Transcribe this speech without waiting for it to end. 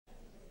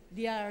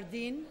Dear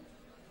Dean,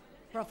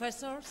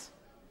 professors,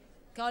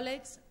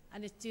 colleagues,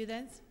 and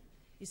students,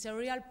 it's a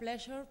real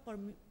pleasure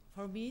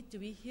for me to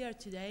be here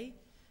today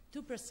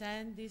to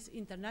present this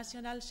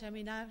international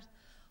seminar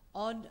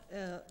on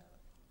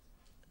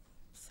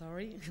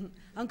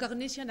on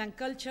cognition and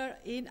culture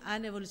in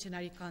an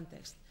evolutionary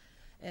context,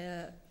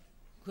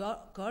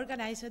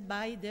 co-organized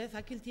by the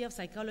Faculty of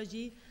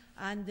Psychology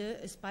and the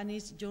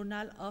Spanish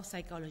Journal of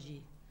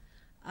Psychology.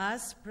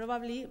 As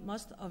probably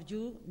most of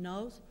you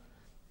know,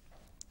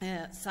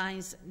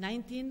 since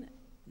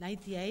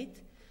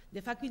 1998,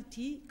 the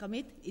faculty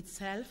commit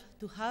itself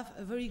to have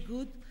a very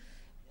good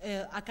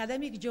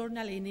academic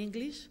journal in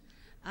English,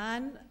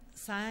 and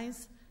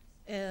since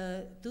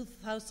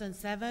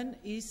 2007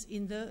 is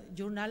in the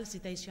journal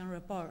Citation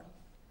Report.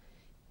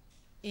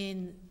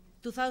 In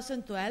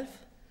 2012,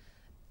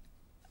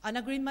 an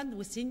agreement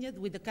was signed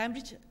with the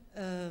Cambridge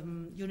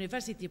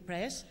University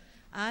Press,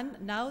 and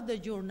now the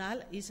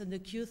journal is in the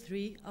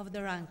Q3 of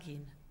the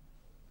ranking.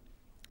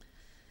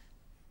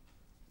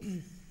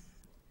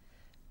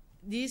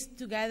 This,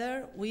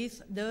 together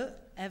with the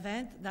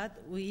event that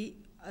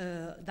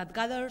that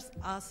gathers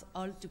us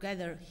all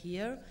together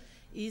here,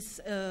 is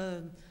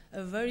a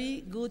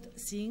very good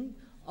sign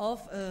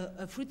of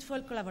a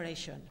fruitful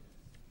collaboration.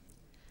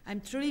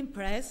 I'm truly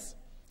impressed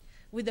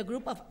with the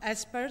group of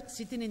experts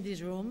sitting in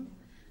this room,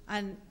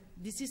 and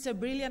this is a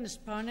brilliant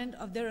exponent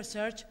of the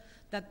research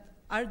that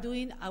are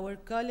doing our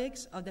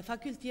colleagues of the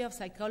Faculty of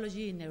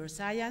Psychology in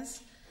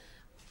Neuroscience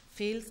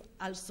fields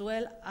as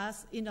well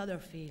as in other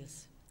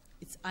fields.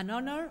 It's an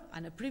honor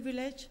and a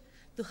privilege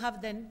to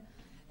have them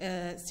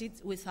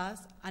sit with us,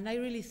 and I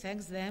really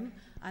thank them,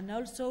 and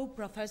also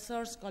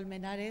Professors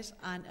Colmenares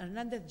and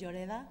Hernandez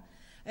Lloreda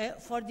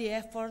for the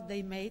effort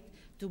they made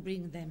to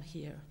bring them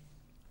here.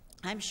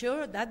 I'm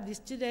sure that these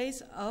 2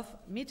 days of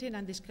meeting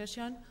and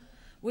discussion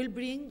will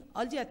bring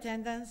all the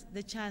attendants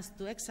the chance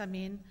to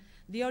examine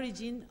the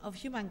origin of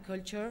human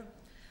culture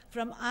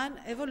from an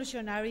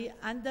evolutionary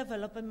and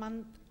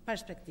development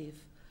perspective,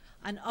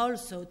 and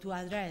also to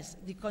address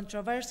the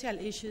controversial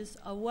issues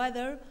of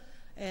whether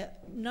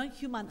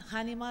non-human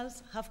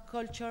animals have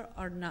culture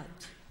or not.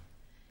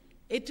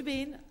 It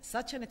being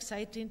such an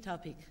exciting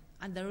topic,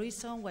 and the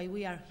reason why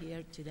we are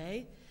here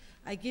today,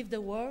 I give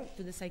the word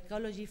to the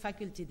psychology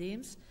faculty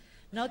deans,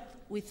 not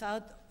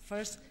without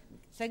first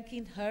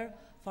thanking her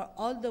for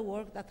all the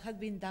work that has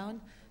been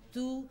done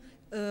to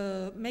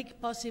make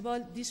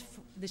possible this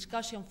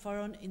discussion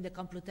forum in the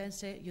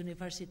Complutense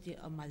University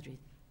of Madrid.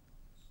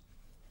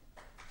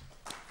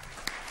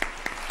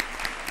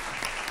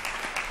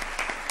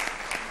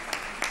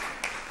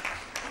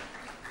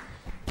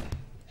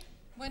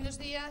 Buenos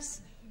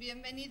días,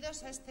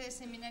 bienvenidos a este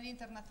seminario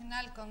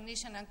internacional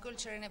Cognition and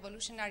Culture in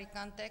Evolutionary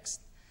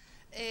Context.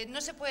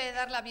 No se puede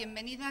dar la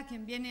bienvenida a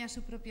quien viene a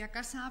su propia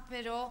casa,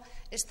 pero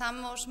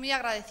estamos muy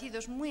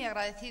agradecidos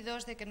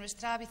de que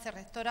nuestra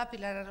vicerrectora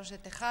Pilar Arros de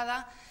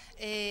Tejada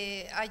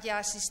haya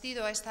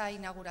asistido a esta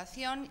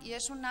inauguración, y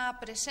es una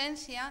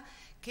presencia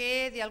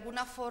que de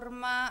alguna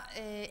forma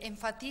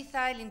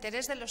enfatiza el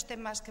interés de los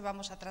temas que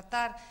vamos a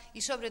tratar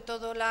y sobre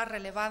todo la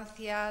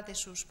relevancia de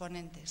sus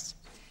ponentes.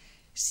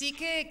 Sí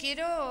que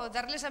quiero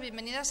darles las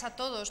bienvenidas a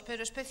todos,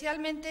 pero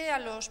especialmente a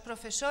los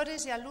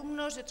profesores y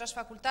alumnos de otras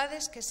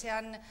facultades que se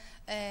han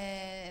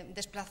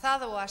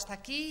desplazado hasta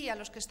aquí y a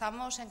los que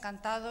estamos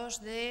encantados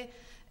de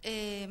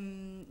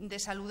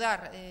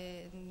saludar.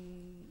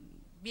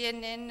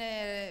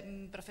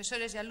 Vienen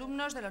profesores y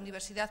alumnos de la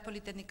Universidad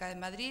Politécnica de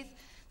Madrid,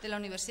 de la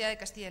Universidad de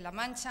Castilla-La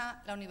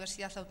Mancha, la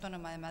Universidad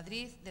Autónoma de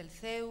Madrid, del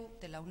CEU,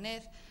 de la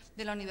UNED,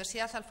 de la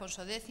Universidad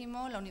Alfonso X,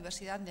 la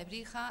Universidad de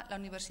Nebrija, la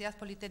Universidad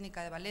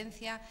Politécnica de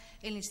Valencia,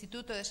 el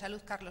Instituto de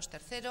Salud Carlos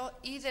III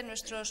y de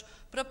nuestros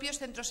propios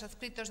centros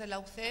adscritos de la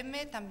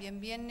UCM, también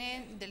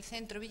vienen del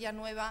Centro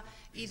Villanueva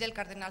y del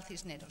Cardenal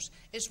Cisneros.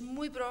 Es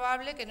muy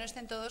probable que no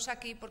estén todos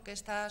aquí porque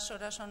estas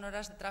horas son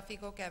horas de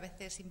tráfico que a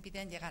veces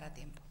impiden llegar a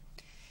tiempo.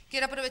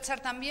 Quiero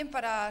aprovechar también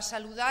para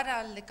saludar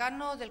al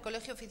decano del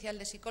Colegio Oficial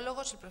de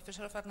Psicólogos, el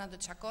profesor Fernando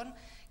Chacón,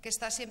 que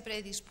está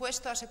siempre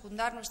dispuesto a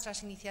secundar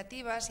nuestras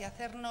iniciativas y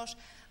hacernos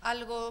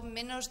algo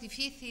menos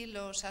difícil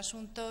los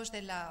asuntos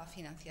de la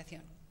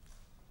financiación.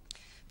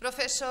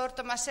 Professor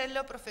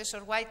Tomasello,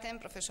 Professor Whiten,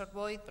 Professor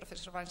Boyd,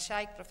 Professor Van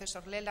Schaik,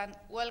 Professor Leland,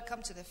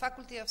 welcome to the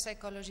Faculty of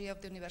Psychology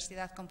of the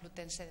Universidad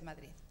Complutense de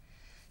Madrid.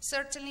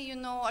 Certainly, you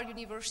know, our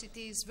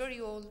university is very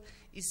old,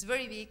 is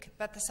very big,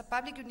 but as a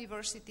public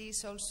university,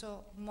 is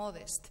also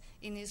modest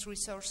in its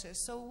resources.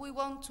 So we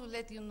want to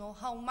let you know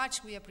how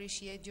much we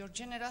appreciate your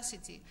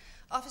generosity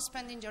of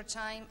spending your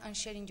time and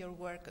sharing your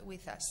work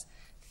with us.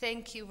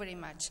 Thank you very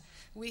much.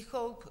 We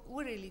hope,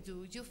 we really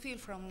do, you feel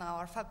from now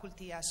our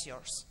faculty as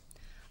yours.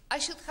 I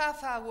should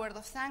have a word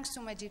of thanks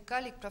to my dear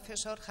colleague,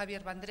 Professor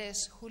Javier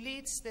Vandrés, who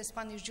leads the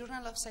Spanish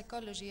Journal of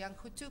Psychology and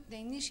who took the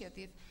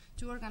initiative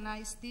to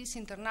organize this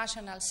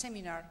international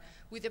seminar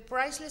with the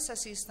priceless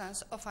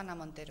assistance of Ana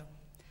Montero.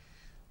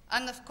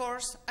 And of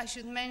course, I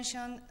should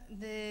mention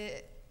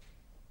the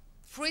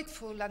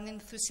fruitful and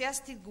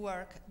enthusiastic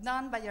work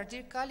done by our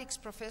dear colleagues,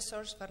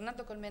 Professors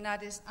Fernando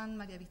Colmenares and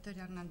María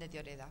Victoria Hernández de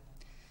Oreda.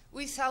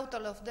 Without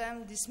all of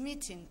them, this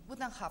meeting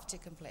wouldn't have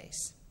taken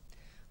place.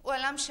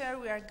 Well, I'm sure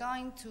we are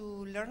going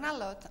to learn a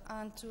lot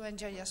and to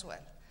enjoy as well.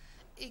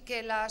 Y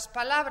que las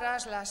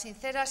palabras, las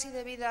sinceras y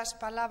debidas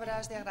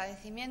palabras de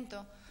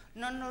agradecimiento,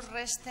 no nos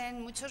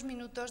resten muchos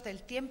minutos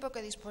del tiempo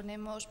que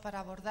disponemos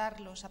para abordar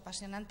los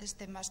apasionantes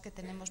temas que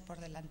tenemos por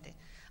delante.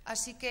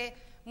 Así que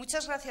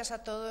muchas gracias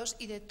a todos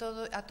y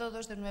a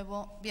todos de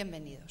nuevo,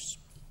 bienvenidos.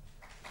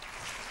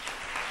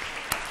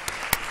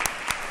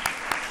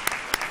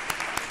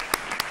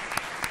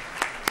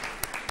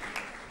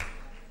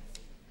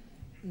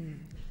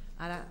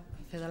 Ahora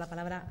cedo la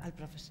palabra al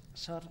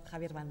profesor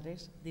Javier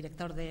Vandrés,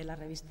 director de la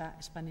revista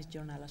Spanish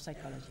Journal of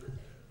Psychology.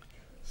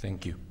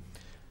 Thank you.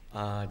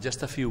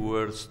 Just a few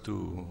words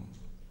to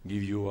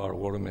give you our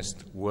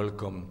warmest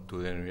welcome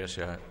to the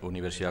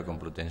Universidad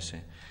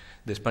Complutense.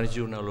 The Spanish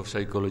Journal of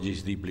Psychology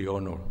is deeply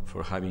honored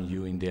for having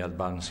you in the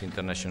Advanced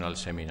International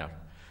Seminar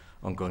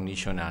on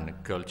Cognition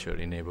and Culture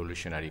in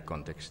Evolutionary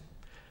Context.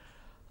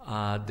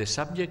 The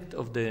subject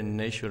of the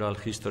natural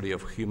history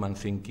of human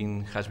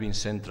thinking has been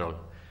central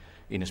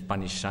in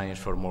Spanish science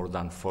for more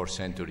than 4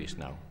 centuries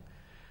now.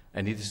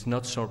 And it is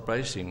not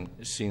surprising,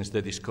 since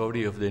the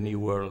discovery of the New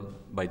World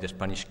by the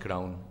Spanish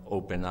crown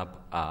opened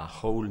up a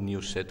whole new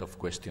set of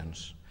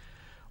questions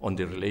on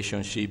the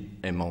relationship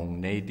among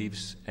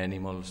natives,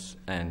 animals,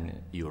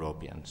 and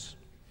Europeans.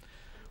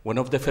 One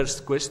of the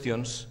first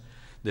questions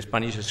the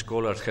Spanish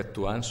scholars had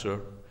to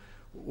answer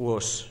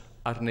was,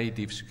 are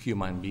natives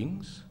human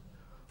beings,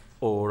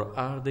 or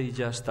are they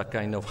just a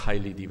kind of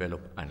highly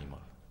developed animal?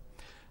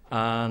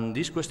 And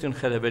this question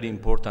had a very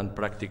important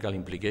practical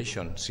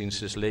implication, since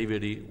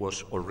slavery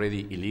was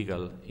already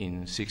illegal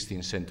in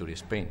 16th century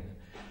Spain.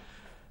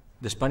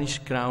 The Spanish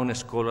crown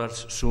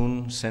scholars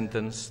soon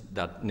sentenced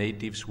that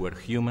natives were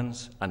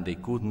humans and they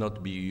could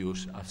not be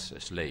used as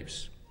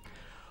slaves,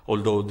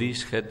 although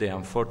this had the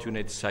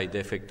unfortunate side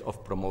effect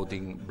of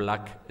promoting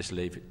black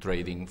slave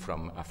trading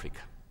from Africa.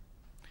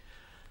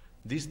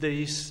 These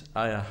days,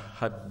 I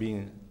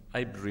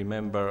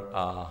remember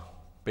a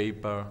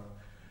paper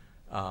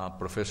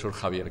Professor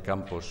Javier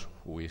Campos,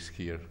 who is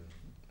here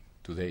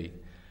today,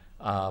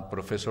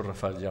 Professor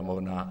Rafael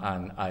Llamona,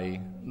 and I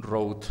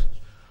wrote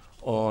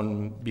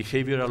on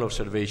behavioral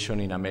observation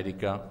in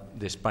America,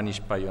 the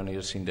Spanish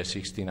pioneers in the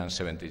 16th and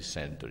 17th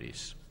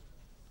centuries.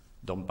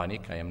 Don't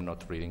panic, I am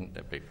not reading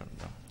the paper.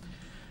 No.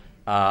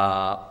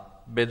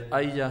 But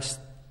I just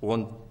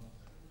want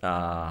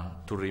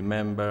to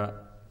remember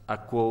a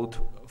quote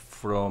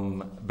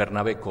from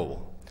Bernabé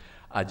Cobo,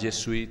 a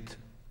Jesuit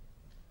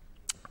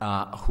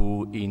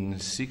who in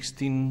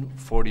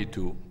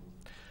 1642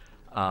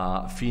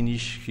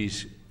 finished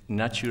his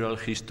Natural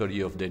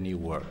History of the New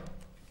World.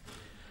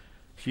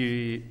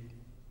 He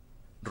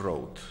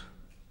wrote,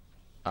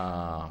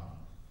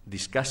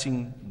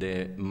 discussing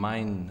the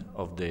mind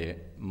of the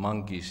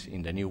monkeys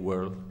in the New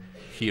World,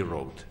 he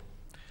wrote,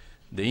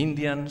 the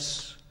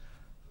Indians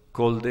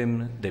call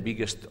them the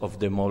biggest of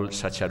them all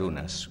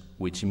Sacharunas,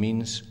 which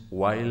means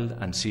wild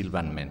and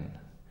sylvan men.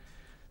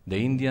 The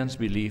Indians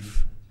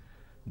believe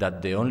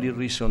that the only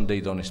reason they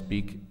don't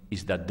speak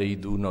is that they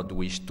do not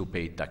wish to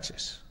pay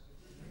taxes.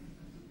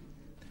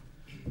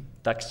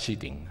 Tax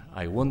cheating.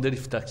 I wonder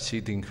if tax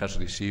cheating has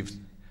received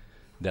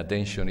the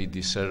attention it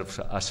deserves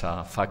as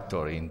a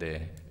factor in the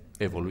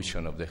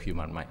evolution of the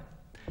human mind.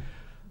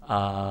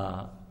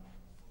 I'm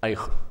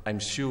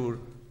sure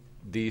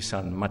these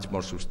and much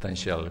more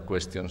substantial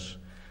questions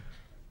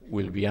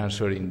will be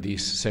answered in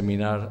this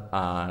seminar,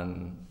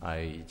 and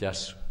I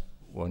just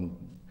want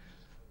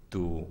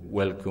to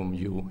welcome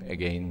you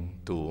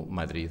again to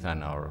Madrid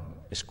and our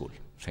school.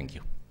 Thank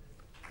you.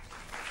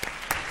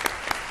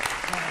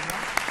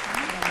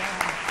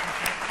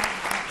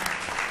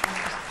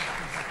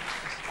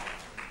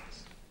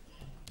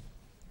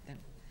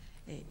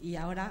 Y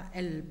ahora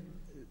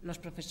los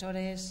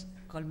profesores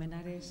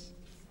Colmenares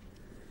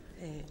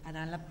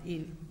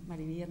y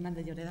María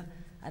Hernández de Oreda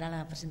harán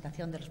la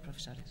presentación de los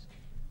profesores.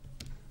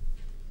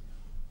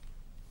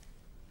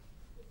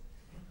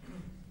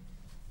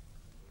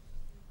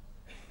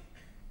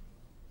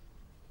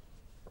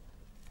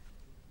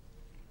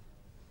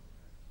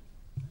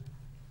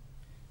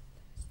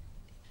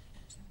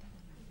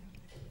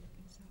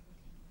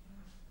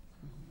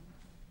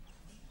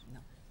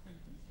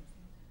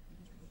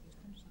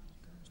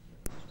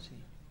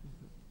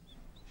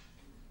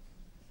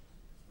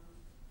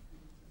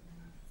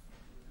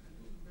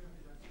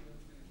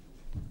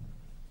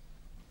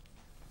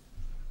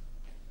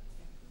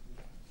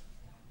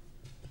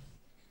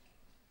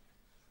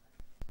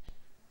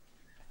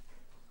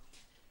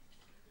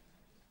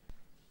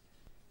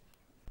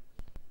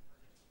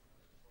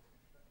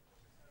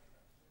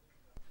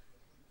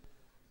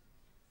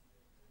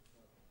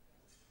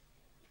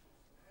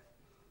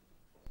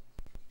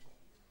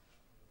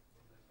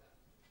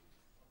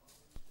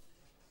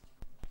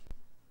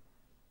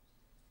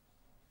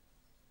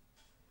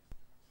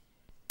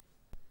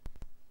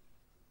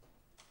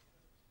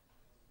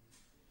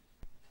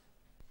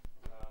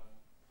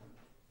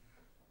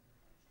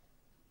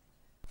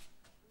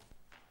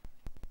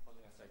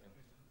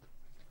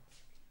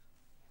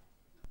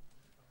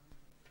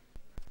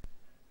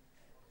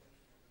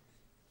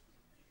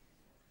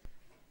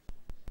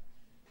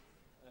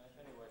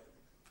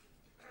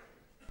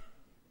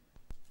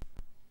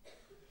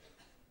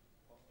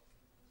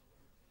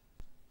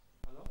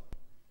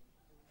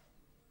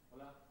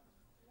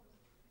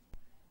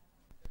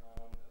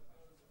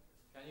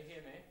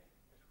 hear me?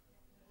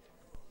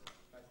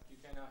 But you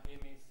cannot hear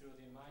me through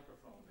the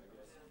microphone, I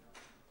guess.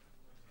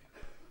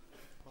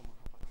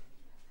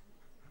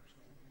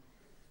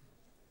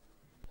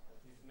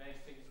 This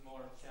makes things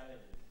more challenging.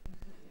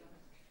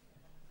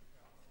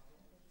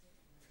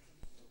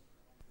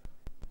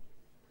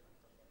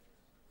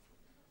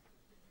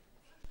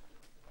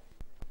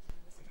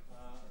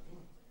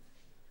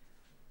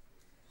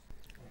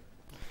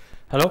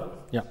 Hello?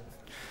 Yeah.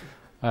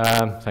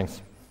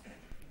 Thanks.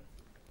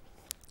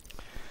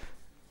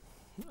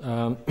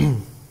 Can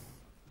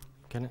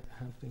I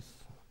have this?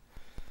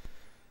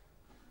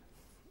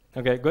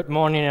 Okay, good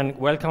morning and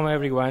welcome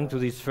everyone to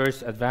this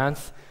first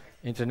advanced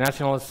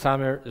international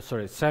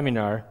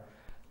seminar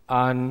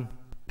on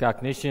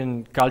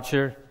cognition,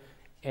 culture,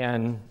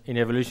 and in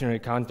evolutionary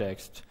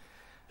context.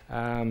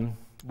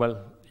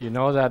 Well, you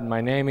know that my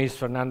name is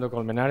Fernando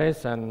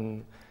Colmenares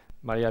and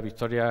Maria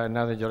Victoria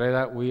Hernández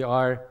Lloreda. We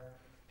are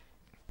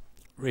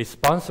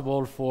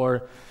responsible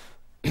for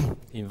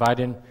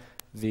inviting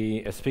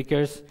the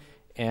speakers,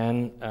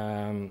 and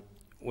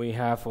we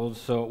will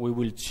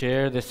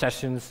share the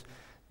sessions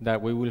that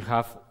we will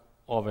have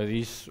over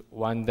this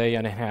 1.5 day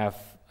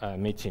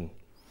meeting.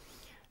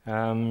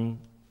 So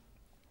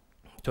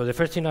the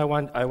first thing I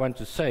want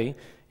to say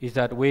is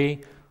that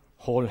we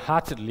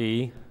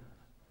wholeheartedly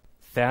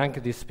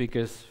thank the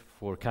speakers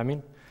for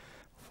coming,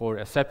 for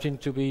accepting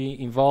to be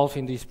involved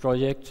in this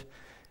project,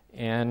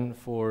 and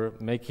for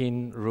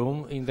making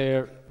room in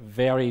their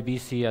very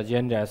busy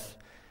agendas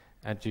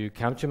and to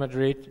come to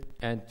Madrid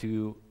and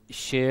to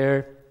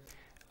share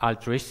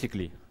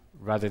altruistically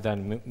rather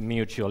than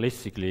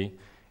mutualistically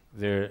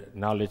their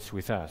knowledge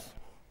with us.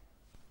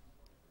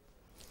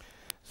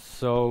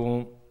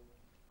 So,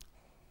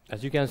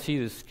 as you can see,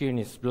 the screen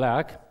is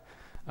black.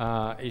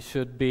 It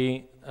should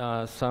be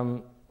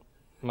some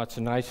much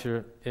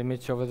nicer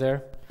image over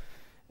there.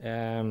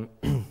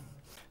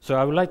 So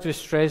I would like to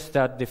stress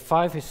that the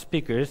 5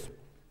 speakers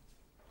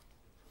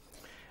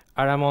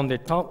are among the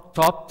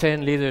top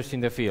 10 leaders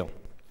in the field.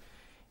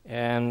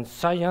 And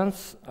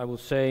science, I would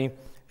say,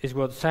 is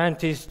what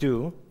scientists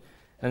do,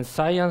 and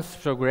science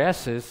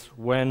progresses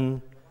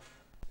when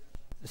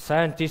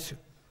scientists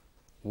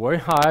work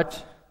hard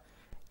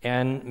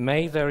and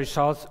make the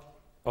results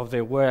of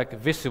their work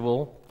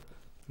visible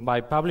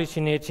by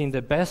publishing it in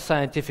the best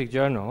scientific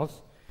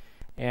journals,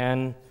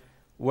 and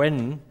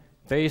when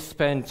they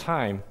spend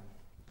time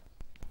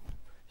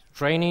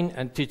training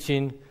and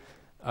teaching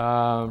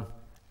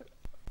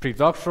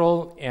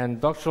predoctoral and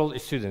doctoral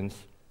students.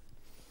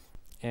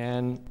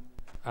 And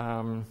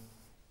okay,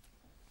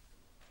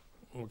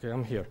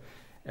 I'm here.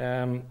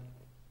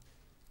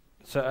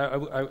 So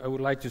I would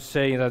like to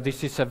say that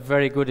this is a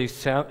very good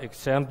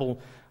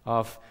example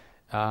of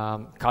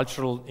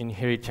cultural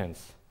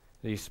inheritance,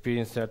 the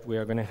experience that we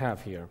are going to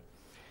have here.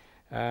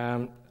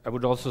 I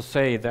would also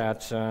say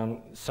that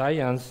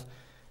science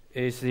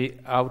is the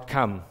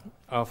outcome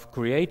of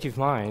creative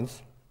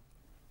minds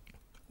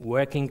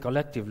working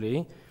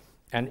collectively,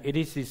 and it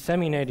is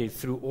disseminated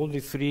through all the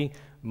 3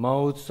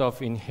 modes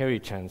of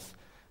inheritance,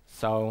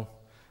 so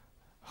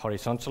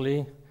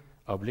horizontally,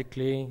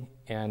 obliquely,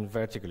 and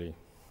vertically.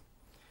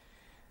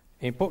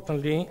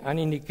 Importantly, an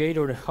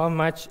indicator of how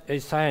much a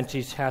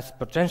scientist has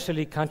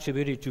potentially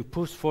contributed to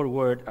push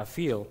forward a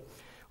field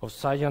of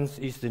science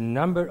is the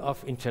number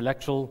of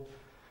intellectual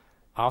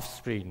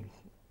offspring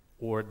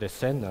or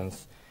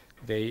descendants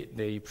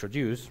they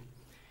produce,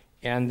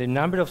 and the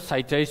number of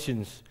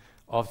citations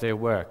of their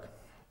work.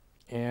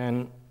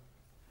 And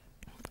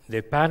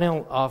the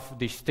panel of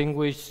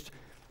distinguished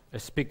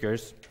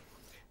speakers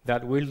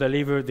that will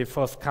deliver the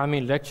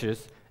forthcoming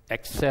lectures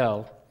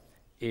excel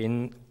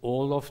in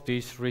all of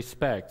these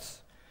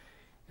respects.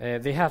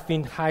 They have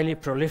been highly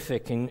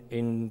prolific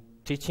in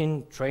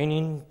teaching,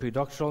 training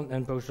predoctoral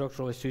and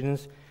postdoctoral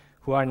students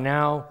who are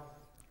now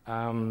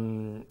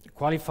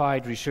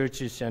qualified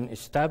researchers and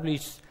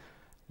established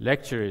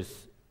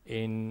lecturers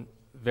in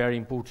very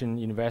important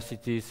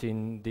universities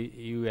in the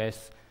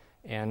US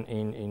and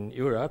in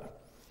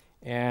Europe.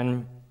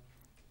 And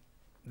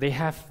they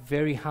have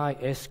very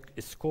high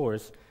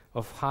scores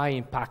of high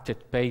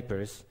impacted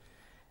papers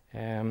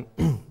and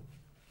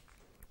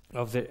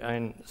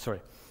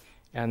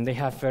they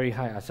have very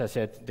high, as I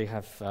said, they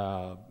have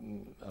a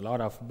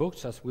lot of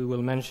books, as we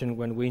will mention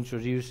when we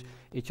introduce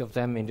each of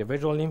them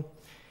individually.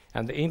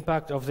 And the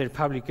impact of their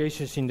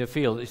publications in the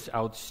field is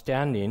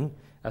outstanding,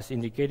 as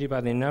indicated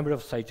by the number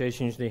of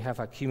citations they have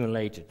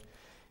accumulated.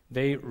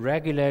 They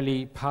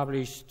regularly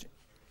published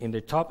in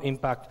the top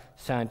impact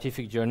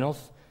scientific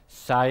journals,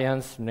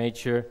 Science,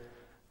 Nature,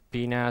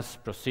 PNAS,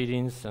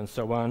 Proceedings, and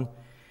so on.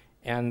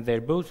 And their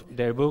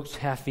books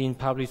have been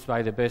published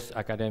by the best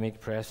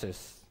academic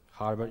presses: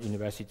 Harvard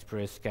University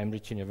Press,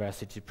 Cambridge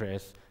University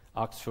Press,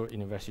 Oxford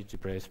University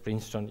Press,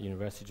 Princeton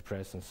University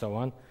Press, and so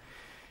on.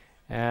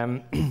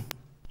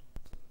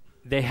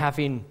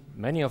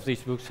 Many of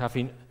these books have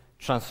been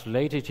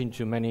translated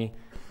into many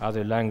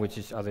other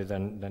languages other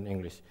than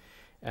English.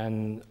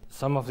 And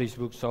some of these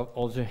books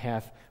also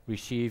have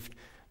received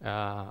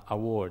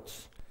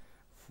awards.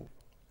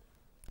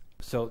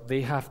 So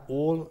they have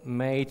all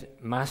made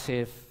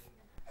massive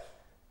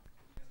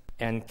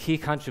and key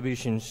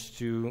contributions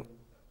to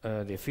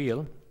the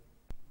field.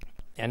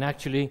 And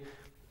actually,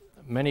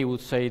 many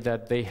would say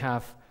that they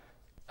have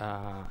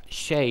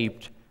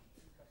shaped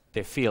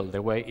the field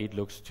the way it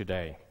looks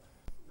today.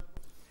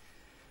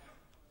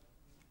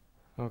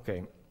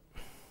 Okay.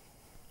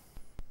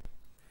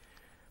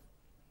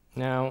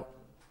 Now,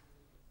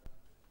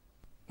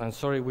 I'm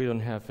sorry we don't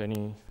have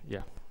any,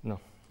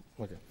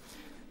 okay.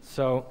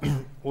 So,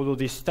 although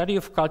the study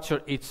of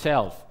culture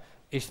itself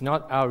is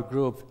not our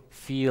group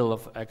field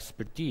of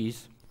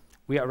expertise,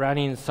 we are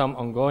running some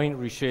ongoing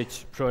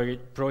research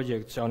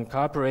projects on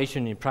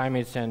cooperation in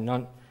primates and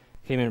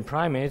non-human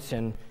primates,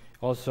 and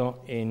also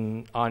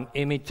on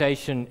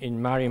imitation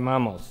in marine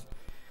mammals.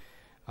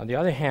 On the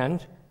other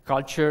hand,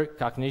 culture,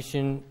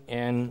 cognition,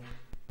 and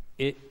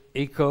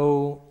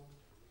evo,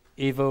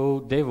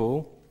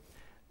 devo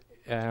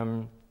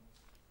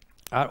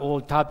are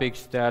all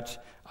topics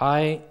that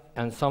I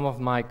and some of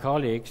my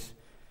colleagues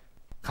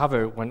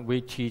cover when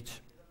we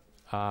teach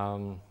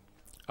our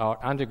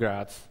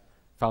undergrads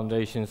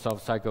foundations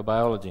of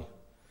psychobiology.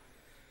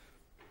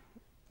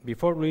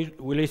 Before we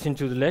listen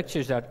to the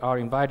lectures that our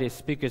invited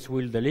speakers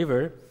will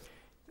deliver,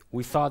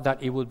 we thought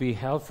that it would be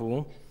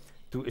helpful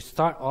to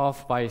start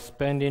off by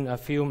spending a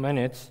few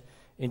minutes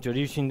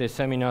introducing the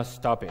seminar's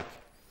topic.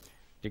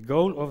 The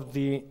goal of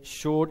the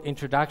short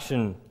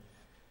introduction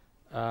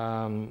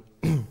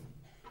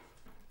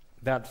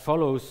that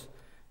follows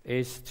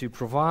is to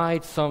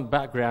provide some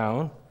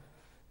background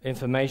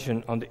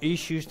information on the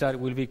issues that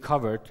will be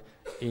covered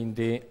in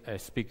the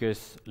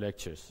speakers'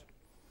 lectures.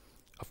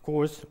 Of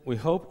course, we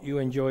hope you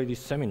enjoy this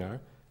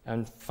seminar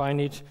and find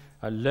it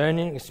a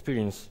learning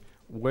experience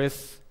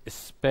worth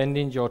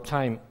spending your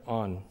time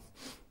on.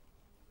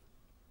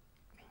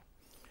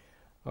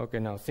 Okay,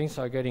 now things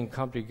are getting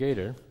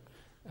complicated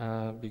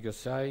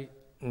because I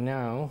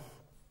now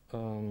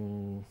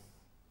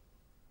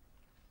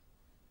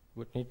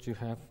would need to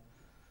have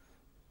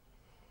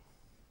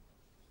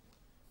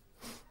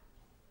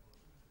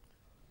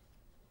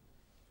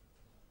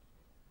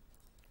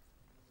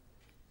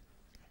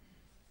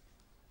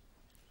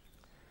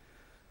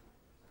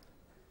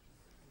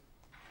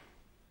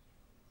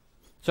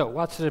So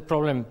what's the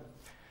problem?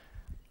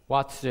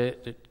 What's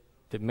the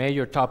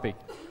major topic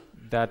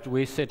that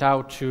we set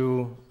out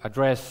to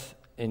address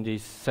in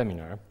this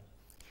seminar?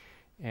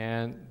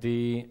 And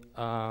the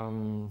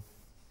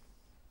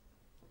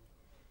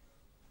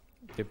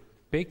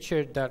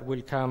picture that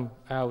will come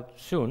out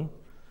soon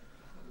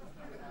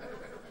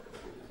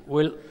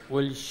will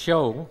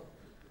show,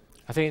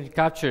 I think it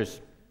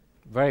captures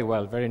very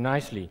well, very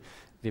nicely,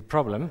 the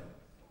problem.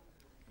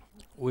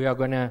 We're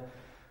gonna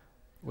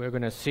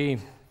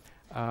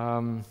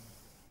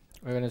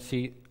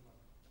see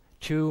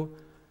two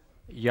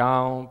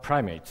young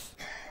primates,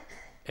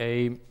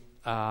 a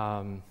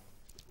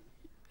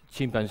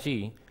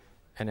chimpanzee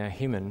and a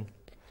human.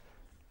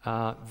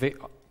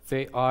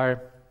 They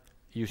are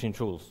using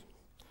tools.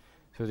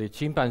 So the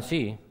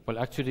chimpanzee, well,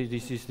 actually,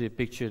 this is the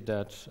picture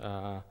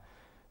that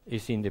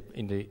is in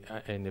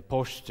the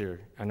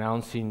poster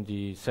announcing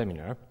the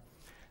seminar.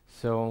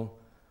 So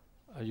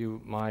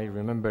you might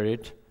remember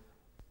it.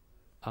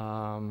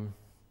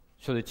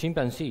 So the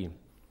chimpanzee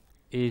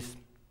is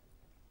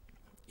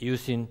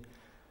using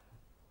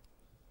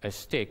a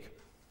stick.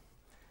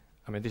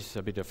 I mean, this is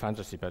a bit of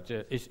fantasy, but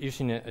it's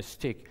using a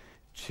stick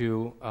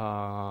to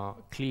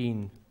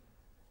clean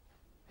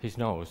his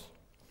nose.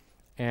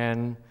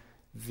 And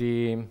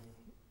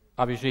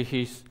obviously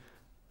he's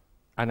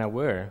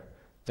unaware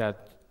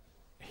that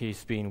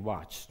he's being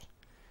watched.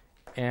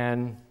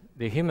 And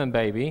the human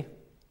baby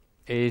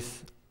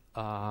is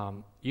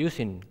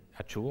using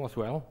a tool as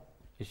well.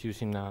 He's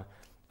using an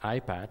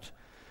iPad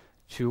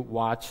to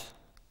watch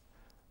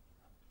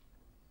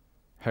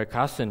her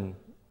cousin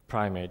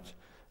primate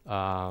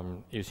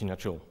using a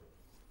tool.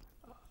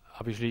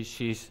 Obviously,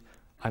 she's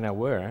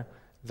unaware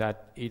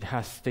that it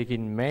has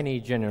taken many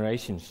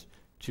generations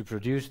to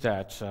produce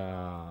that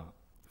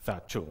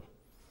tool.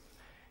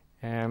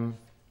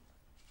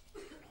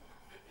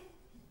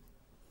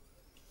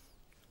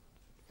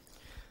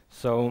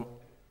 So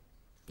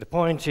the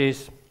point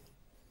is,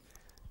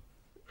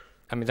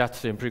 I mean,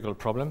 that's the empirical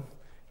problem,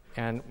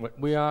 and what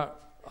we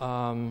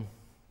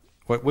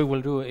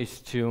will do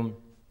is to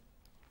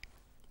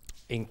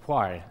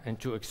inquire and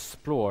to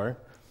explore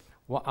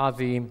what are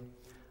the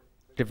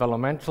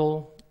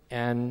developmental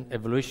and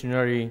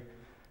evolutionary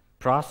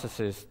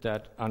processes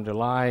that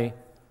underlie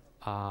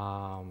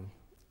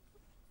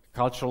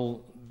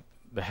cultural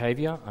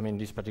behavior. I mean, in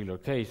this particular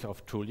case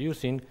of tool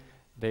using,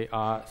 they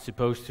are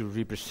supposed to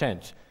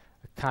represent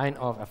a kind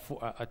of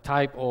a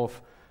type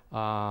of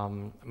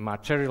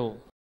material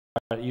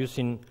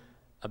using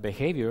a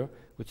behavior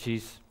which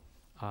is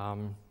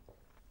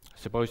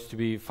supposed to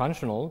be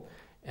functional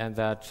and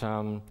that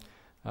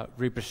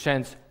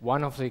represents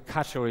one of the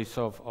categories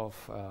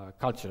of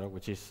culture,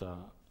 which is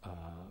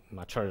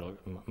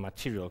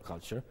material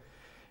culture.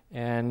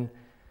 And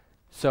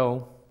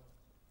so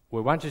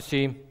we want to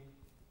see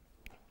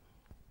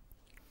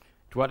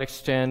to what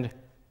extent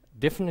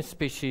different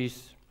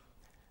species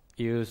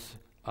use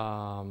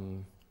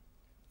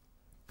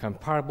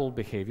comparable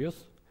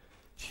behaviors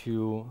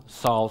to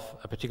solve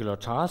a particular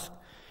task,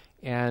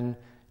 and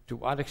to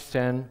what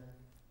extent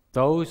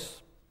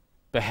those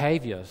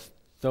behaviors,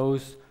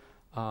 those,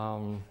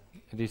 in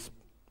this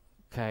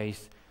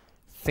case,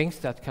 things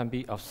that can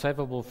be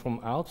observable from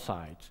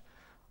outside,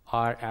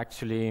 are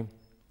actually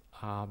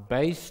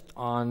based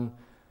on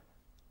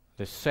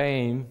the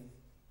same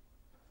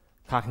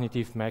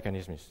cognitive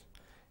mechanisms.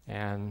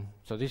 And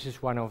so this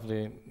is one of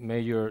the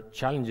major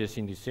challenges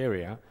in this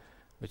area,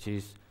 which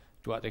is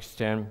to what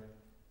extent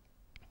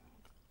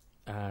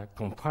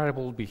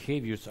comparable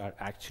behaviors are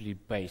actually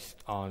based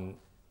on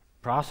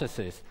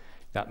processes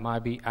that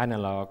might be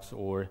analogs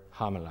or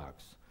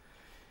homologs.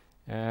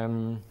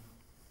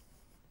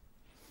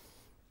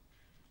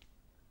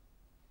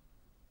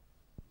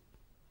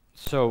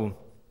 So,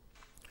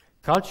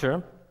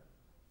 culture,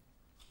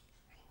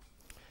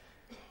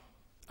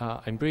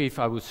 in brief,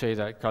 I would say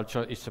that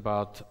culture is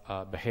about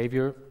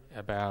behavior,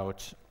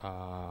 about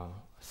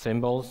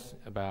symbols,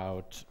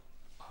 about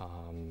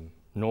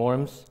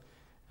norms,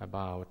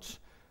 about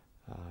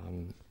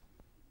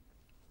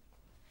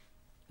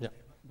yeah.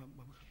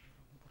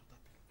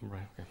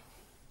 Right. Okay.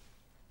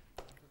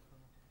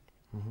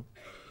 Mm-hmm.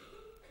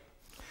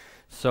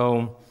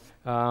 So,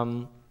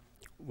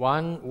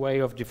 one way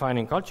of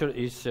defining culture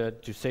is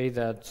to say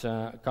that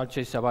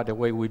culture is about the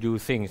way we do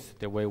things,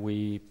 the way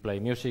we play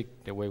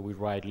music, the way we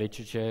write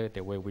literature,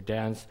 the way we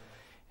dance,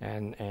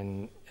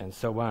 and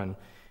so on,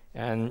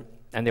 and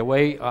the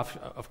way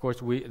of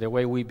course the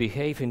way we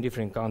behave in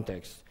different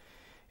contexts.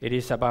 It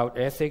is about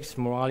ethics,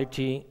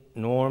 morality,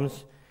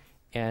 norms,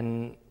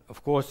 and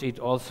of course it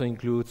also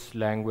includes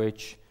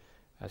language,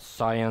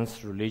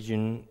 science,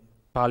 religion,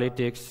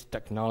 politics,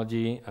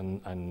 technology,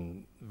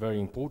 and very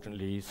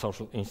importantly,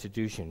 social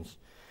institutions.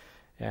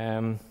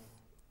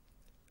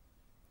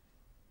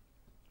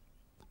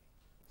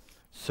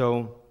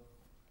 So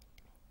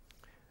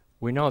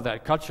we know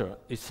that culture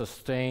is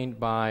sustained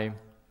by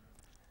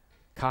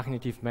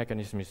cognitive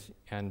mechanisms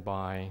and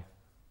by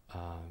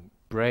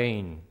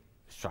brain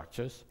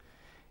structures,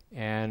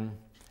 and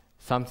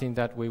something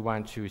that we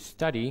want to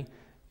study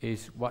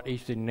is what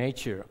is the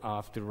nature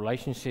of the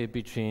relationship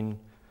between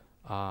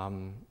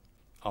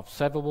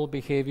observable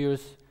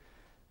behaviors,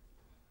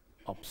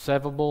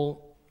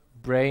 observable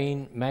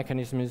brain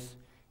mechanisms,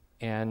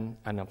 and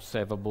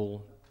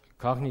unobservable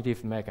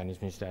cognitive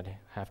mechanisms that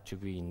have to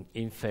be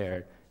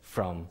inferred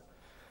from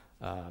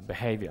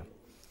behavior.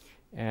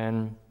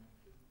 And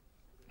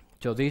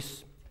so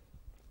this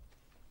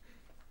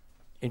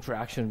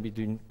interaction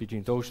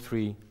between those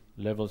three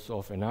levels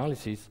of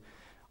analysis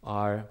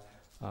are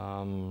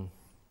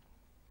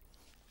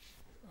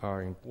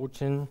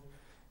important.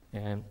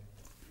 And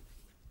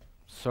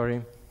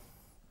sorry.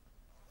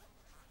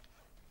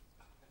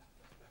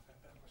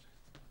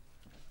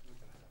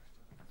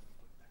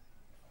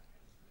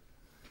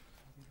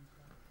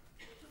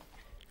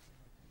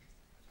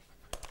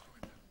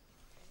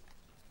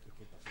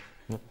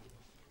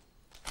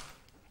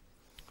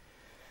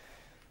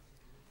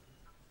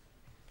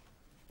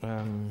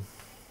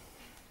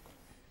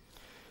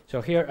 So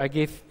here I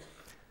give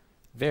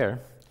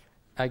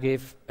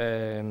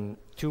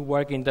two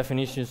working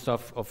definitions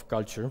of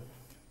culture.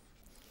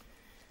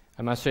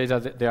 I must say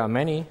that there are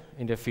many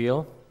in the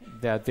field,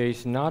 that there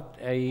is not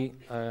a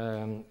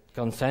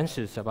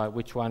consensus about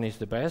which one is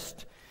the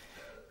best,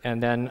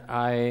 and then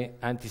I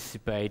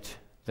anticipate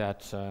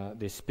that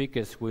the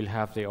speakers will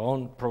have their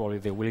own, probably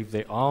they will have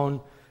their own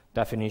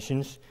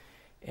definitions,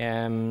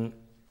 and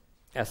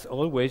as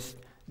always,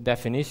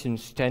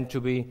 definitions tend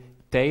to be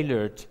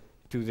tailored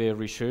to the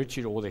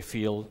researcher or the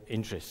field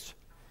interest.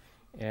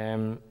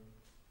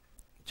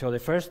 So the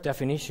first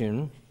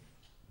definition,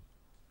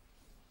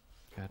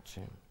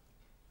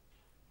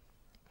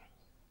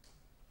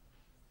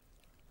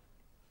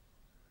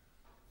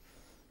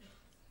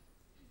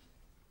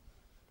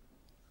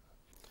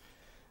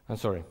 I'm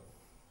sorry.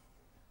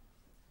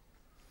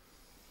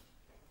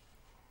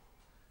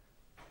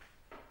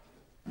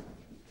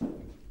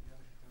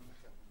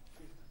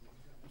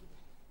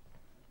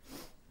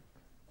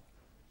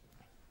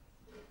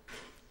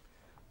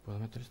 ¿Puedo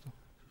meter esto?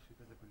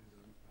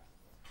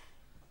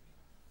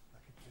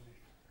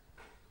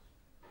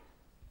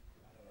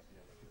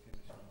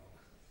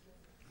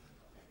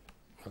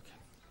 Okay.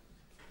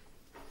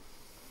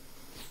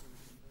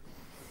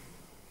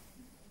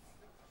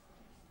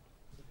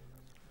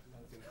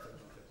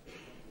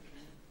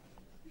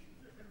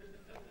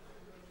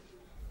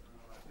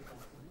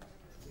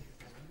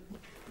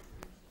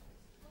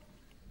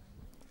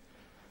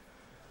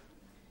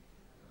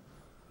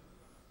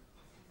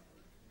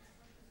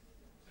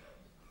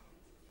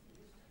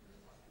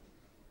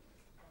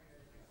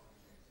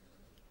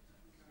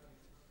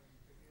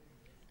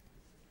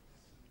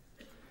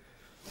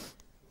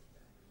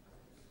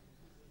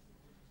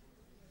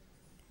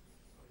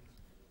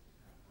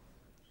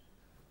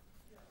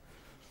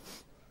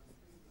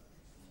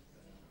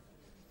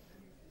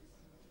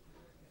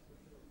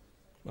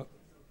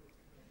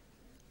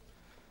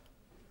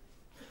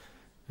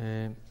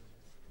 El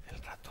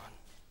ratón.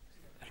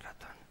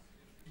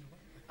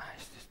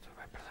 Esto,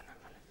 perdona,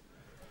 vale.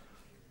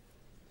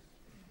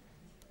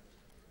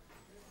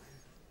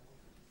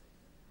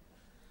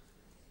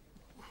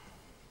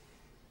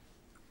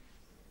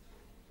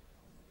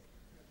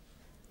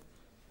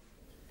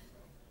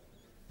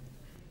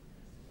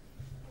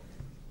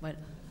 Bueno,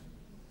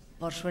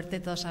 por suerte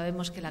todos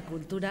sabemos que la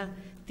cultura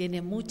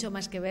tiene mucho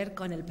más que ver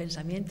con el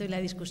pensamiento y la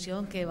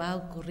discusión que va a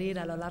ocurrir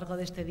a lo largo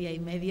de este día y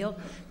medio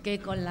que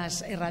con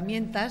las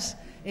herramientas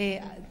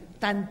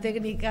tan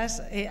técnicas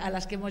a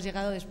las que hemos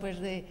llegado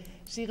después de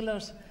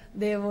siglos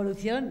de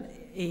evolución,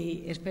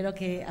 y espero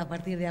que a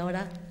partir de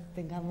ahora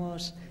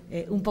tengamos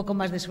un poco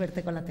más de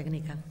suerte con la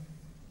técnica.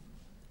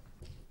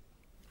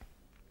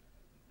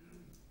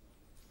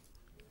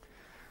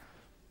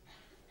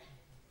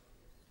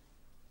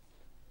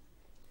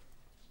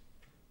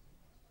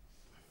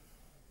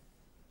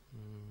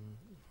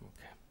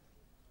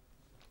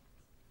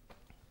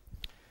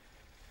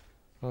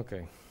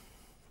 Okay.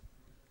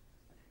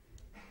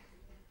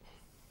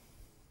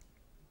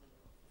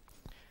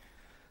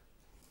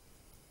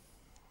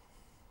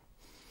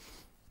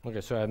 Okay,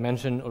 so I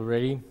mentioned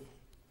already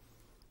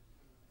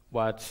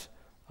what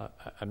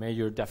a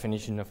major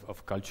definition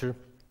of culture,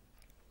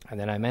 and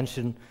then I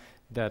mentioned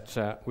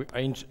that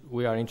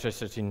we are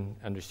interested in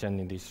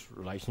understanding this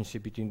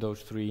relationship between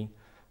those three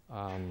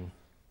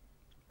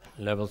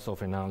levels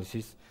of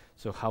analysis.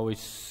 So how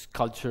is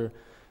culture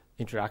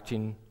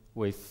interacting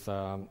with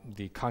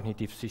the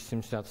cognitive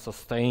systems that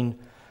sustain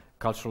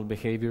cultural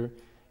behavior,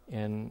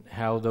 and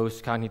how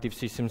those cognitive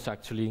systems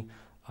actually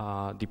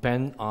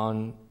depend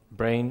on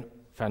brain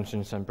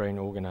functions and brain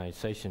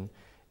organization,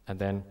 and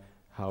then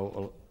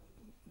how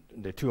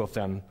the two of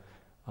them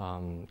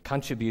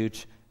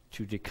contribute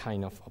to the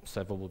kind of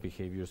observable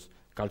behaviors,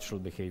 cultural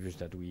behaviors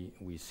that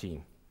we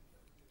see.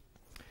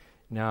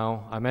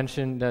 Now, I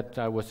mentioned that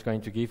I was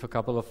going to give a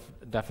couple of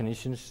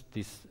definitions,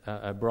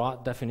 a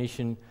broad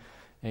definition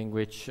in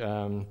which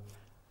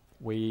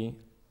we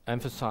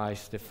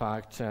emphasize the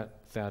fact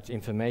that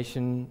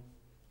information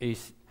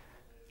is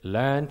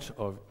learned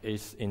or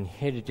is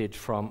inherited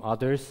from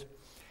others,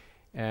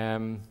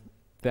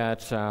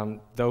 that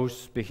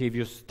those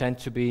behaviors tend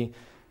to be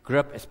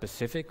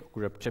group-specific,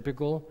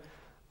 group-typical,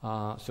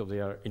 so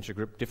there are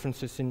intergroup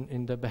differences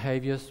in the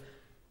behaviors,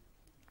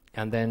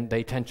 and then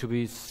they tend to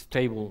be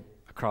stable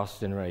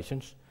across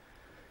generations.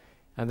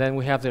 And then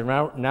we have the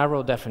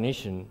narrow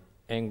definition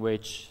in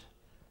which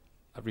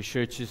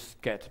researchers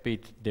get a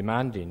bit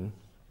demanding,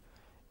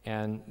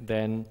 and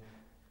then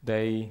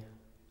they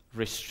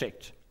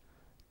restrict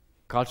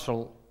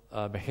cultural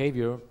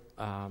behavior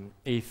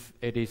if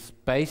it is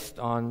based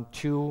on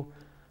two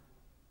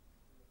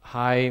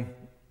highly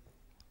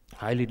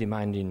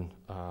demanding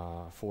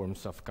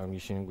forms of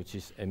cognition, which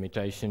is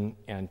imitation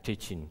and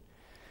teaching.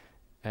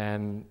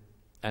 And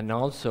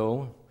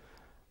also,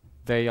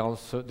 they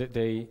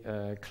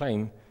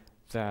claim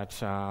that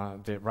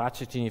the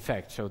ratcheting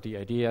effect, so the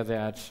idea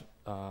that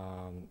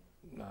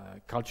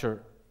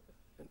culture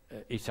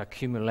is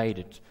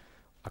accumulated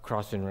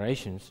across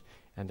generations,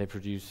 and they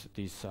produce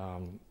this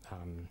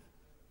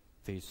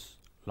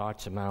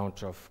large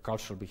amount of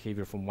cultural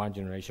behavior from one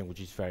generation, which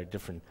is very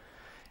different.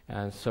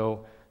 And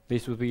so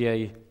this would be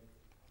a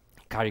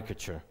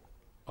caricature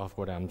of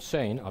what I'm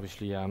saying.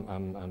 Obviously,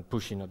 I'm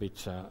pushing a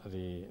bit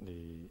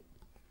the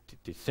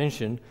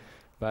distinction,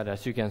 but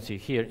as you can see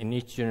here, in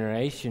each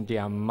generation, the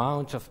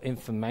amount of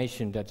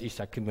information that is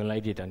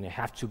accumulated and it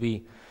have to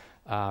be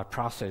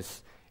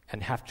processed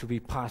and have to be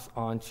passed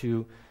on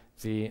to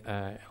the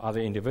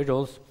other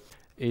individuals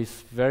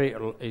is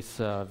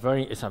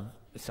a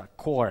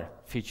core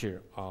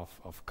feature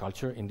of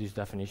culture in this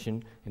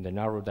definition, in the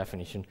narrow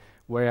definition.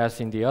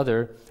 Whereas in the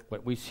other,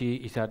 what we see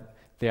is that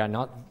there are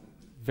not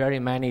very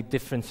many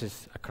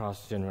differences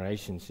across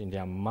generations in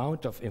the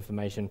amount of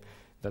information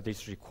that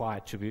is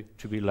required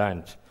to be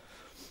learned.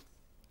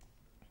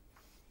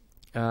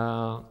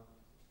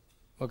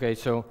 Okay,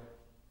 so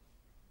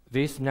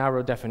this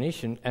narrow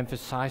definition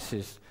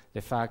emphasizes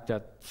the fact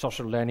that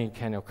social learning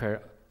can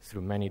occur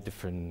through many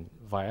different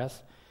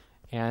vias,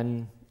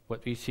 and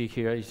what we see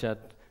here is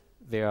that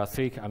there are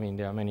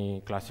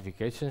many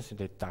classifications.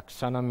 The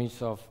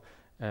taxonomies of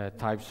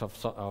types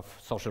of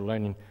social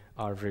learning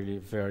are really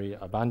very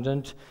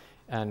abundant,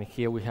 and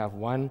here we have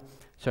one.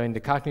 So in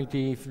the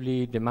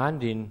cognitively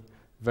demanding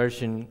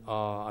version,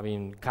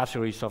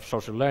 categories of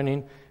social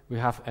learning, we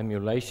have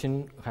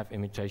emulation, have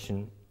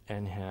imitation,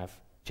 and have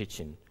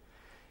teaching.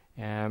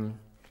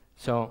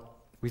 So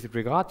with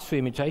regards to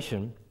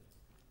imitation,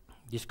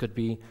 this could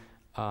be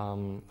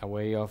a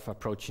way of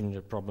approaching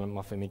the problem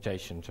of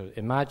imitation. So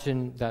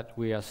imagine that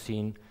we are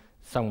seeing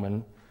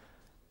someone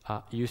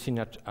using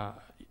a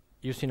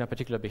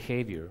particular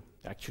behavior,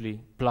 actually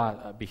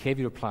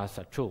behavior plus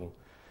a tool,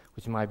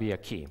 which might be a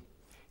key,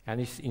 and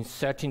is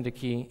inserting the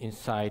key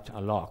inside a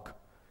lock.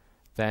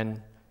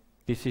 Then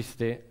these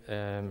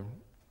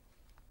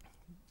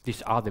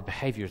are the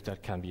behaviors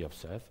that can be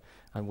observed,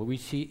 and what we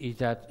see is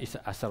that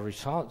as a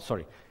result,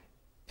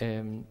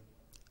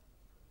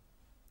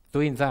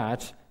 doing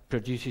that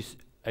produces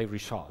a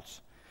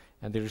result.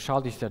 And the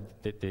result is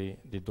that the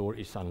door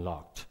is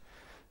unlocked.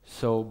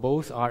 So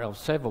both are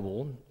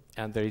observable,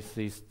 and there is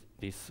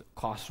this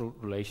causal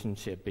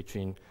relationship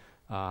between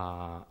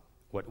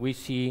what we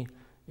see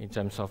in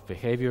terms of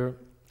behavior,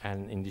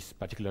 and in this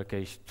particular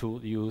case,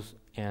 tool use,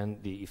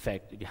 and the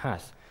effect it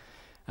has.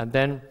 And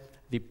then,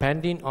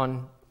 depending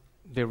on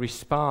the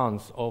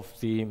response of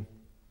the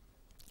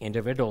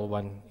individual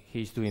when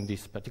he's doing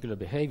this particular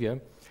behavior,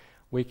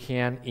 we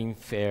can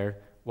infer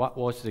what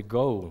was the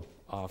goal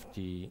of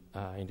the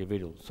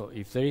individual. So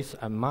if there is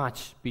a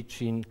match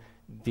between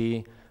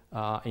the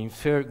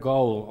inferred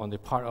goal on the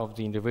part of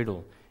the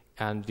individual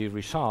and the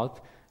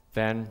result,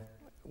 then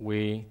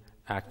we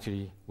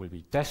actually will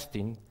be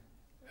testing,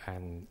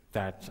 and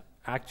that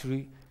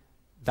actually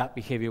that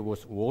behavior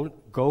was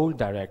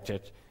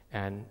goal-directed,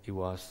 and it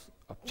was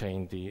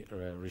obtained the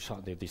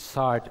result, the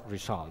desired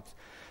result.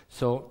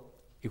 So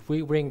if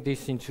we bring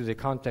this into the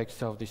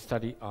context of the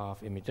study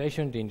of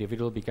imitation, the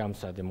individual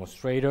becomes a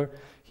demonstrator.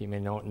 He may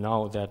not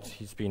know that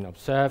he's being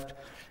observed.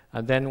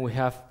 And then we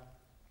have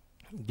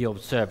the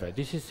observer.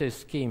 This is a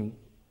scheme,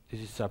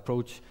 this is an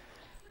approach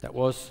that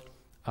was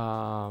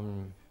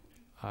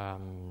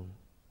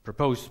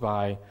proposed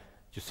by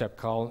Joseph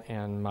Kuhl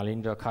and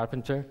Melinda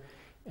Carpenter.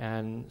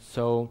 And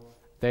so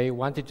they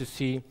wanted to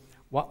see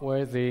what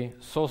were the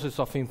sources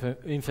of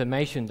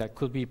information that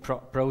could be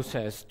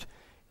processed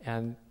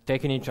and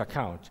taken into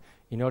account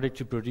in order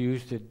to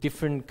produce the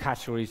different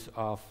categories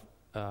of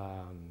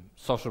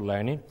social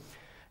learning,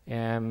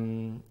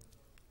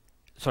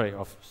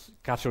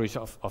 categories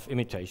of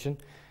imitation.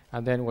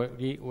 And then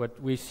what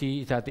we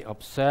see is that the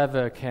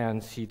observer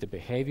can see the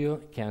behavior,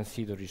 can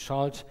see the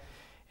result,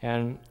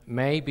 and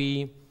may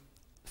be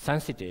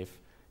sensitive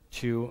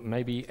to,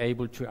 may be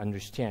able to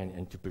understand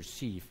and to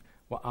perceive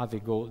what are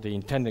the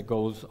intended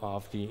goals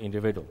of the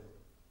individual.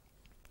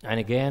 And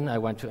again, I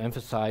want to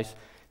emphasize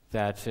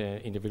that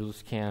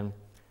individuals can,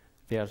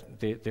 there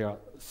are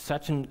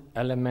certain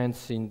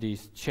elements in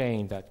this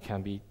chain that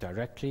can be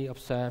directly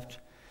observed,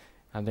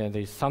 and then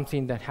there's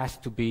something that has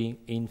to be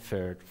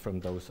inferred from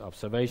those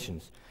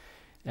observations.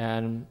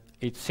 And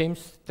it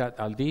seems that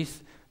at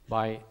least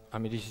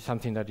this is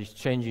something that is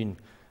changing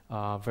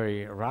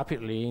very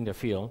rapidly in the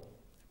field,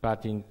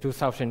 but in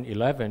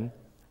 2011,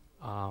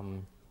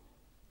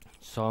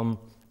 some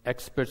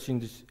experts in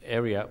this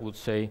area would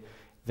say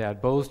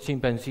that both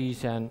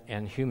chimpanzees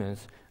and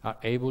humans are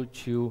able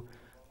to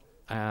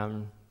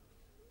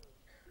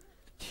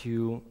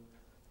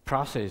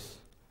process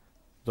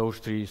those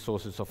three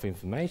sources of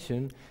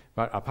information,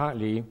 but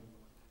apparently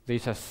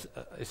there's a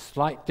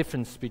slight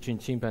difference between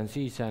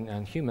chimpanzees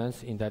and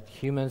humans, in that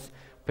humans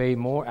pay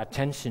more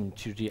attention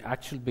to the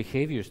actual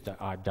behaviors that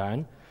are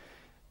done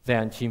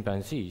than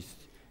chimpanzees,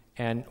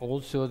 and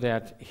also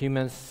that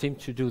humans seem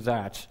to do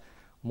that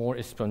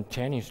more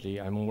spontaneously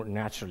and more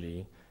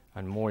naturally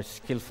and more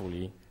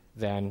skillfully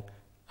than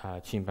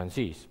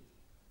chimpanzees.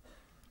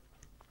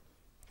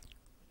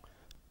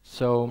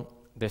 So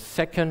the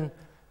second,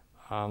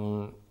 I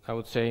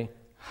would say,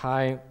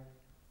 highly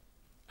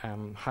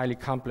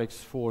complex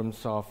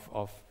forms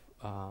of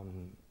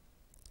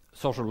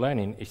social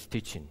learning is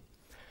teaching.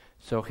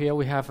 So here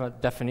we have a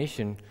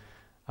definition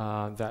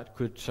that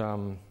could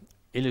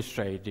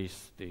illustrate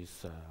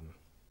this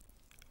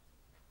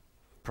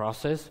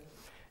process,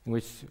 in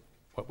which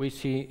what we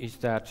see is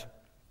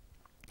that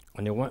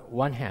on the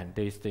one hand,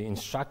 there is the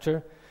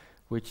instructor,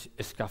 which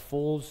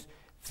scaffolds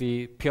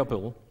the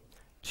pupil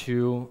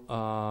to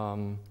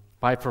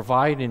by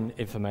providing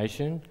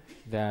information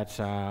that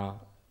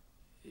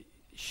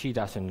she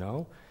doesn't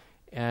know,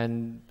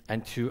 and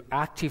to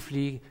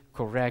actively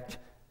correct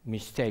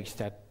mistakes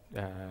that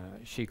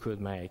she could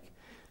make,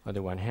 on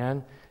the one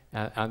hand.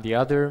 And the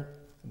other,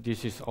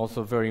 this is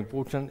also very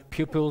important,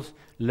 pupils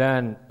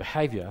learn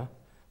behavior,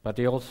 but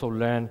they also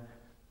learn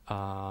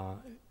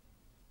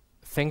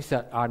things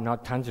that are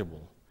not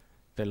tangible.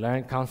 They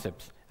learn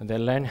concepts, and they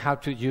learn how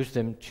to use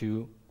them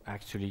to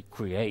actually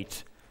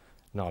create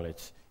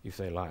knowledge, if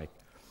they like.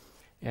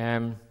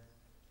 And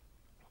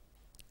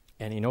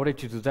in order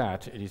to do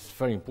that, it is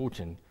very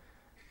important,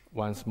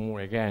 once more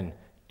again,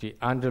 the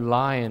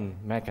underlying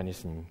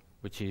mechanism,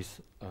 which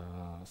is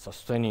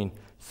sustaining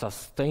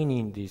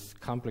this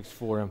complex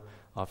form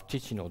of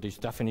teaching, or this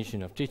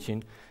definition of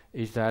teaching,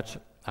 is that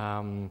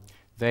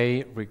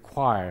they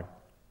require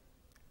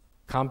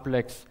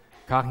complex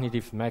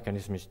cognitive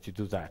mechanisms to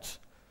do that.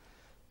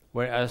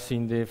 Whereas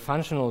in the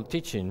functional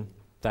teaching,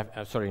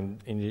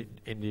 in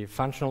the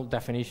functional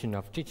definition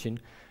of teaching,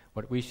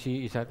 what we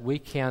see is that we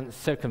can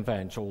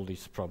circumvent all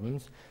these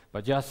problems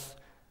by just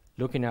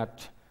looking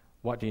at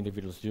what the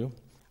individuals do,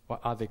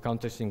 what are the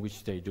contexts in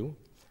which they do.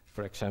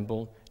 For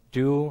example,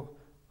 do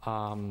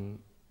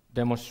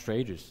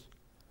demonstrators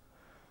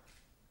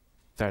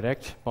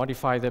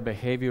modify their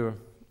behavior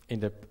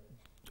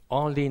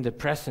only in the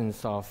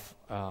presence of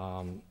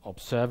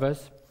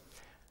observers?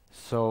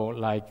 So,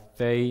 like,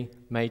 they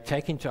may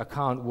take into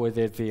account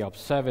whether the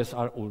observers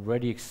are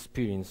already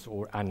experienced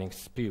or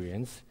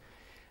unexperienced,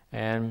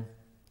 and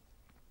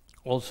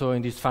Also,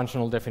 in this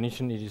functional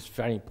definition, it is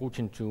very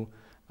important to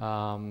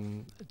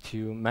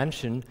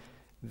mention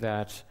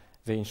that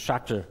the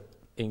instructor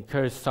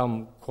incurs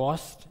some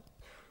cost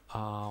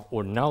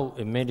or no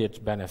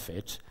immediate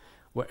benefit,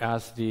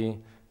 whereas the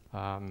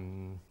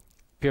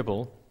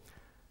pupil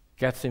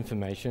gets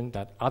information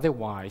that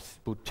otherwise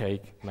would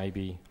take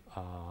maybe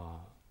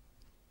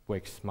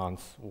weeks,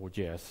 months, or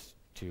years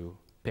to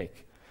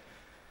pick.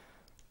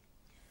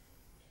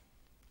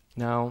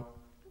 Now,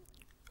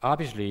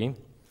 obviously,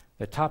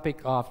 the topic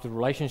of the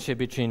relationship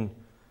between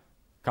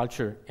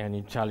culture and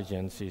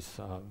intelligence is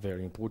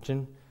very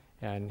important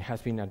and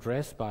has been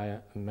addressed by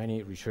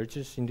many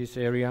researchers in this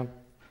area.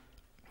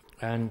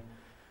 And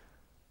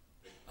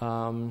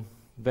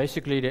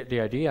basically, the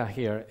idea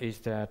here is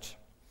that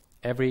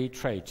every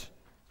trait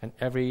and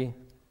every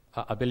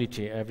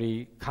ability,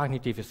 every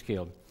cognitive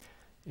skill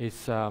is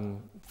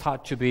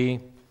thought to be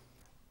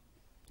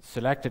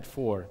selected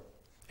for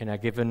in a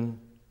given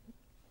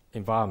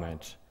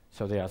environment.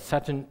 So there are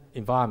certain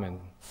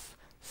environments,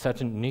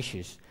 certain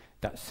niches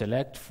that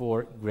select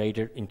for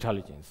greater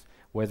intelligence.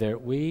 Whether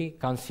we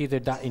consider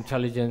that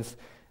intelligence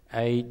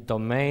a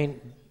domain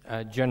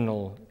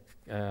general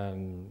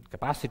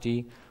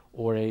capacity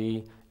or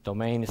a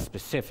domain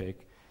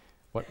specific,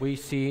 what we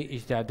see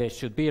is that there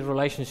should be a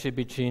relationship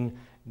between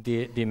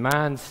the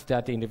demands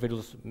that the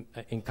individuals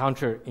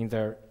encounter in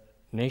their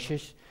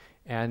niches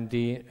and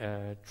the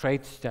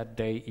traits that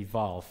they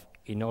evolve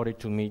in order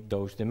to meet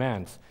those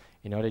demands,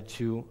 in order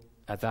to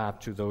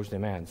adapt to those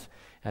demands.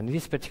 And in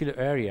this particular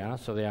area,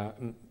 so there are,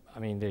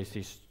 there's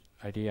this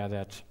idea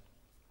that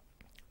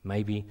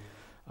maybe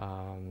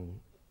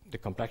the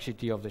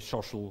complexity of the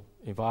social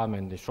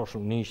environment, the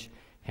social niche,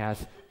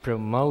 has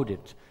promoted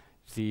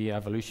the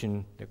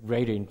evolution, the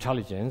greater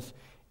intelligence,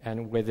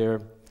 and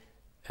whether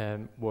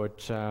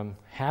what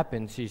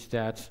happens is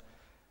that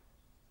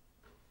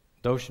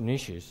those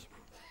niches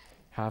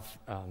have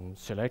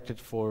selected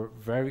for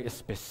very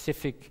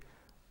specific,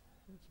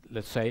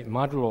 let's say,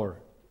 modular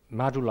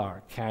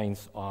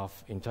kinds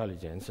of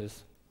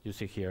intelligences. You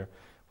see here,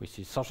 we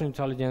see social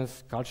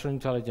intelligence, cultural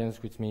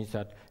intelligence, which means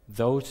that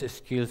those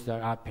skills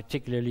that are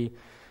particularly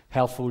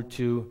helpful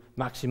to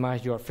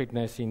maximize your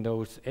fitness in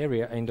those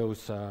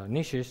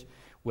niches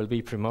will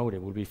be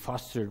promoted, will be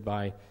fostered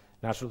by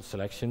natural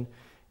selection.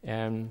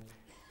 And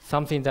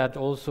something that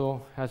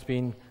also has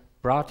been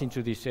brought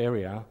into this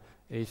area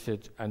is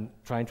that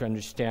trying to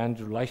understand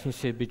the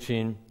relationship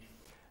between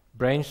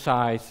brain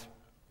size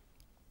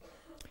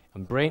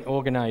and brain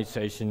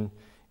organization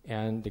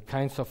and the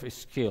kinds of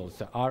skills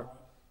that are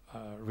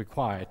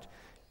required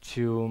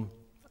to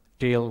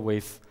deal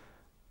with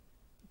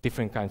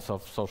different kinds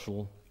of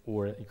social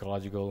or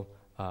ecological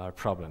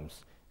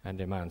problems and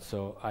demands.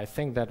 So I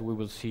think that we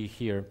will see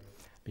here,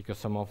 because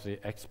some of the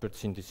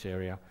experts in this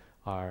area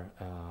are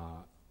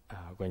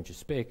going to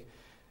speak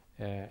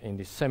in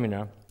this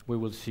seminar, we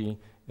will see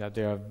that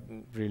there are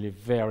really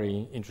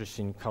very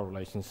interesting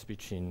correlations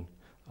between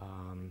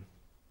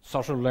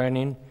social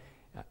learning,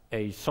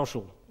 a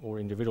social or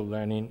individual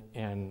learning,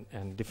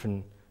 and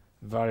different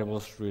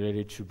variables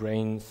related to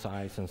brain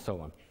size and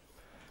so on.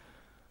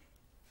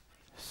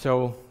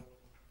 So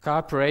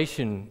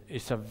cooperation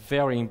is a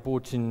very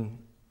important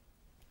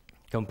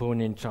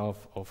component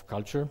of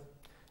culture,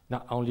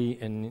 not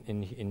only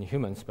in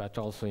humans, but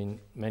also in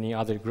many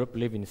other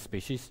living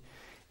species.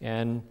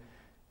 And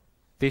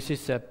this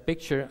is a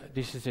picture,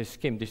 this is a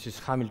scheme, this is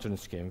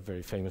Hamilton's scheme,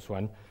 very famous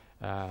one,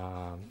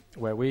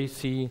 where we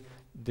see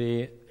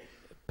the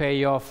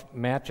payoff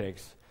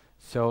matrix,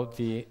 so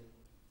the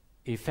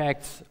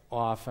effects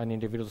of an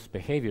individual's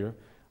behavior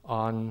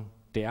on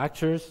the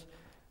actor,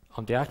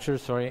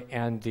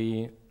 and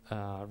the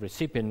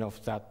recipient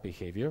of that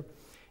behavior.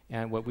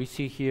 And what we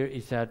see here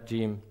is that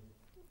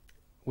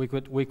we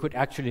could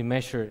actually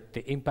measure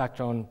the impact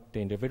on the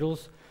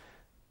individual's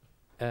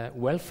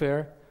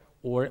welfare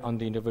or on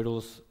the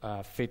individual's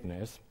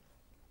fitness.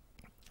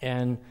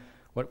 And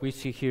what we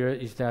see here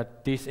is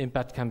that this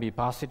impact can be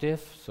positive,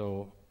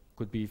 so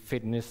could be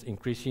fitness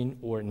increasing,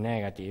 or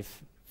negative,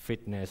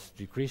 fitness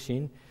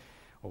decreasing,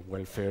 or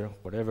welfare,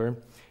 whatever.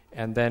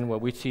 And then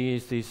what we see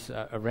is this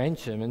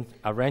arrangement,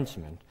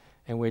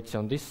 in which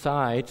on this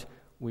side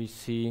we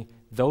see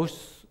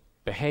those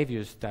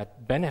behaviors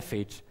that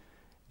benefit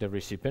the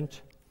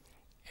recipient,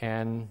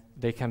 and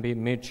they can be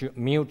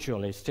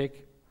mutualistic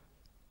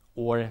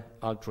or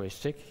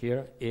altruistic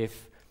here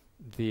if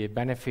the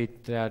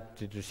benefit that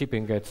the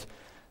recipient gets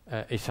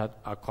is at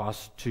a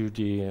cost to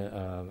the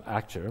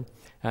actor.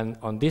 And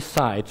on this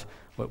side,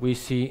 what we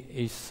see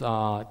is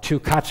two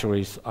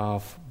categories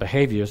of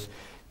behaviors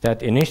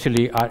that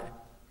initially are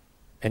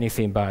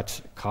anything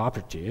but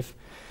cooperative.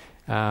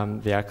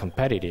 They are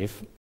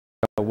competitive.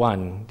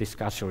 One, this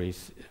category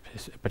is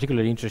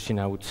particularly interesting,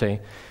 I would say.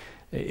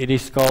 It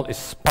is called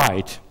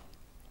spite,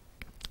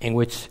 in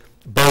which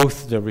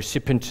both the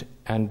recipient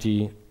and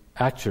the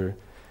actor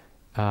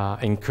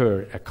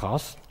incur a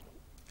cost,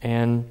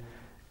 and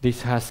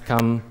this has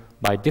come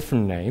by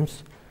different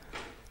names,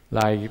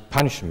 like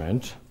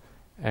punishment,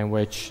 in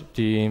which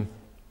the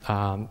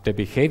the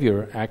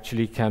behavior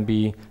actually can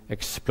be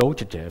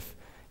exploitative,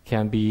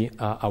 can be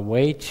a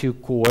way to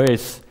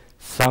coerce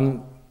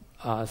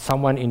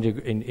someone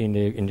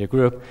in the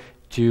group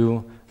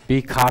to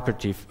be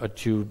cooperative or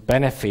to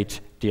benefit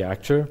the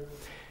actor.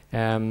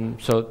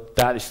 So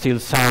that still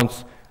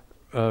sounds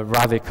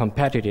rather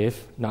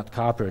competitive, not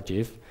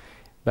cooperative.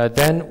 But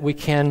then we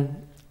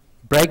can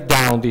break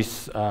down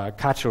this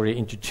category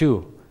into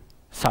two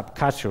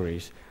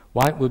subcategories.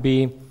 One would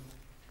be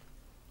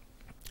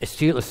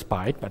still a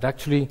spite, but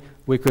actually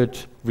we could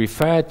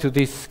refer to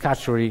this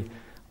category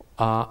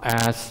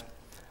as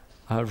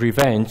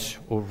revenge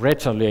or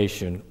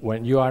retaliation,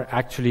 when you are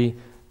actually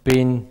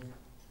being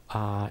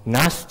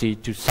nasty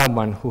to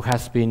someone who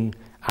has been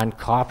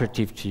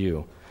uncooperative to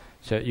you.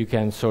 So you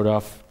can sort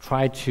of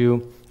try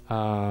to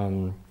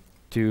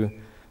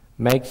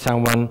make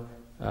someone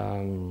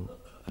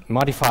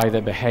modify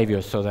their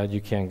behavior so that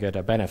you can get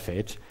a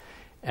benefit.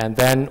 And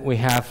then we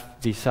have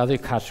this other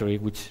category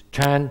which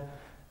turn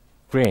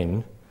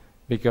green,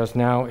 because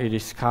now it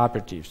is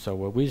cooperative. So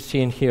what we're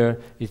seeing here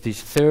is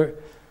this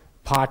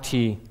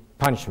third-party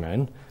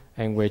punishment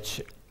in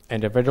which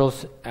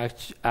individuals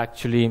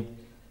actually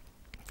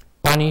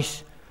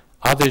punish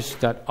others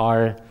that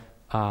are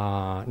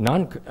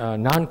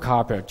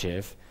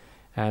non-cooperative,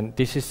 and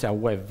this is a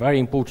very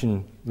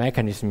important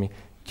mechanism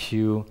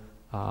to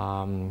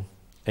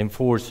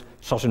enforce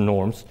social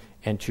norms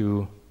and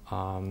to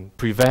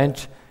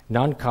prevent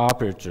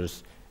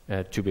non-cooperators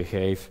to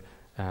behave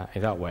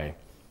in that way.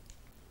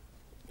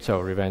 So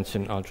revenge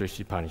and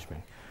altruistic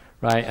punishment,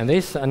 right? And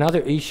there's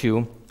another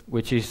issue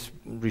which is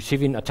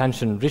receiving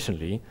attention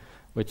recently,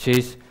 which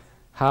is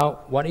to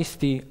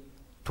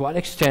what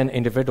extent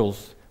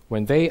individuals,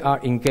 when they are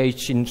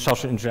engaged in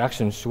social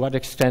interactions, to what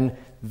extent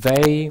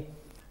they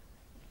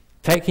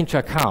take into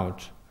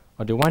account,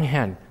 on the one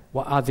hand,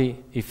 what are the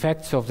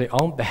effects of their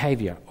own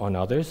behavior on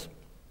others,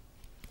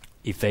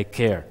 if they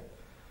care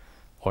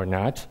or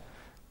not.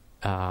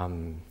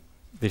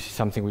 This is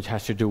something which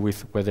has to do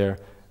with whether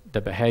the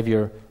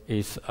behavior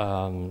is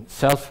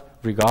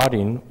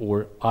self-regarding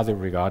or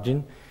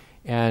other-regarding.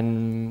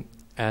 And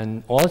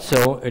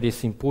also it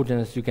is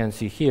important, as you can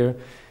see here,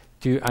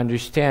 to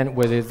understand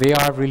whether they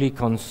are really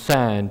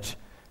concerned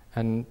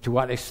and to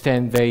what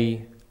extent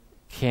they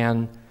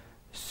can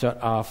sort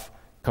of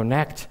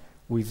connect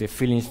with the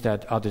feelings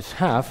that others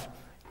have,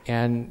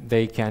 and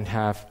they can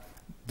have,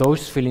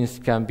 those feelings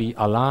can be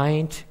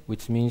aligned,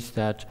 which means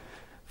that,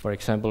 for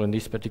example, in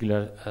this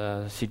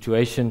particular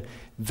situation,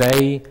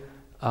 they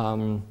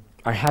are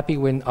happy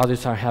when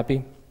others are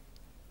happy,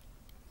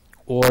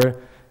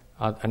 or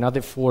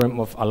another form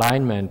of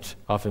alignment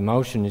of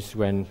emotion is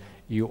when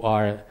you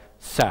are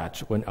sad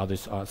when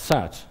others are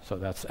sad. So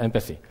that's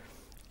empathy.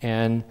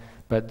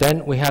 But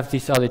then we have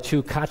these other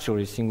two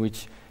categories in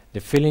which the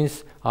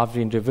feelings of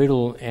the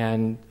individual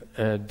and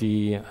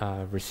the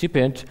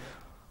recipient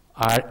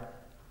are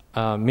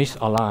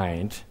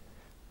misaligned.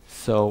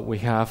 So we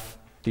have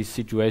this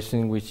situation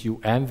in which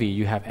you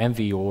have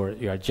envy, or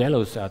you are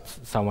jealous at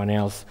someone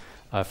else's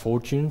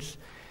fortunes,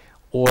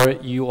 or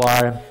you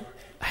are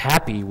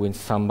happy when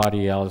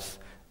somebody else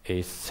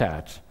is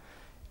sad.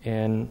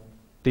 And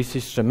this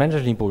is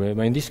tremendously important.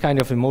 I mean, these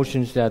kind of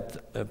emotions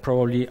that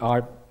probably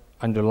are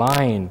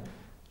underlying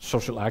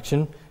social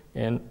action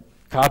and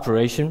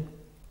cooperation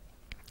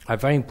are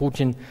very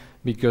important,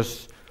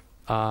 because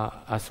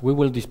as we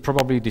will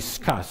probably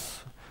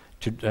discuss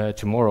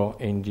tomorrow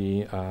in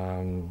the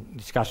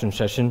discussion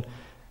session,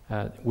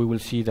 we will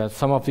see that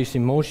some of these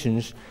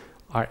emotions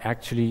are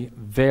actually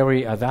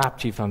very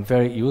adaptive and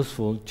very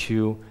useful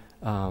to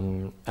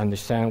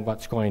understand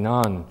what's going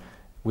on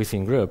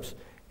within groups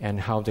and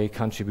how they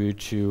contribute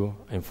to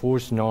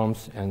enforce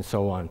norms and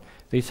so on.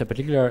 There's a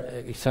particular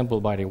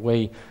example, by the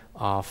way,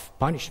 of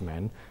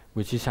punishment,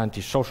 which is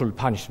antisocial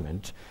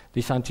punishment.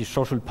 This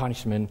antisocial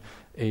punishment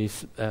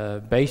is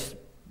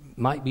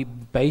might be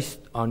based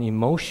on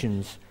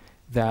emotions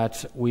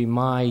that we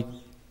might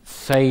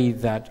say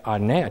that are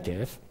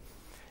negative,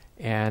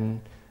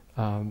 and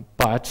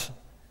but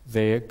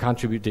they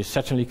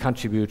certainly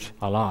contribute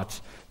a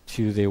lot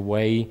to the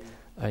way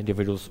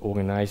individuals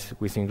organize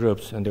within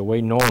groups and the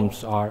way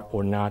norms are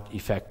or not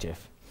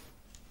effective.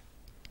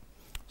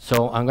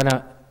 So I'm going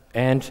to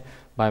end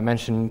by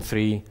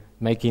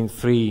making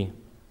three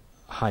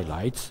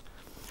highlights.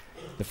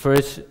 The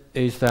first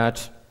is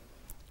that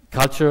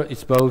culture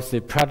is both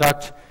the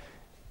product,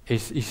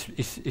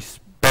 is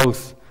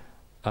both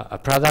a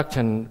product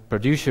and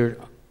producer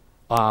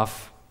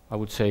of, I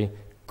would say,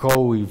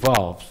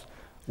 co-evolves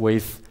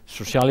with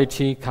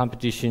sociality,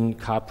 competition,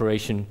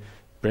 cooperation,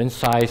 brain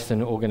size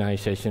and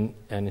organization,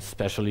 and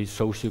especially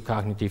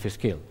socio-cognitive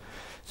skill.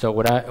 So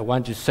what I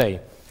want to say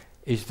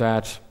is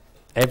that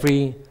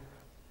every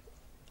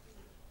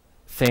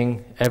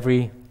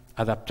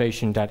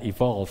adaptation that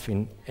evolves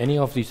in any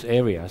of these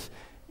areas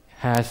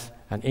has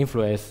an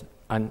influence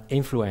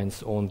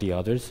on the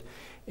others,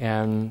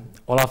 and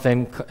all of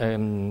them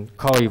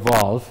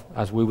co-evolve,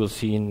 as we will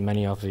see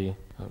in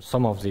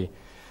some of the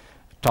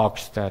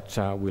talks that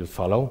will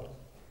follow.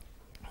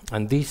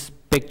 And this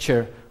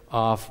picture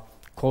of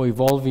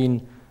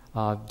co-evolving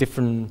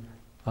different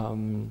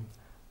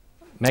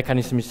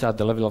mechanisms at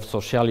the level of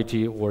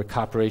sociality or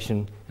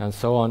cooperation and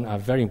so on are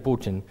very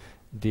important.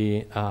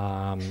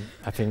 I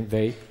think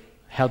they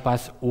help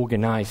us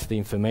organize the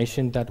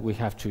information that we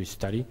have to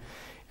study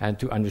and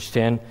to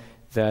understand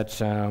that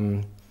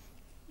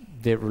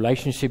the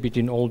relationship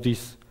between all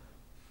these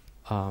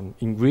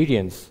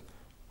ingredients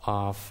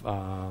of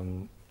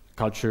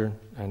culture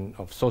and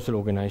of social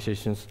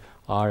organizations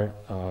are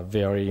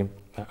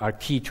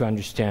key to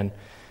understand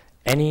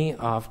any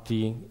of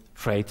the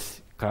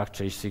traits,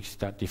 characteristics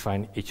that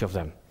define each of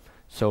them.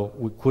 So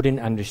we couldn't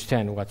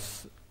understand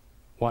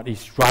what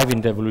is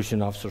driving the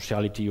evolution of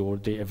sociality or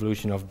the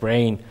evolution of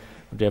brain,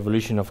 or the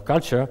evolution of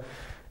culture,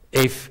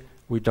 if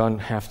we don't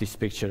have this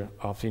picture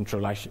of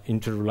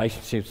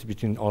interrelationships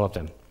between all of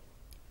them.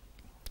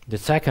 The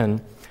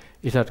second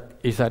is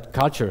that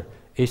culture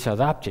is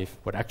adaptive,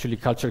 but actually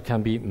culture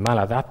can be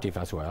maladaptive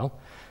as well.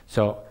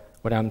 So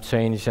what I'm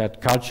saying is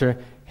that culture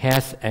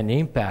has an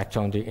impact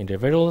on the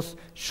individual's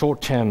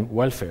short-term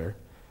welfare,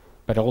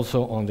 but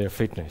also on their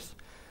fitness.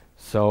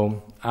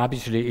 So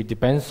obviously it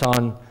depends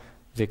on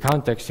the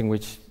context in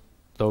which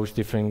those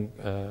different,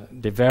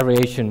 the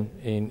variation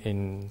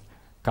in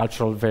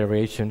cultural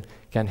variation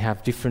can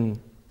have different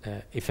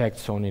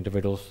effects on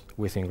individuals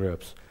within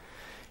groups.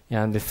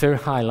 And the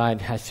third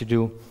highlight has to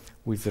do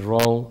with the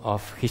role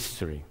of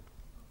history.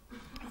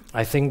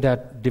 I think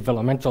that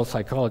developmental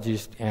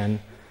psychologists and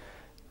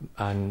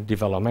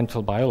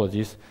developmental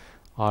biologists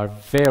are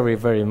very,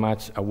 very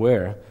much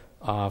aware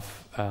of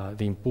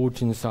the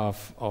importance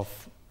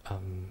of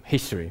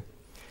history.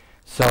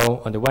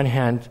 So on the one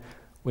hand,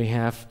 we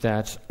have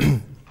that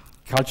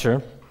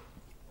culture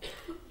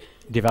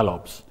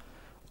develops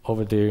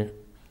over the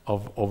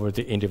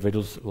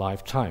individual's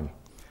lifetime.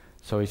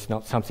 So it's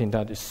not something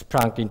that is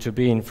sprung into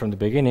being from the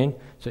beginning.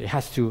 So you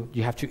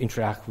have to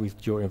interact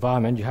with your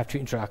environment. You have to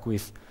interact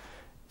with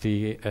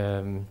the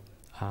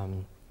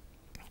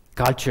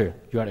culture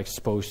you are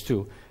exposed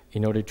to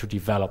in order to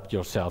develop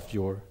yourself,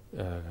 your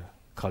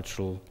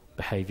cultural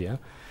behavior.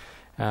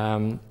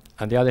 On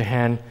the other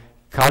hand,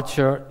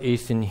 culture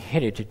is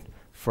inherited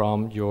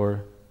from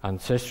your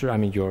ancestor,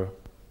 your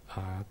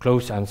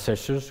close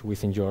ancestors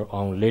within your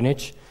own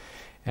lineage.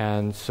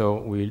 And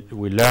so we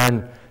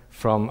learn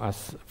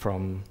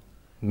from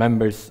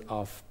members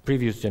of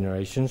previous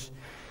generations.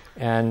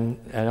 And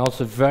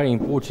also very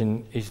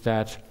important is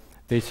that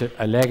there's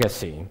a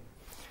legacy,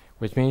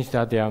 which means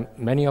that there are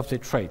many of the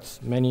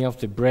traits, many of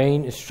the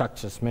brain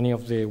structures, many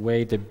of the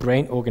way the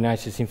brain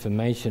organizes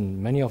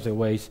information, many of the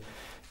ways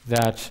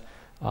that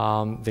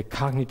the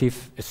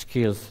cognitive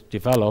skills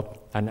develop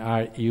and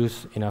are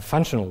used in a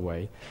functional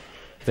way,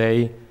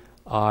 they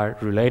are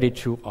related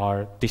to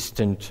our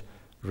distant,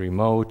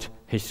 remote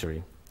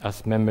history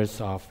as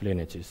members of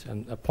lineages.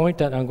 And a point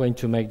that I'm going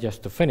to make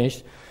just to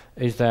finish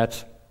is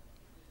that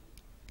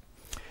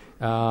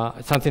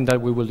something that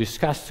we will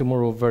discuss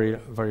tomorrow very,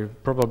 very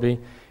probably,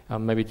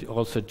 maybe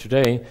also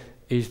today,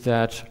 is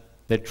that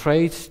the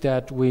traits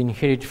that we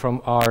inherit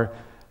from our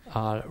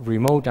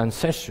remote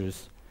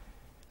ancestors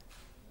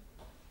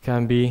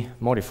can be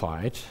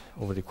modified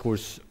over the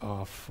course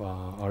of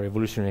our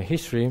evolutionary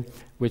history,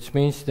 which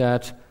means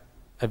that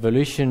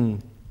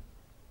evolution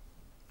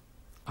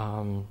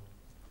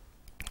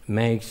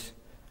makes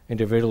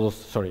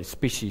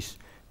species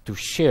to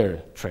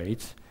share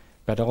traits,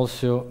 but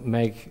also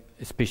make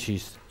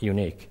species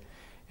unique.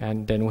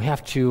 And then we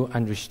have to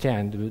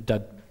understand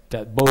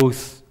that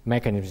both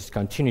mechanisms,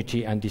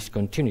 continuity and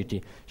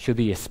discontinuity, should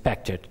be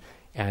expected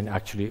and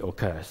actually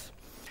occurs.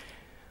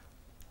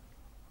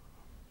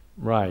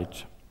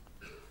 Right.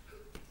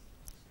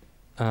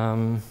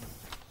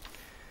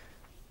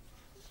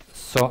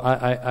 So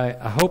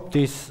I hope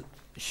this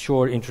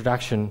short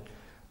introduction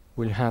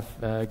will have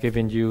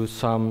given you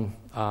some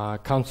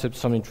concepts,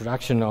 some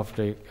introduction of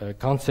the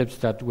concepts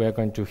that we're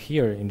going to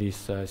hear in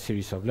this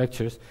series of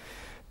lectures.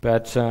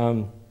 But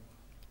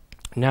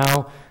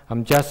now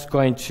I'm just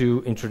going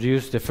to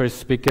introduce the first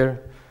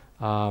speaker,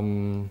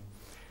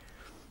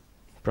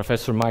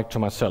 Professor Mike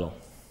Tomasello.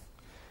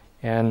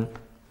 And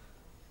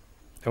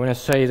I want to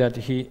say that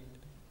he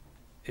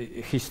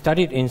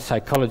studied in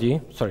psychology,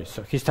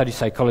 he studied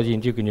psychology in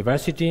Duke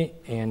University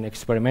and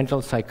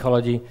experimental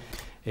psychology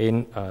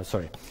in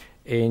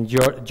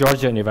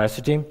Georgia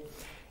University.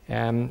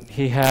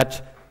 He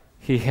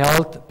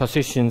held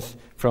positions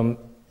from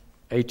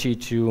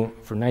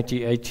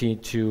 1980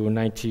 to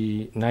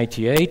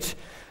 1998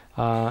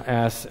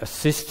 as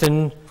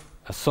assistant,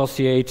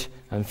 associate,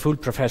 and full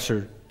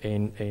professor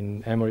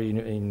in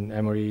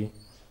Emory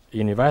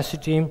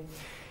University.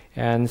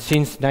 And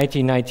since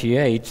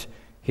 1998,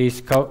 he's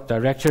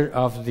co-director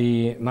of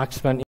the Max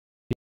Planck.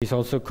 He's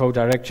also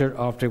co-director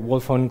of the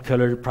Wolfgang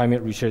Keller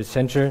Primate Research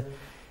Center,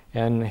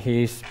 and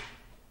he's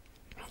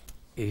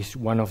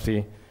one of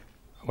the,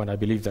 I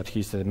believe that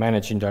he's the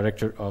managing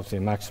director of the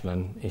Max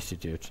Planck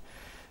Institute.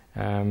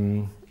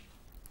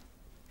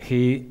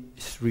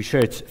 His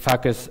research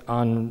focuses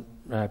on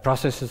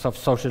processes of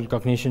social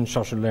cognition,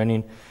 social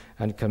learning,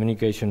 and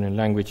communication and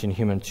language in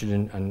human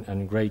children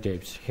and great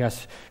apes. He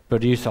has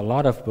produced a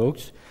lot of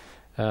books.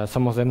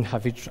 Some of them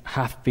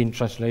have been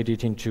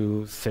translated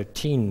into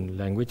 13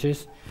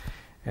 languages,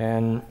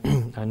 and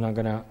I'm not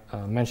going to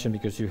mention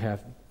because you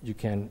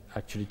can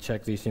actually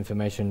check this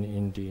information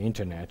in the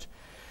internet.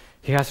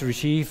 He has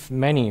received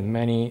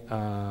many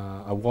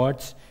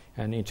awards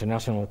and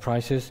international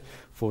prizes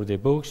for the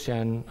books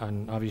and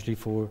obviously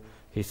for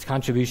his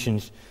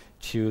contributions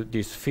to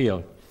this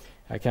field.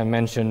 I can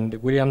mention the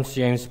William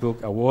James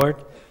Book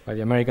Award by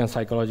the American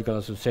Psychological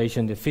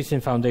Association, the Fishing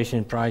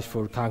Foundation Prize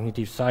for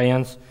Cognitive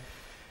Science,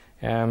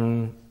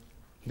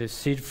 the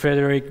Sir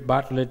Frederick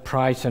Bartlett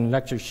Prize and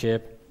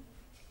Lectureship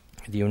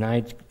in the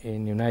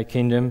United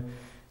Kingdom,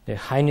 the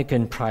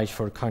Heineken Prize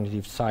for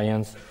Cognitive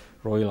Science,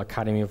 Royal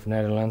Academy of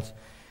Netherlands,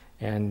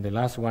 and the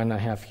last one I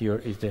have here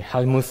is the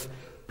Helmut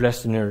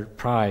Plessner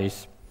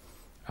Prize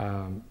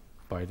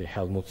by the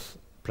Helmut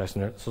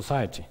Plessner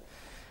Society.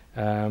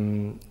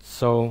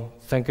 So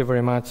thank you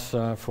very much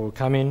for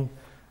coming.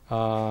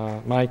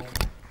 Mike.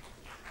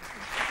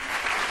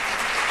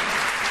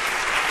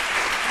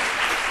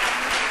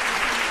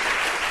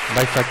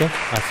 Baik saja.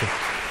 Así.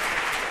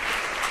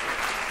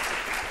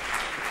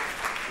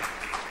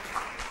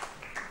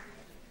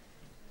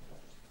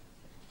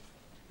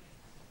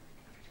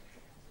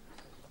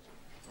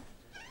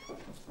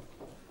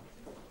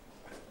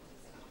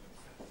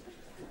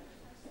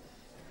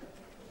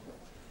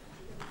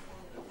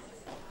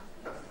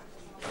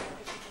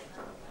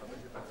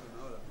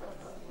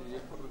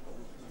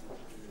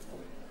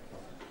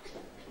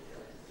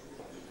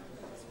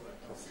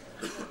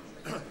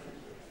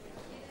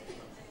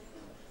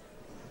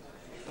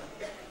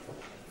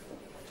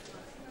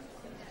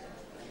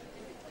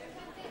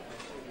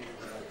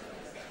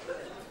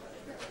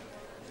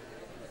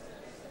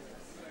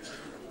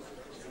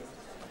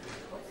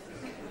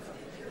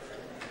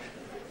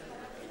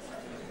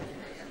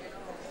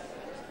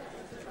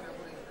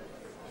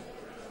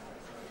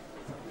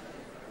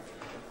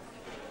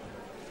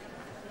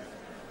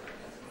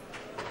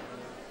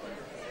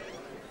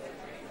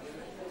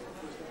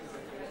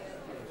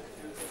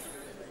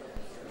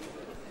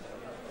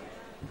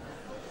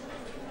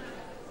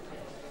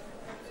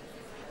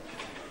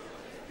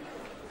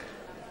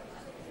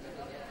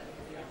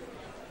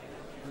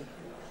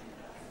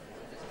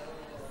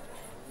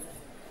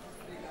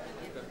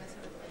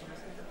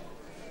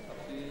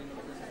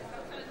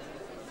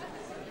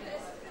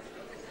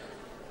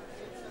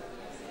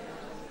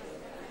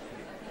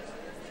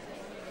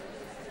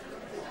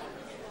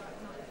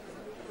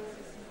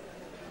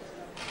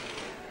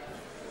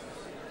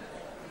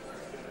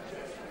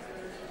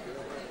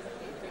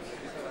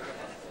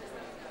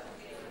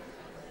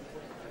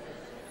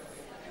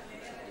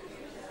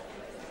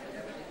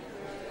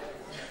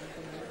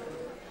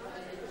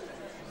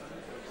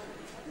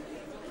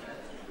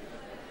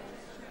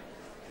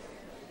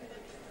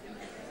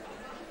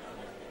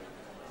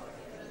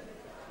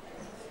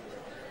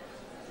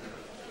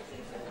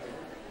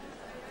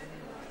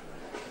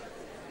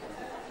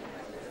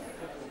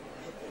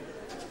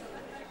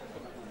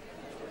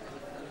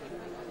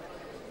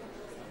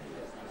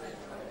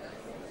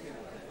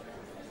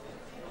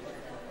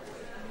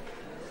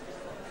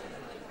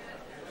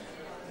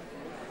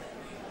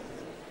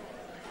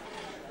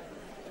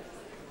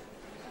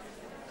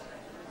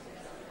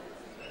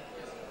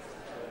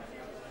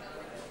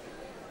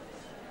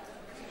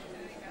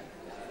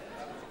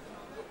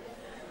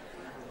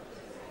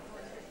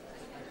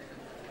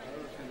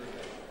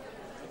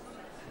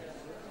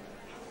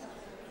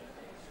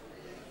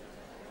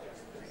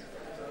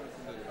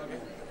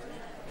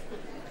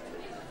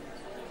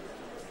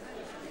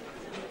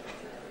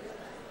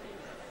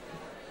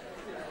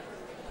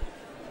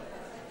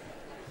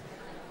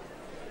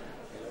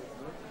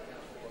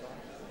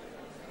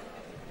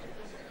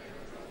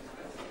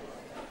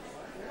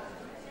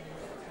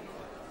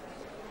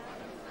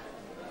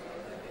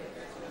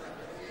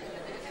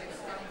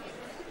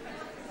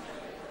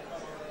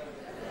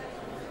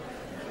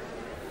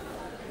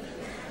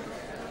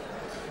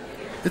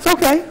 It's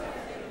okay.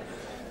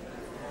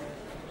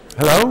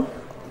 Hello?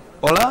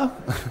 Hola?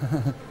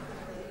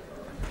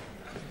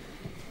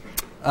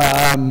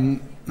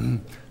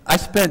 I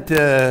spent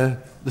the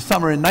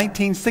summer in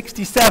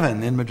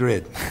 1967 in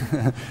Madrid,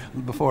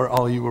 before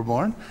all you were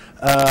born.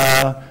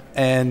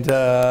 And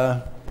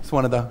it's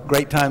one of the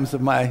great times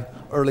of my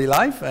early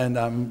life, and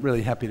I'm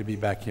really happy to be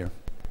back here.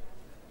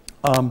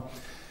 The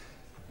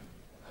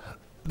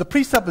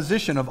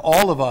presupposition of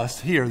all of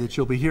us here that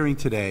you'll be hearing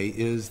today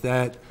is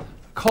that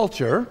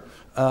culture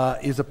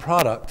is a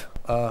product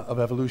of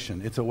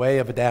evolution. It's a way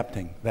of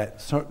adapting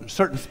that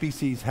certain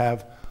species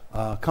have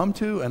come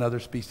to and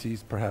other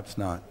species perhaps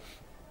not.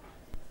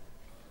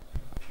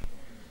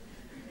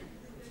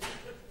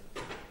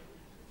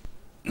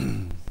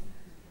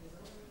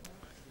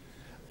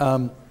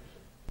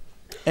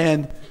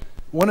 And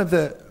one of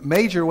the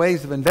major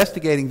ways of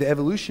investigating the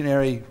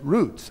evolutionary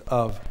roots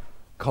of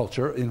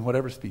culture in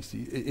whatever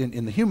species,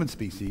 in the human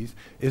species,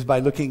 is by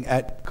looking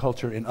at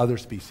culture in other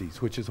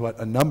species, which is what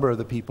a number of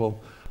the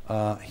people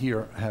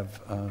here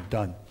have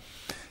done.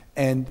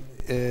 And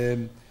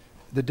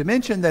the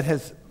dimension that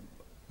has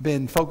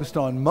been focused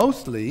on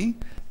mostly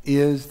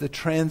is the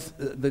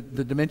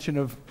dimension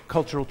of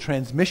cultural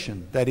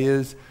transmission. That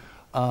is,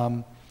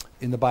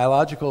 in the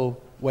biological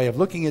way of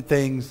looking at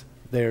things,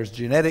 there's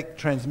genetic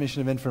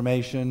transmission of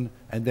information,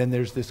 and then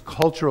there's this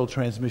cultural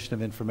transmission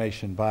of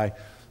information by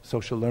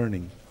social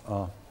learning,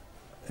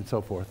 and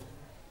so forth.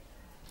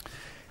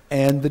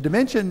 And the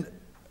dimension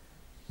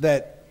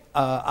that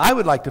I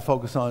would like to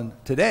focus on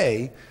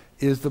today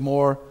is the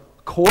more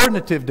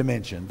coordinative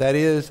dimension. That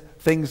is,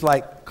 things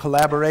like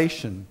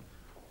collaboration,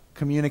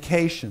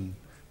 communication,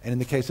 and in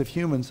the case of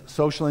humans,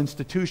 social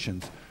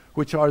institutions,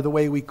 which are the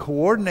way we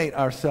coordinate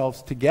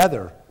ourselves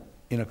together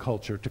in a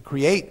culture to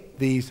create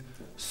these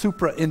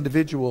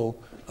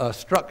supra-individual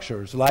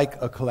structures like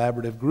a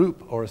collaborative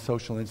group or a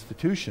social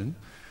institution.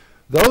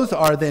 Those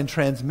are then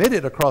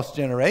transmitted across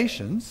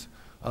generations,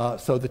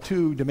 so the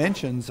two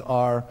dimensions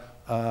are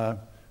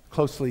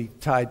closely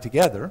tied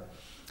together.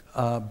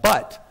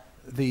 But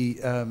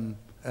I'm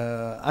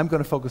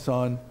going to focus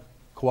on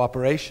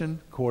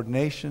cooperation,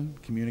 coordination,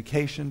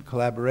 communication,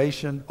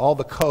 collaboration, all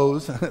the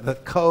co's, the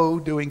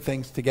co-doing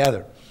things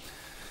together.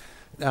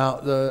 Now,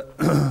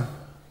 the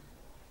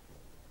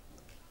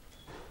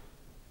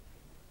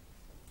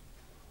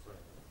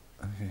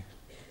okay.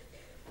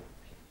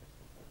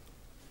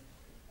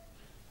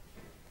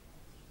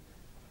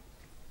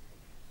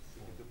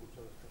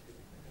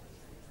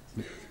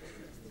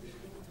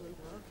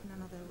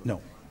 No.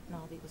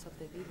 No, because of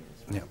the videos.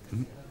 Yeah.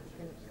 Mm-hmm.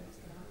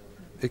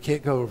 It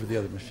can't go over the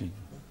other machine.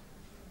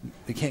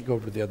 It can't go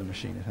over to the other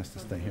machine. It has to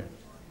stay here.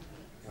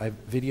 I have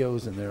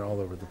videos and they're all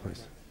over the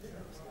place. It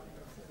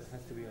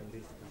has to be on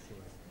this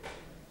machine.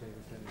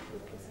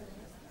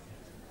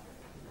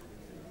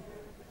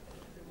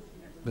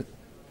 But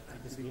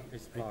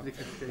it's blocked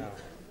now.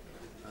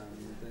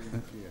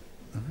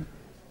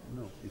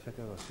 No, y se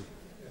acaba así.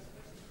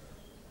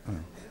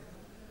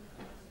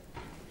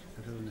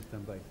 Se hace un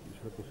stand-by y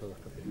solo puso dos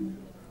capítulos.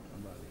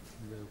 Vale,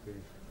 veo que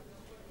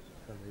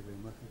sale ahí la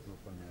imagen, con lo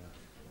cual me da.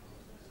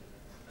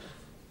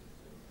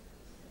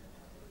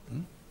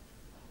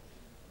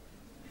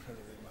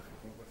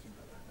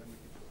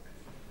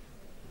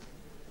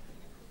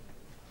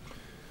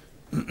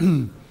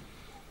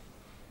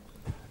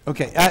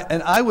 Okay,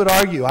 and I would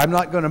argue, I'm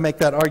not going to make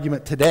that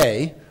argument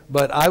today,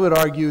 but I would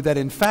argue that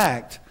in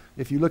fact,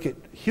 if you look at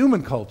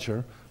human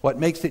culture, what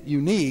makes it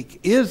unique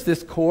is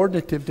this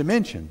coordinative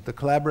dimension, the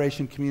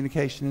collaboration,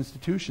 communication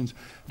institutions,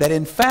 that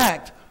in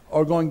fact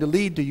are going to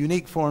lead to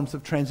unique forms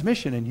of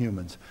transmission in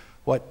humans.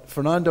 What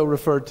Fernando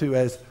referred to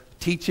as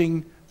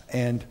teaching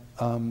and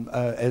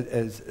the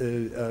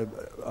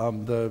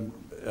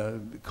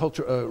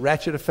culture,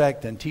 ratchet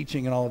effect and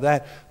teaching and all of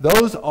that,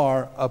 those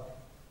are a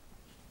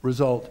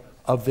result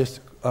of this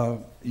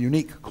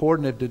unique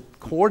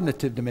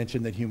coordinative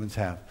dimension that humans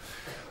have.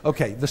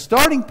 Okay, the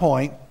starting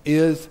point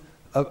is,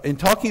 in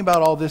talking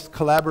about all this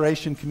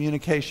collaboration,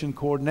 communication,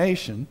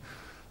 coordination,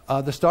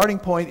 the starting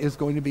point is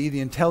going to be the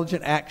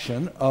intelligent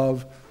action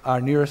of our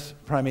nearest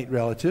primate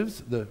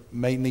relatives, the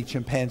mainly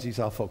chimpanzees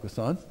I'll focus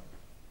on.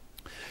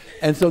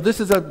 And so this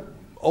is an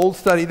old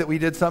study that we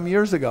did some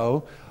years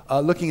ago,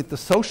 looking at the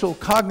social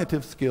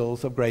cognitive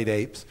skills of great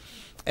apes.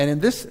 And in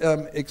this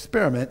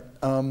experiment,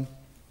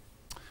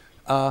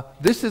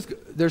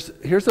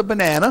 here's a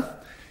banana.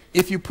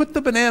 If you put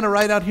the banana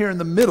right out here in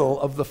the middle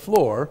of the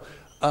floor,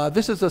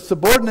 this is a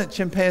subordinate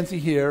chimpanzee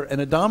here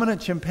and a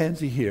dominant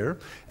chimpanzee here.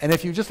 And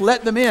if you just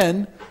let them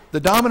in, the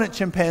dominant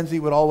chimpanzee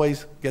would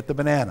always get the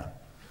banana.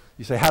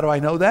 You say, how do I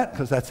know that?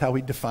 Because that's how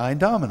we define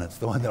dominance.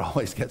 The one that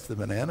always gets the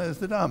banana is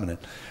the dominant.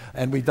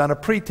 And we've done a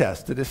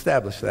pretest to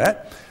establish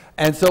that.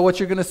 And so what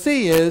you're going to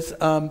see is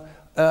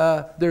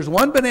there's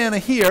one banana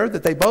here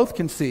that they both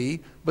can see,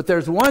 but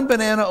there's one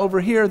banana over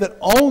here that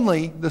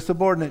only the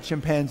subordinate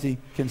chimpanzee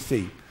can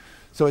see.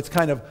 So it's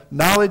kind of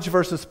knowledge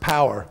versus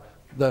power.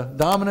 The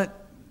dominant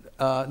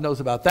knows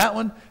about that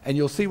one, and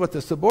you'll see what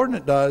the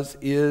subordinate does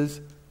is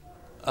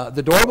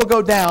the door will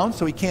go down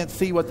so he can't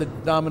see what the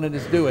dominant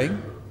is doing.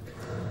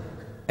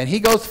 And he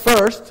goes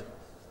first,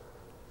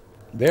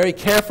 very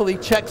carefully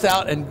checks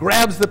out and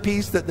grabs the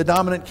piece that the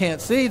dominant can't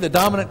see. The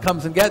dominant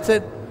comes and gets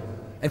it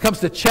and comes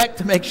to check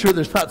to make sure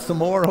there's not some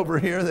more over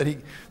here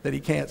that he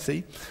can't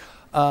see.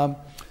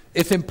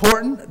 It's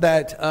important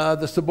that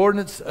the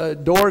subordinate's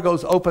door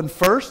goes open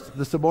first.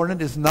 The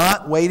subordinate is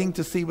not waiting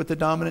to see what the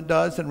dominant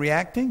does and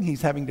reacting.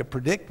 He's having to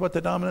predict what the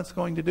dominant's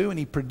going to do, and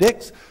he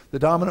predicts the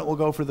dominant will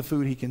go for the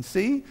food he can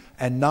see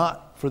and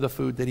not for the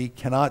food that he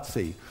cannot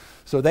see.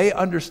 So they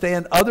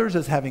understand others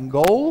as having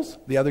goals.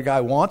 The other guy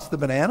wants the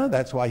banana.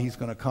 That's why he's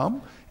going to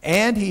come.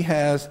 And he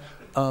has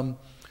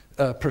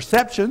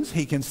perceptions.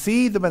 He can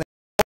see the banana.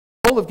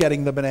 Of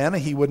getting the banana,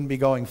 he wouldn't be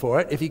going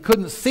for it. If he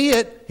couldn't see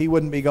it, he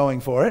wouldn't be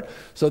going for it.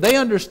 So they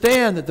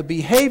understand that the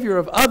behavior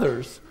of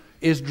others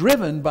is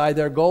driven by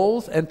their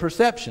goals and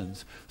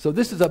perceptions. So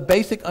this is a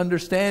basic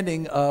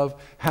understanding of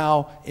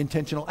how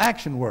intentional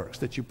action works,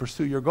 that you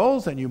pursue your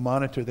goals and you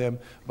monitor them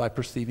by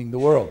perceiving the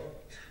world.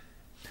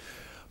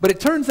 But it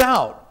turns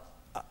out,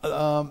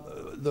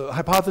 the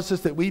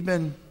hypothesis that we've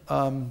been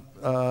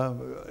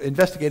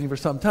investigating for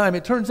some time,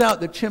 it turns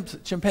out that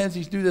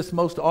chimpanzees do this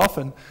most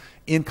often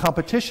in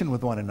competition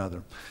with one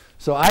another.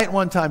 So I at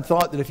one time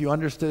thought that if you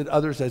understood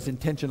others as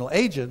intentional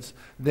agents,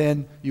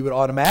 then you would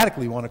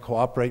automatically want to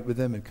cooperate with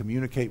them and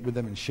communicate with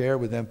them and share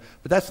with them.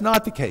 But that's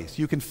not the case.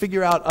 You can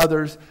figure out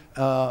others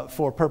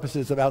for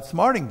purposes of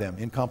outsmarting them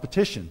in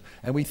competition.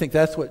 And we think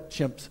that's what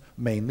chimps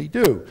mainly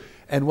do.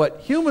 And what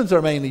humans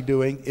are mainly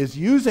doing is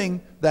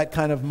using that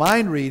kind of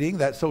mind reading,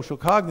 that social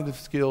cognitive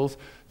skills,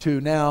 to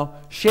now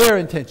share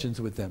intentions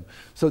with them.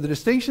 So the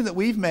distinction that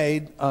we've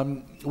made,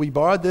 we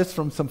borrowed this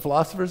from some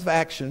philosophers of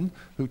action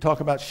who talk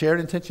about shared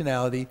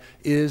intentionality,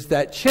 is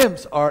that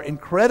chimps are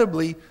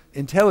incredibly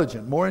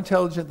intelligent, more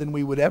intelligent than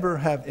we would ever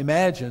have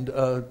imagined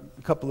a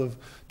couple of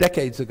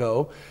decades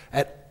ago,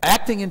 at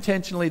acting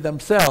intentionally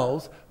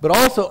themselves, but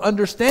also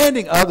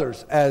understanding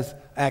others as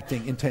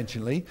acting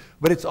intentionally.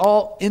 But it's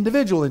all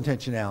individual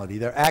intentionality.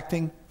 They're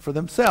acting for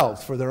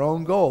themselves, for their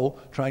own goal,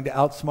 trying to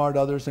outsmart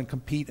others and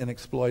compete and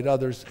exploit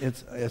others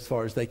as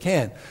far as they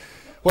can.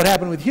 What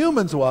happened with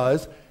humans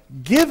was,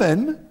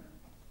 given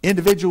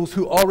individuals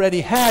who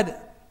already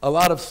had a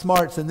lot of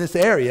smarts in this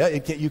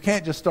area, you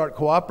can't just start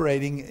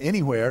cooperating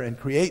anywhere and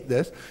create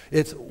this.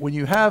 It's when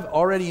you have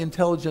already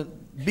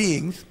intelligent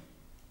beings,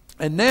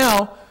 and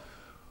now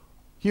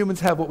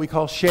humans have what we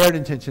call shared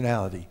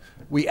intentionality.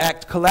 We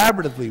act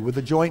collaboratively with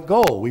a joint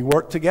goal. We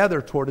work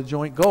together toward a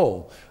joint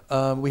goal.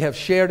 We have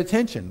shared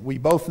attention. We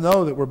both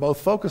know that we're both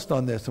focused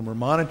on this and we're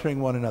monitoring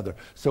one another.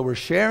 So we're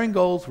sharing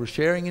goals, we're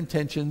sharing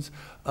intentions,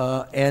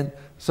 and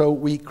so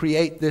we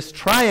create this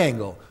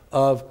triangle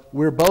of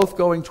we're both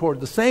going toward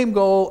the same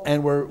goal,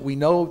 and we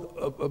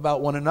know about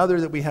one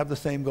another that we have the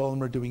same goal,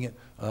 and we're doing it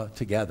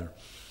together.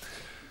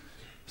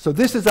 So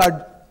this is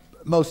our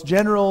most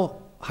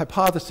general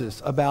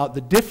hypothesis about the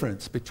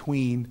difference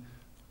between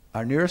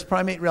our nearest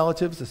primate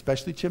relatives,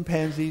 especially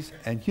chimpanzees,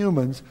 and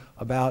humans,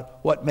 about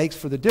what makes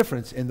for the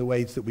difference in the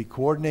ways that we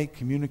coordinate,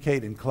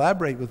 communicate, and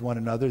collaborate with one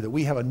another, that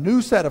we have a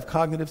new set of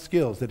cognitive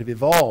skills that have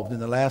evolved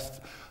in the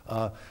last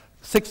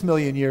 6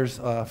 million years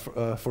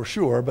for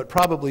sure, but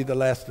probably the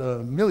last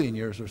million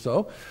years or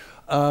so.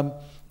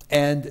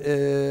 And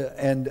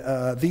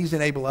these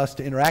enable us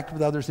to interact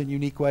with others in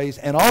unique ways,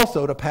 and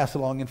also to pass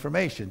along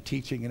information,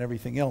 teaching and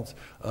everything else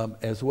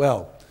as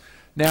well.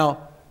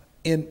 Now,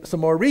 in some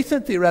more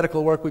recent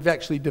theoretical work, we've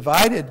actually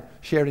divided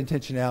shared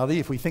intentionality,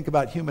 if we think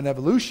about human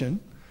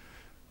evolution,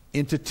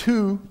 into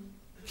two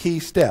key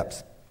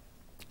steps.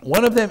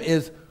 One of them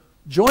is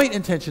joint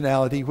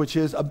intentionality, which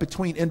is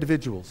between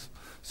individuals.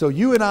 So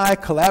you and I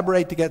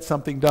collaborate to get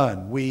something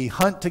done. We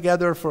hunt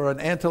together for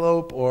an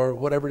antelope or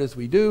whatever it is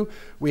we do.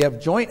 We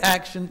have joint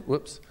action.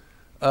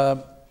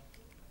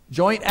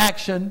 Joint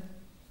action.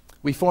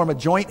 We form a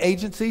joint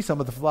agency.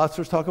 Some of the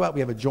philosophers talk about we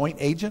have a joint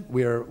agent.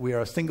 We are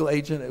a single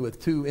agent with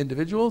two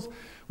individuals.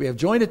 We have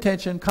joint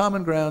attention,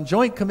 common ground,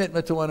 joint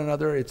commitment to one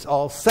another. It's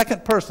all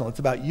second personal. It's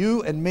about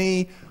you and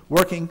me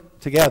working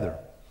together,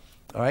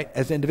 all right,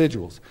 as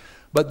individuals.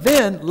 But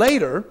then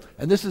later,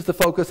 and this is the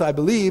focus I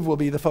believe will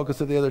be the focus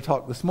of the other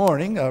talk this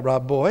morning,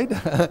 Rob Boyd,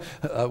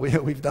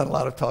 we've done a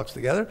lot of talks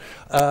together,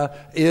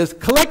 is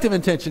collective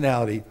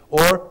intentionality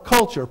or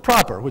culture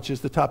proper, which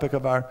is the topic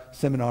of our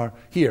seminar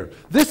here.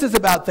 This is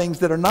about things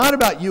that are not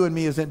about you and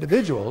me as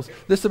individuals.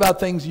 This is about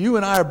things you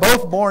and I are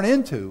both born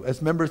into as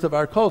members of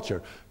our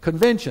culture.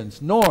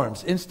 Conventions,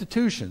 norms,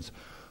 institutions,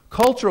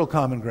 cultural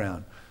common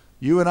ground.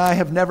 You and I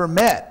have never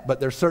met,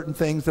 but there's certain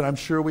things that I'm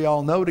sure we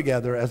all know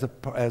together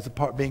as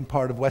being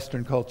part of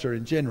Western culture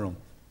in general.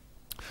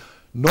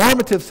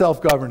 Normative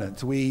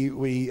self-governance.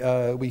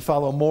 We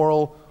follow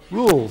moral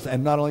rules,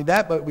 and not only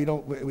that, but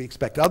we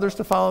expect others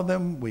to follow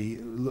them. We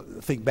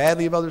think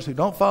badly of others who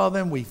don't follow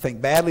them. We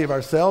think badly of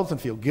ourselves and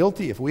feel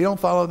guilty if we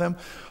don't follow them.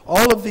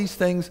 All of these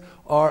things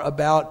are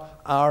about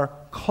our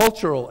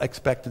cultural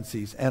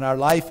expectancies and our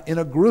life in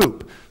a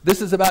group.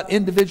 This is about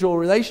individual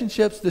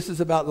relationships. This is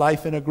about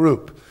life in a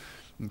group.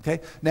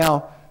 Okay.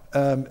 Now,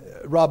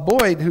 Rob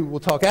Boyd, who will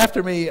talk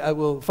after me,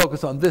 will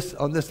focus on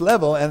this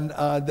level, and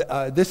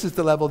this is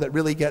the level that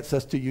really gets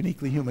us to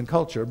uniquely human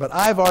culture. But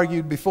I've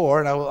argued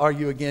before, and I will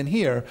argue again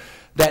here,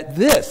 that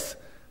this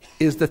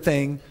is the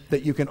thing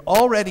that you can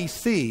already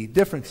see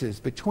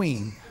differences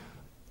between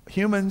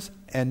humans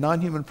and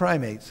non-human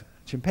primates,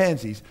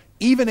 chimpanzees,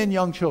 even in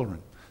young children.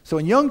 So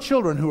in young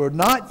children who are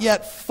not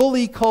yet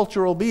fully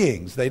cultural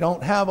beings, they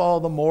don't have all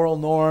the moral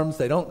norms,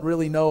 they don't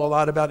really know a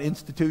lot about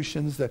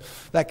institutions,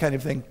 that kind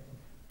of thing,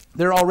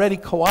 they're already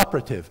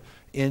cooperative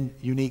in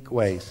unique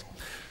ways.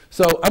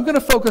 So I'm going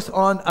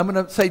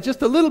to say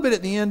just a little bit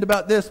at the end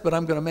about this, but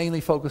I'm going to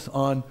mainly focus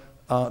on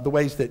the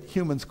ways that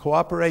humans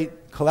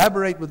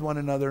collaborate with one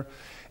another.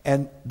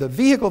 And the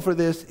vehicle for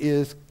this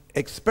is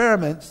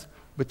experiments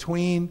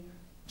between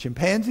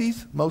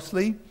chimpanzees,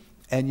 mostly,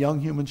 and young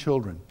human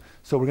children.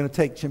 So we're going to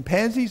take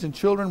chimpanzees and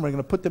children, we're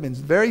going to put them in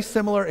very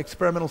similar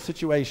experimental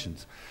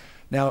situations.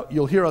 Now,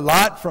 you'll hear a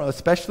lot,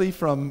 especially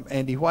from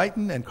Andy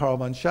Whiten and Carl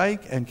von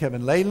Schaik and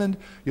Kevin Leyland,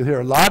 you'll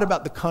hear a lot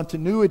about the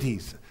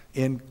continuities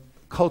in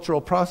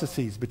cultural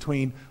processes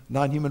between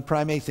non-human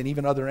primates and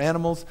even other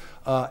animals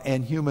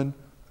and human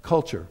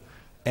culture.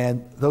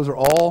 And those are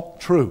all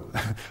true.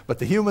 But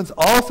the humans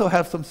also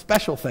have some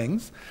special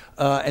things,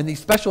 and these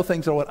special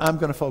things are what I'm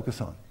going to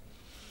focus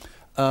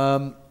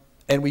on.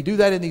 And we do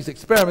that in these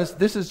experiments.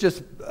 This is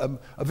just a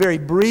very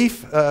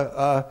brief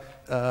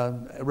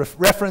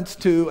reference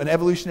to an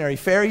evolutionary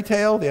fairy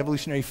tale. The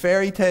evolutionary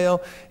fairy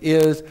tale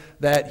is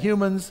that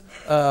humans,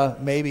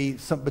 maybe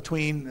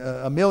between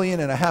 1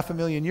 million and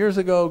 500,000 years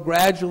ago,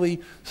 gradually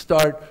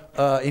start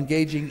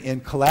engaging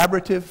in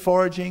collaborative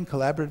foraging,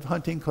 collaborative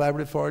hunting,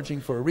 collaborative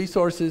foraging for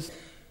resources,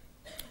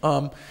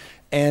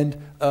 and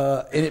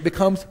it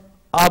becomes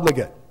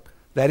obligate.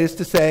 That is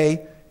to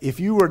say, if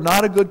you were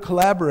not a good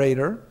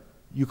collaborator,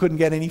 you couldn't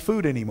get any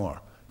food anymore.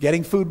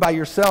 Getting food by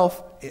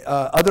yourself,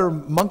 other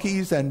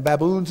monkeys and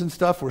baboons and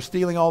stuff were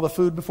stealing all the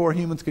food before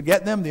humans could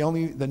get them.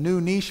 The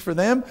new niche for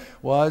them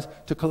was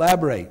to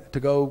collaborate, to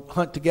go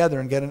hunt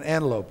together and get an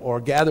antelope, or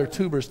gather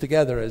tubers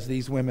together, as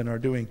these women are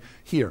doing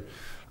here.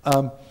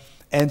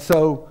 And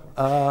so,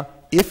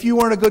 if you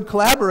weren't a good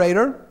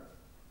collaborator,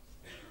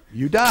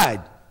 you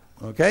died.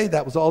 Okay,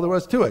 that was all there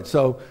was to it.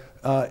 So,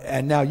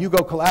 and now you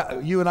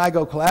and I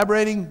go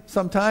collaborating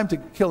sometime to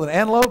kill an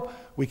antelope.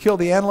 We kill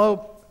the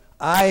antelope.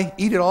 I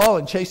eat it all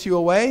and chase you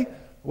away.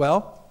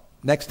 Well,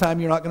 next time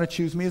you're not going to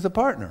choose me as a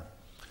partner.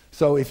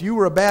 So if you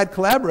were a bad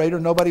collaborator,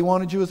 nobody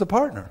wanted you as a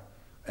partner.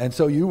 And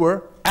so you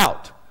were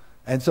out.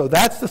 And so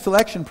that's the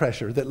selection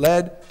pressure that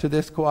led to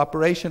this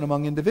cooperation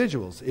among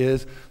individuals,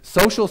 is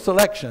social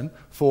selection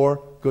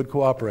for good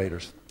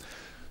cooperators.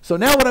 So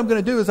now what I'm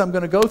going to do is I'm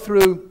going to go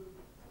through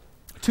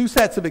 2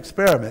 sets of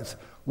experiments.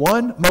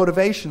 One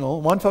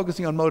motivational, one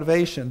focusing on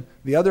motivation,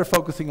 the other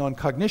focusing on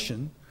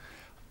cognition,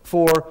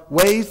 for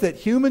ways that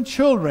human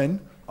children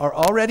are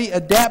already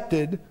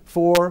adapted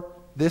for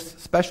this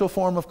special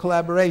form of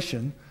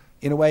collaboration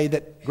in a way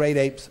that great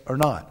apes are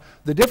not.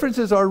 The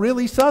differences are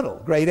really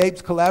subtle. Great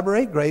apes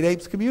collaborate, great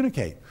apes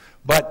communicate.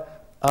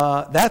 But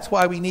that's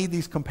why we need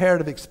these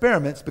comparative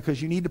experiments,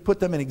 because you need to put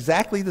them in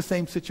exactly the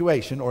same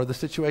situation, or the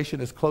situation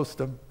as close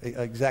to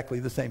exactly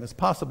the same as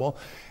possible,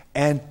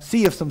 and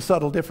see if some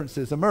subtle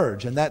differences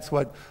emerge. And that's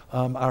what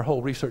our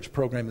whole research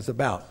program is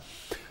about.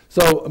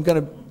 So I'm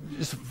going to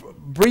just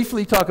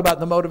briefly talk about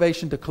the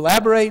motivation to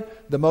collaborate,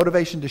 the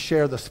motivation to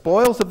share the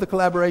spoils of the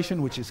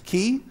collaboration, which is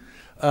key,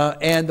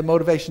 and the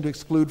motivation to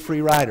exclude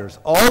free riders.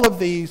 All of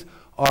these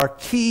are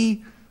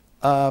key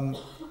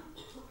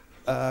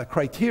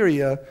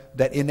criteria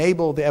that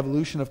enable the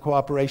evolution of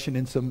cooperation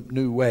in some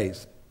new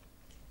ways.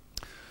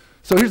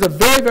 So here's a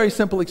very, very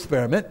simple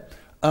experiment.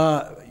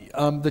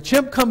 The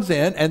chimp comes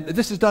in, and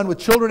this is done with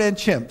children and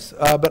chimps,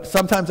 but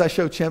sometimes I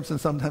show chimps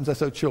and sometimes I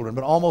show children,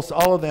 but almost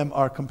all of them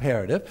are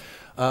comparative.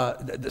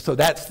 So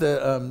that's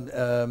the,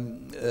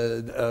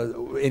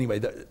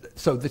 anyway,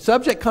 so the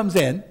subject comes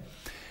in,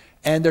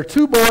 and there are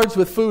 2 boards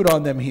with food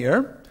on them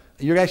here.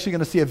 You're actually going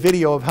to see a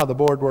video of how the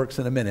board works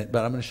in a minute,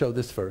 but I'm going to show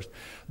this first.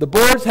 The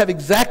boards have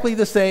exactly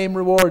the same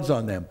rewards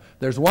on them.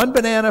 There's 1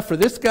 banana for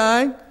this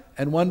guy,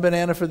 and 1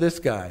 banana for this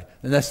guy.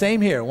 And the same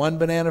here, 1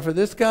 banana for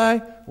this guy,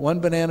 1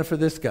 banana for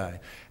this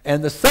guy.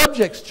 And the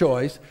subject's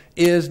choice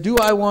is, do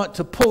I want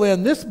to pull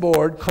in this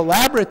board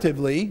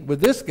collaboratively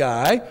with this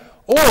guy,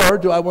 or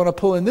do I want to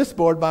pull in this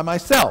board by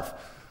myself?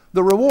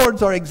 The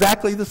rewards are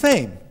exactly the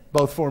same,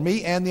 both for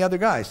me and the other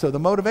guy. So the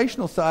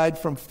motivational side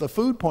from the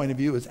food point of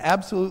view is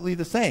absolutely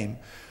the same.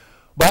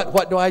 But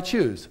what do I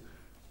choose?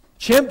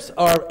 Chimps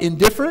are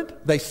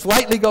indifferent. They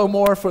slightly go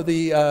more for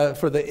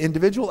the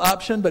individual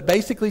option, but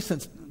basically,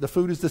 since the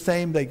food is the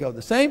same, they go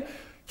the same.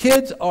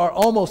 Kids are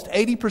almost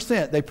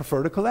 80%. They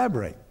prefer to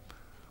collaborate.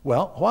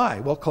 Well, why?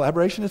 Well,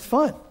 collaboration is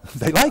fun.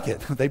 They like it.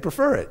 They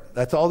prefer it.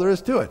 That's all there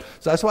is to it.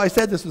 So that's why I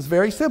said this was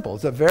very simple.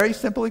 It's a very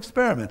simple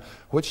experiment.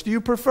 Which do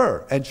you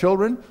prefer? And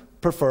children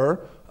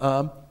prefer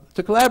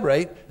to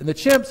collaborate, and the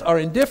chimps are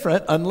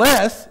indifferent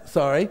unless,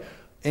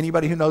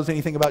 anybody who knows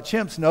anything about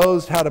chimps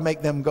knows how to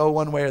make them go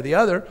one way or the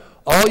other.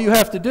 All you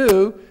have to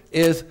do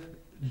is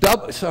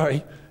double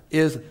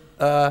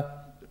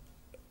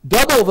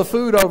the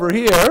food over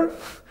here,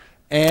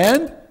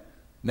 and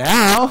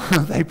now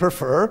they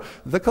prefer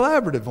the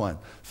collaborative one.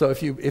 So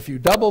if you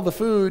double the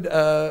food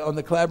on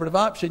the collaborative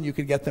option, you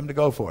can get them to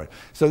go for it.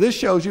 So this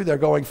shows you they're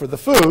going for the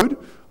food,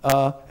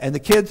 and the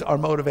kids are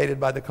motivated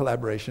by the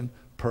collaboration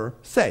per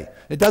se.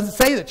 It doesn't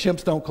say that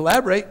chimps don't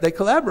collaborate. They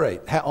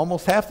collaborate.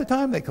 Almost half the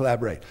time they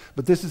collaborate.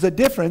 But this is a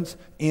difference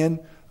in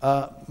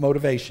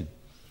motivation.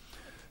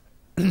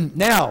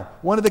 Now,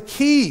 one of the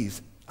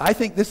keys, I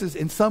think this is,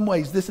 in some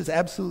ways, this is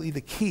absolutely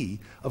the key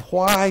of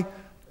why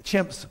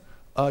chimps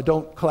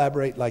don't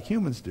collaborate like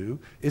humans do,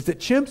 is that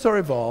chimps are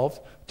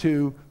evolved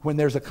to, when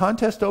there's a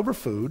contest over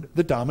food,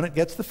 the dominant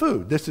gets the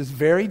food. This is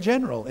very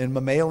general in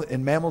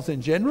mammals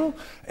in general,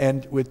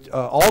 and with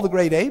all the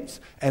great apes,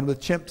 and with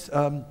chimps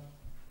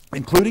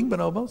including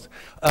bonobos,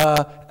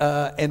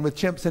 and with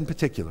chimps in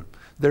particular.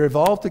 They're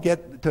evolved to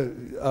get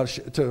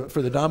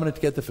for the dominant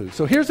to get the food.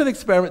 So here's an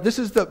experiment. This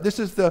is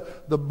the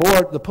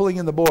board, the pulling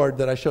in the board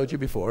that I showed you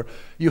before.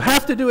 You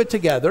have to do it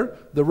together.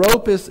 The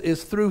rope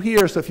is through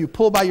here, so if you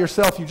pull by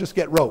yourself, you just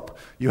get rope.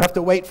 You have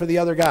to wait for the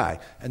other guy,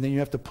 and then you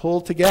have to pull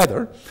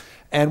together.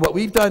 And what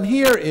we've done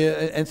here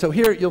is, and so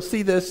here you'll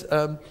see this.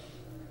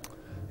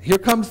 Here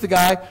comes the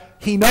guy.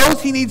 He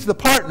knows he needs the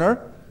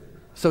partner,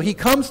 so he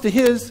comes to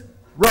his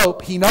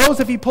rope. He knows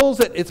if he pulls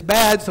it, it's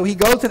bad, so he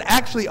goes and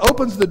actually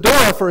opens the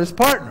door for his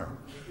partner.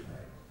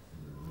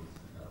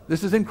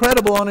 This is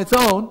incredible on its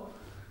own.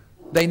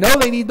 They know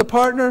they need the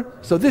partner,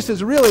 so this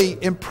is really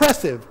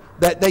impressive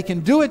that they can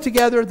do it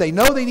together. They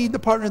know they need the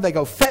partner. They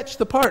go fetch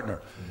the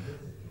partner.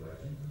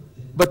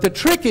 But the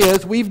trick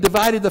is we've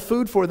divided the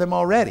food for them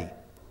already.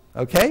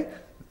 Okay?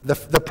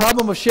 The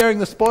problem of sharing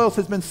the spoils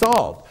has been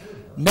solved.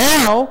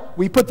 Now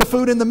we put the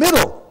food in the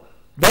middle.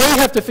 They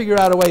have to figure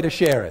out a way to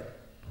share it.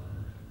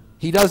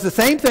 He does the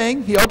same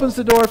thing. He opens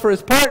the door for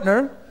his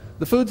partner.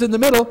 The food's in the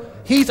middle.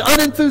 He's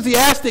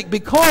unenthusiastic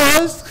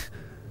because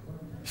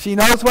she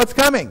knows what's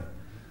coming.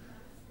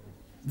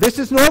 This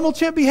is normal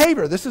chimp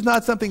behavior. This is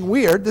not something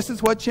weird. This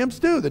is what chimps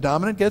do. The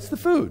dominant gets the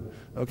food.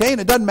 Okay? And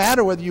it doesn't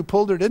matter whether you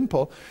pulled or didn't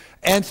pull.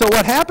 And so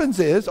what happens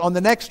is, on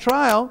the next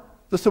trial,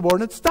 the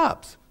subordinate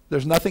stops.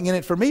 There's nothing in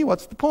it for me.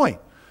 What's the point?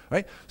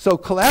 Right? So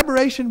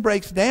collaboration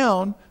breaks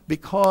down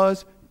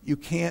because you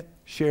can't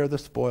share the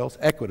spoils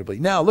equitably.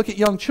 Now, look at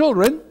young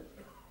children.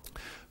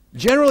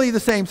 Generally the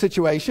same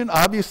situation,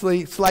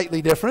 obviously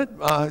slightly different,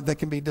 that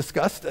can be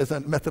discussed as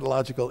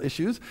methodological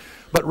issues,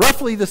 but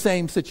roughly the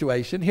same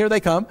situation. Here they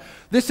come.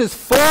 This is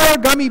 4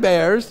 gummy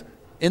bears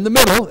in the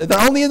middle.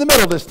 They're only in the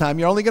middle this time.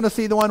 You're only going to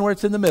see the one where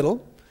it's in the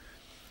middle.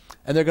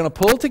 And they're going to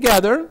pull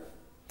together.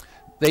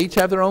 They each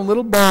have their own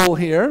little bowl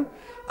here.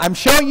 I'm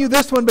showing you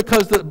this one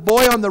because the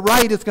boy on the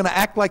right is going to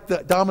act like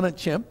the dominant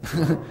chimp.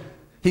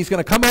 He's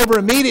going to come over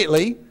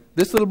immediately.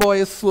 This little boy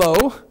is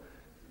slow,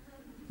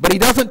 but he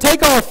doesn't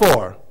take all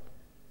 4.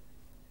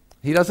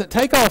 He doesn't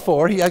take all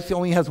 4. He actually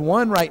only has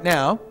 1 right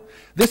now.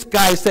 This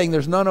guy is saying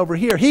there's none over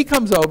here. He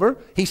comes over.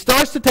 He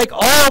starts to take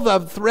all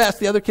the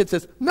rest. The other kid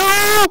says,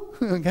 no!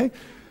 Okay?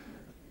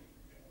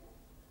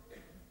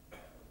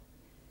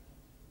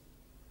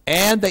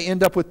 And they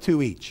end up with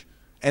 2 each.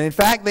 And in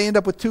fact, they end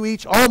up with 2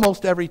 each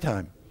almost every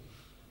time.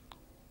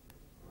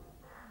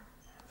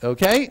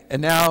 Okay?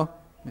 And now,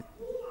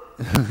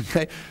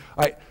 okay?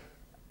 All right.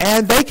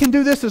 And they can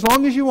do this as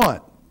long as you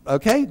want.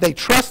 Okay? They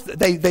trust,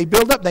 they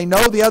build up, they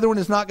know the other one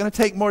is not going to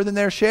take more than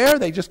their share.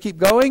 They just keep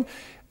going.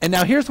 And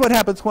now here's what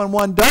happens when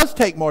one does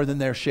take more than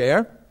their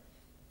share.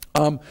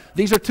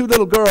 These are 2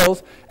 little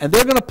girls, and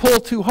they're going to pull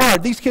too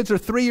hard. These kids are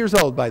 3 years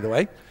old, by the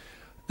way.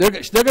 They're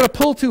going to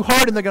pull too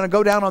hard, and they're going to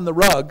go down on the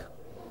rug.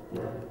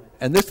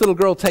 And this little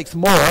girl takes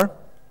more.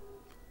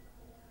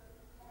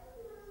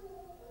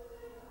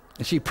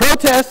 And she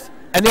protests,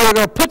 and the other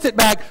girl puts it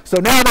back, so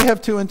now they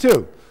have 2 and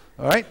 2.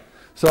 All right?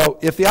 So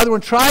if the other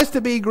one tries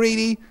to be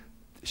greedy,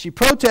 she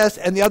protests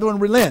and the other one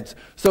relents.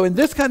 So in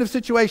this kind of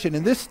situation,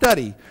 in this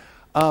study,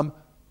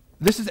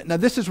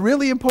 this is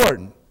really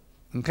important.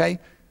 Okay,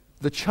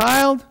 the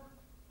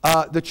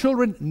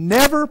children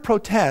never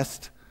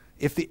protest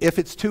if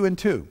it's 2 and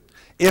 2.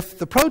 If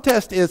the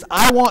protest is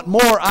I want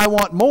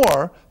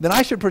more, then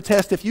I should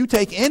protest if you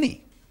take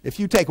any. If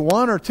you take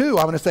 1 or 2,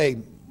 I'm going to say,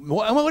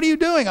 what are you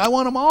doing? I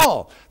want them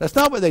all. That's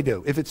not what they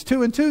do. If it's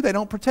 2 and 2, they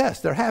don't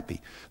protest. They're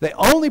happy. They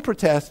only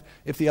protest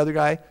if the other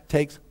guy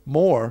takes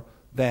more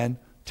than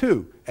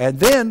 2. And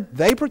then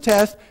they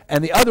protest,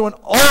 and the other one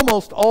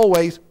almost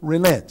always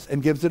relents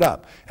and gives it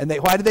up. And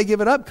why do they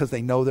give it up? Because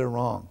they know they're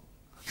wrong.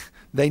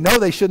 They know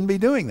they shouldn't be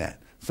doing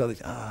that. So they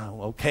say,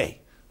 okay.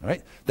 All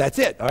right, that's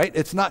it. All right,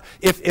 it's not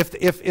if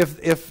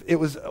it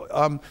was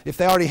if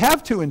they already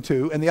have 2 and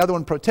 2 and the other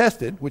one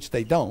protested, which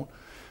they don't.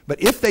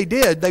 But if they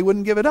did, they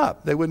wouldn't give it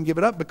up. They wouldn't give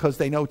it up because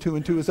they know 2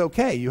 and 2 is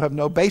okay. You have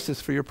no basis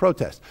for your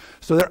protest.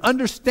 So they're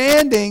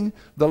understanding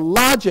the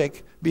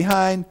logic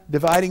behind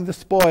dividing the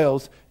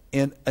spoils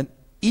in an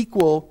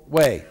equal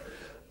way.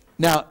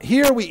 Now,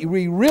 here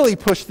we really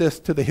push this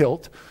to the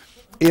hilt.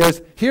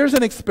 Here's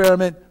an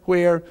experiment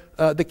where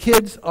the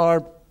kids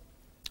are,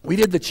 we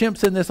did the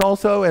chimps in this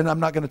also, and I'm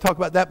not going to talk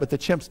about that, but the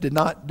chimps did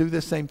not do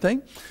this same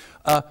thing.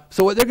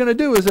 So what they're going to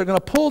do is they're going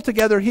to pull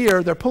together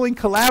here. They're pulling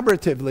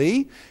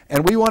collaboratively,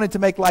 and we wanted to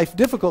make life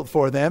difficult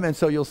for them, and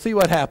so you'll see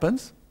what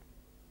happens.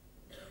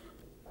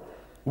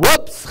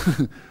 Whoops!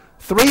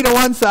 3 to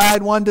one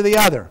side, 1 to the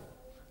other.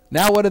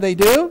 Now what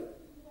do?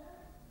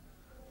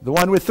 The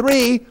one with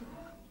 3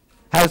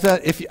 has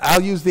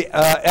I'll use the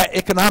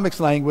economics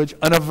language,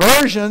 an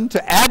aversion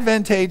to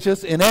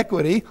advantageous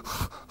inequity.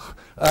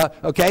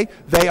 Okay?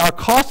 They are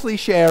costly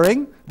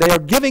sharing. They are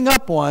giving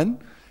up 1.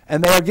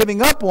 And they are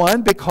giving up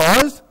 1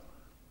 because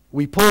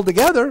we pull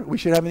together, we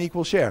should have an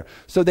equal share.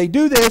 So they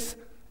do this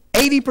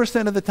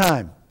 80% of the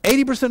time.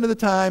 80% of the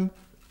time,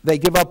 they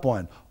give up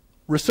 1.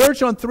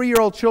 Research on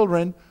 3-year-old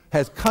children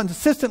has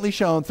consistently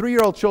shown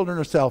 3-year-old children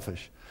are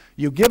selfish.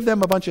 You give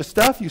them a bunch of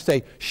stuff, you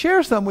say,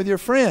 share some with your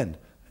friend.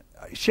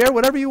 share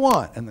whatever you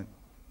want. And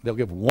they'll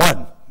give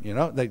one,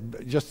 they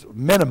just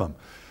minimum.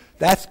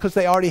 That's because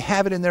they already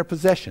have it in their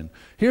possession.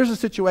 Here's a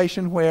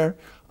situation where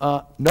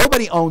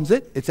nobody owns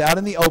it. It's out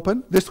in the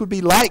open. This would be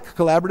like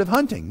collaborative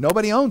hunting.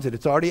 Nobody owns it.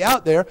 It's already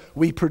out there.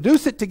 We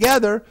produce it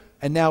together,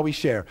 and now we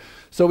share.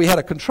 So we had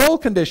a control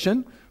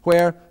condition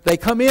where they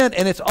come in,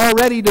 and it's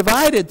already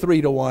divided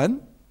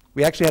 3-to-1.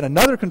 We actually had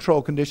another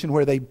control condition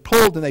where they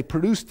pulled and they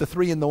produced the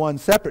 3 and the 1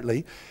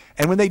 separately.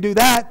 And when they do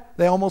that,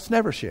 they almost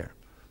never share.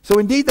 So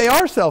indeed, they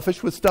are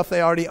selfish with stuff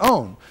they already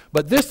own.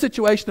 But this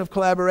situation of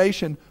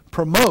collaboration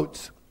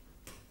promotes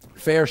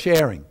fair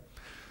sharing.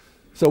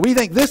 So we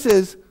think this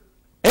is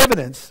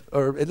evidence,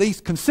 or at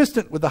least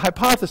consistent with the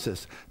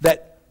hypothesis,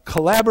 that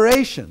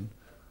collaboration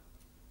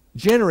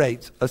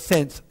generates a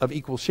sense of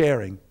equal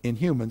sharing in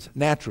humans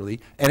naturally,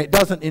 and it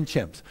doesn't in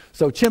chimps.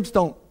 So chimps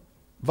don't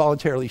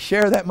voluntarily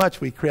share that much.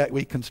 We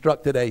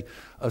constructed a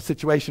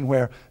situation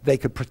where they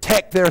could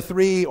protect their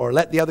 3 or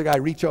let the other guy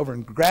reach over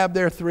and grab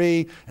their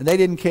 3, and they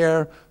didn't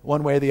care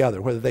one way or the other.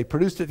 Whether they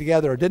produced it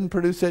together or didn't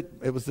produce it,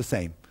 it was the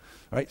same.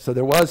 Right? So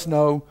there was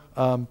no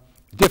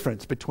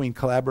difference between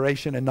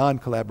collaboration and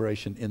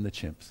non-collaboration in the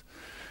chimps.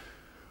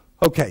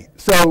 Okay,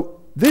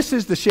 so this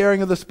is the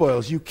sharing of the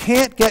spoils. You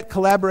can't get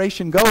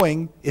collaboration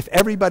going if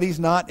everybody's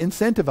not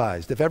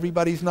incentivized, if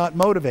everybody's not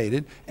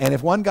motivated, and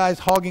if one guy's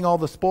hogging all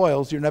the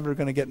spoils, you're never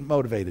going to get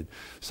motivated.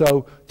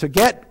 So to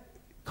get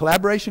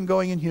collaboration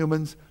going in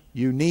humans,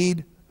 you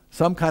need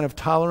some kind of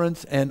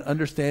tolerance and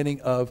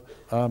understanding of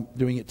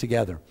doing it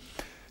together.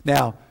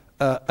 Now,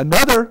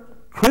 another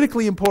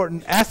critically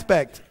important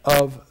aspect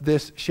of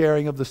this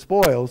sharing of the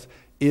spoils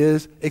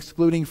is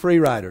excluding free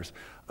riders.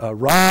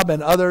 Rob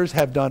and others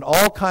have done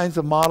all kinds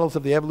of models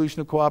of the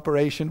evolution of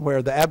cooperation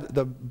where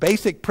the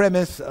basic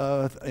premise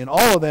in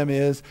all of them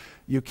is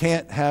you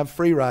can't have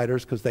free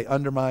riders because they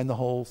undermine the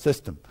whole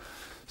system.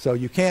 So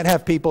you can't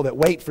have people that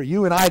wait for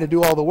you and I to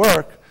do all the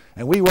work,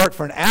 and we work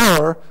for an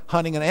hour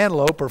hunting an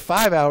antelope or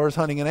 5 hours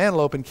hunting an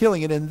antelope and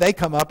killing it, and they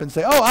come up and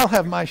say, oh, I'll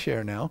have my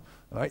share now.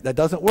 All right, that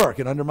doesn't work.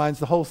 It undermines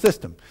the whole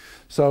system.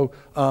 So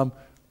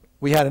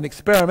we had an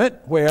experiment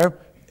where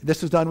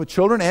this was done with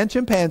children and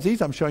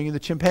chimpanzees. I'm showing you the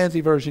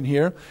chimpanzee version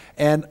here.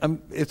 And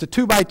it's a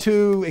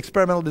 2x2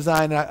 experimental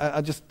design.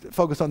 I'll just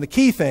focus on the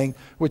key thing,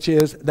 which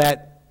is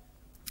that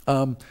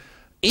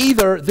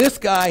either this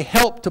guy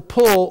helped to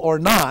pull or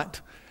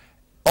not,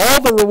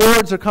 all the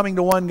rewards are coming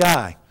to one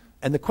guy.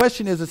 And the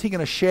question is he going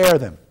to share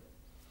them?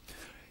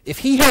 If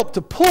he helped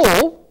to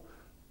pull,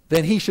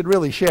 then he should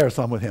really share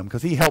some with him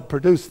because he helped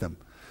produce them.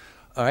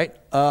 All right.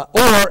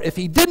 Or if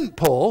he didn't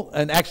pull,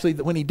 and actually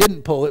when he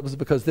didn't pull, it was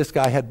because this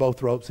guy had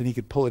both ropes and he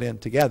could pull it in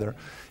together.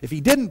 If he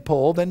didn't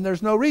pull, then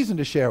there's no reason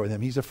to share with him.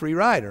 He's a free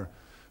rider.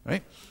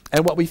 Right?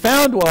 And what we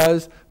found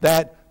was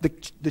that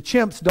the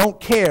chimps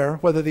don't care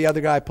whether the other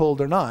guy pulled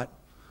or not.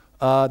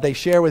 They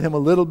share with him a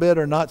little bit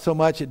or not so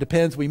much. It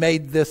depends. We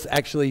made this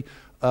actually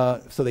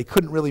so they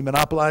couldn't really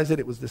monopolize it.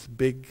 It was this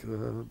big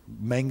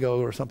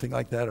mango or something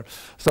like that.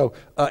 So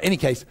any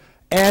case,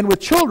 and with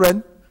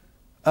children,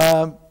 we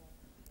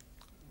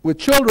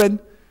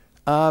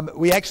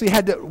actually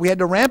had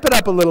to ramp it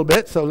up a little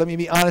bit. So let me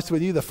be honest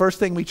with you. The first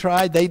thing we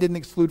tried, they didn't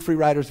exclude free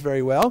riders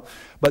very well.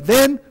 But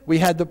then we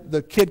had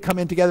the kid come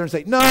in together and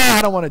say, no,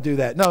 I don't want to do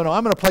that. No,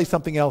 I'm going to play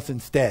something else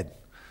instead.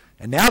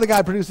 And now the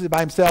guy produces it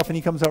by himself, and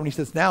he comes over and he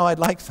says, now I'd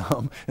like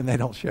some, and they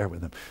don't share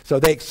with him. So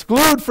they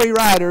exclude free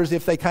riders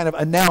if they kind of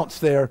announce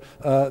their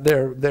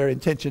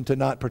intention to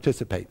not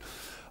participate.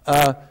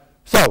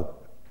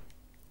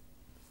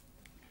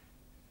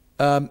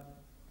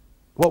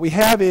 What we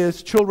have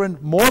is children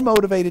more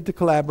motivated to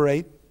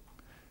collaborate,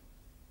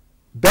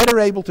 better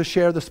able to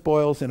share the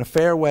spoils in a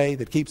fair way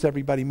that keeps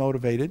everybody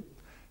motivated,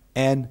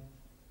 and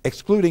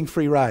excluding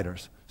free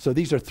riders. So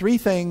these are 3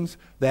 things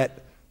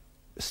that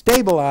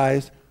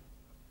stabilize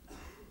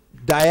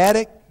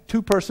dyadic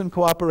 2-person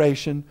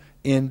cooperation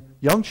in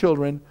young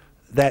children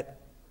that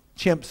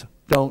chimps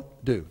don't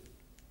do.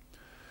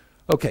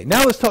 Okay,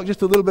 now let's talk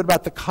just a little bit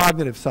about the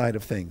cognitive side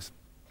of things.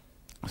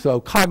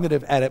 So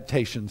cognitive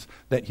adaptations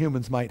that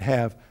human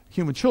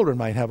children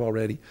might have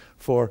already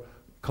for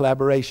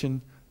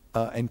collaboration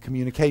and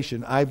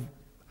communication. I've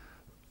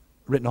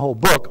written a whole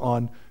book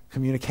on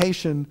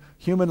communication,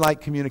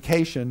 human-like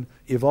communication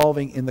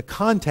evolving in the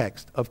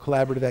context of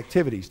collaborative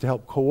activities to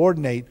help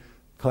coordinate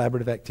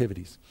collaborative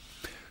activities.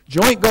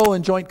 Joint goal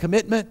and joint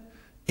commitment,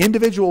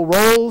 individual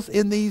roles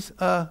in these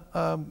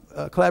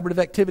collaborative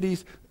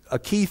activities. A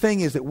key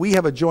thing is that we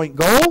have a joint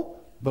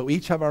goal, but we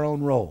each have our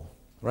own role.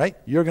 Right?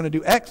 You're going to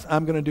do X,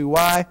 I'm going to do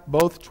Y,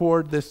 both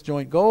toward this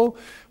joint goal.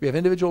 We have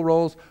individual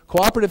roles.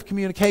 Cooperative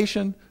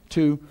communication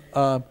to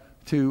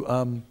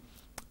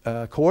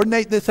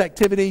coordinate this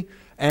activity.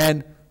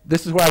 And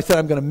this is where I said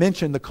I'm going to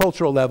mention the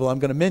cultural level. I'm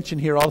going to mention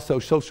here also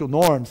social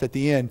norms at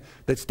the end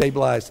that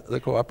stabilize the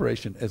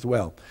cooperation as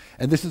well.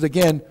 And this is,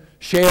 again,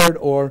 shared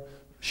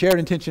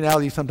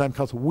intentionality, sometimes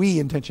called we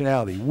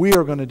intentionality. We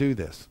are going to do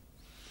this.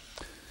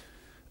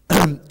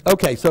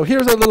 Okay, so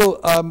here's a little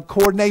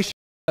coordination.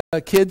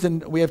 Kids,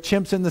 and we have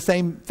chimps in the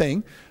same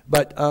thing,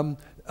 but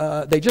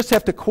they just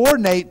have to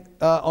coordinate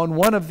on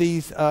one of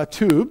these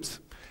tubes.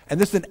 And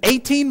this is an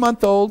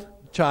 18-month-old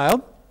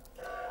child.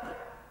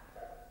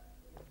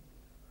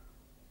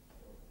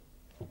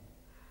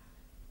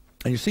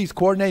 And you see he's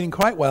coordinating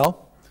quite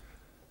well.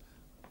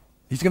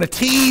 He's going to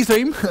tease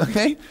him,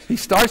 okay? He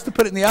starts to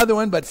put it in the other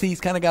one, but see, he's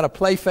kind of got a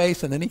play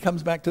face, and then he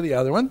comes back to the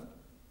other one.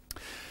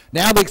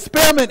 Now, the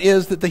experiment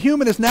is that the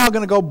human is now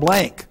going to go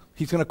blank.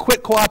 He's going to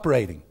quit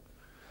cooperating.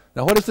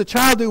 Now, what does the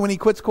child do when he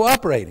quits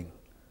cooperating?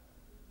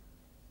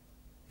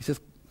 He says,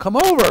 come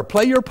over,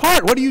 play your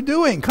part. What are you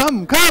doing?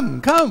 Come.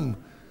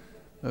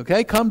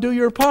 Okay, come do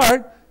your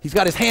part. He's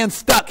got his hand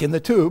stuck in the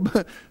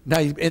tube. Now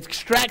he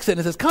extracts it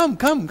and says, come,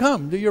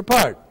 do your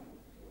part.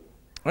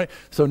 Right?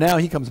 So now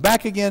he comes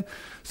back again.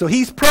 So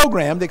he's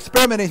programmed, the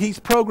experiment, he's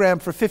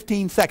programmed for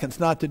 15 seconds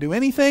not to do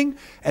anything,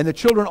 and the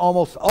children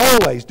almost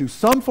always do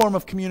some form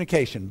of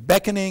communication,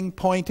 beckoning,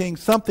 pointing,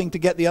 something to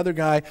get the other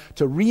guy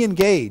to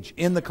re-engage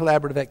in the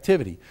collaborative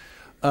activity.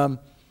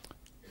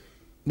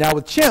 Now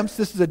with chimps,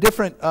 this is a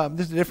different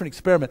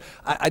experiment.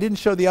 I didn't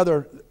show the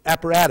other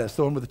apparatus,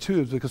 the one with the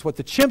tubes, because what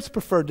the chimps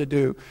preferred to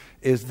do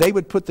is they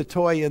would put the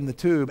toy in the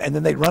tube and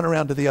then they'd run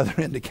around to the other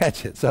end to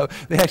catch it. So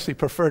they actually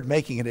preferred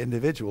making it an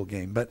individual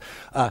game. But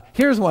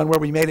here's one where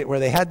we made it where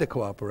they had to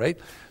cooperate.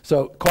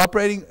 So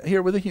cooperating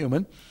here with a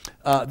human.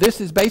 This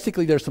is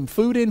basically, there's some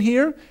food in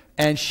here,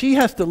 and she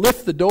has to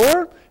lift the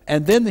door,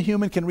 and then the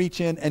human can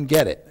reach in and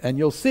get it. And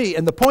you'll see,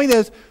 and the point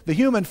is, the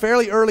human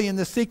fairly early in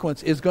this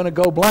sequence is going to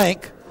go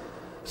blank.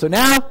 So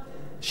now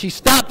she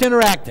stopped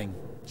interacting.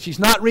 She's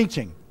not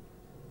reaching.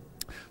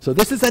 So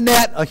this is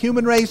Annette, a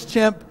human-raised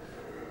chimp,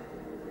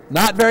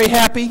 not very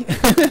happy.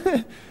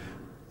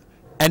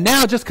 And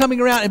now just coming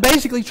around and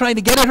basically trying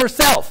to get it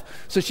herself.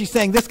 So she's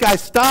saying, this guy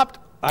stopped.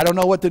 I don't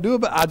know what to do,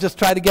 but I'll just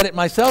try to get it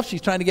myself. She's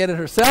trying to get it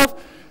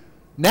herself.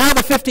 Now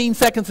the 15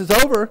 seconds is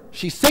over.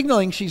 She's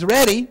signaling she's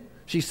ready.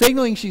 She's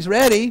signaling she's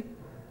ready.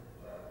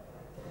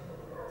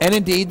 And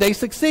indeed, they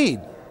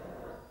succeed.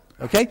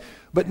 Okay?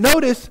 But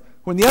notice,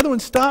 when the other one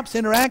stops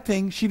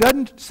interacting, she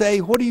doesn't say,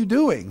 what are you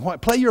doing?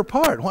 Play your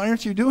part. Why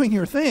aren't you doing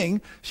your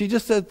thing? She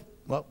just said,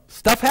 well,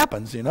 stuff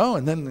happens, and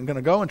then I'm going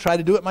to go and try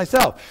to do it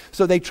myself.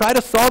 So they try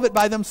to solve it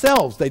by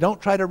themselves. They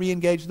don't try to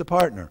re-engage the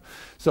partner.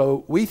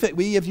 So we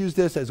have used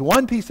this as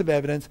one piece of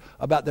evidence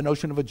about the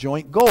notion of a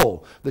joint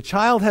goal. The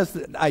child has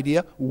the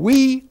idea,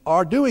 we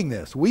are doing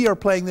this. We are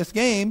playing this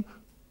game.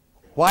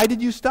 Why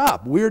did you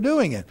stop? We're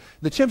doing it.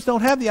 The chimps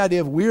don't have the idea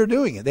of we're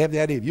doing it. They have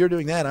the idea of you're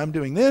doing that, I'm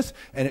doing this,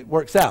 and it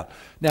works out.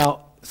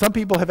 Now, some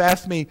people have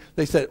asked me,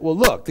 they said, well,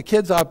 look, the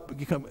kid's are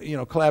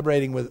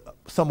collaborating with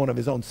someone of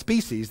his own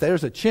species.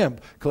 There's a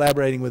chimp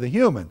collaborating with a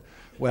human.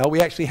 Well, we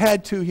actually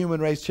had 2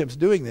 human-raised chimps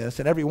doing this,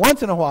 and every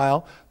once in a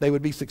while they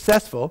would be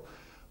successful.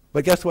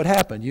 But guess what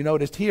happened? You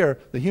noticed here,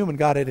 the human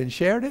got it and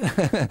shared it.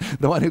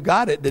 The one who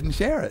got it didn't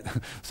share it.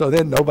 So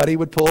then nobody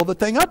would pull the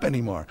thing up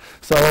anymore.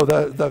 So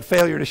the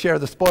failure to share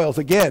the spoils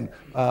again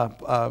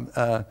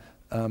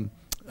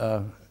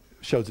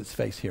shows its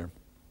face here.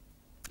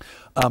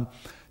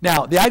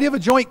 Now, the idea of a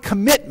joint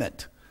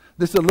commitment.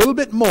 This is a little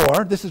bit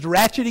more. This is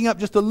ratcheting up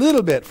just a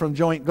little bit from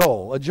joint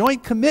goal. A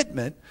joint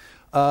commitment,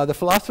 the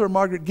philosopher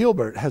Margaret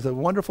Gilbert has a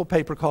wonderful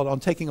paper called On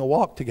Taking a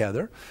Walk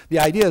Together. The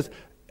idea is,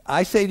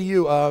 I say to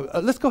you,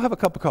 let's go have a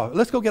cup of coffee.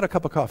 Let's go get a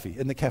cup of coffee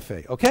in the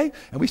cafe, okay?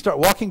 And we start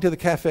walking to the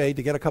cafe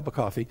to get a cup of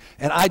coffee,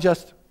 and I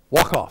just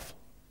walk off.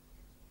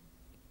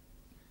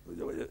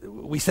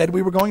 We said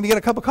we were going to get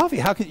a cup of coffee.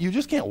 You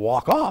just can't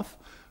walk off,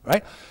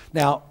 right?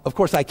 Now, of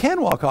course, I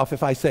can walk off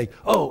if I say,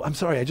 oh, I'm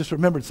sorry, I just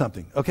remembered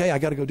something. Okay, I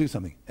got to go do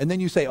something. And then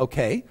you say,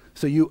 okay,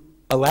 so you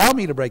allow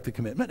me to break the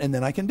commitment, and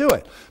then I can do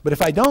it. But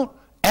if I don't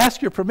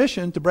ask your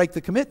permission to break the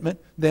commitment,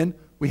 then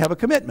we have a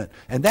commitment.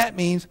 And that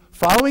means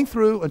following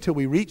through until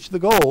we reach the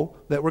goal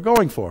that we're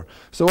going for.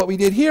 So what we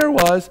did here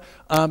was,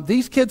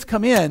 these kids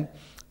come in,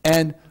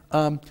 and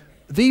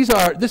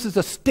this is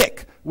a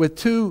stick with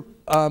 2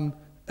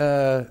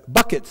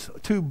 buckets,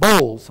 2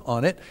 bowls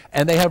on it,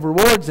 and they have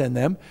rewards in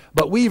them,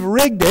 but we've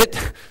rigged it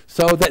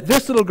so that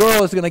this little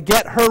girl is going to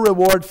get her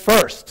reward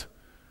first.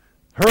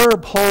 Her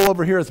hole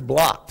over here is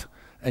blocked,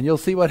 and you'll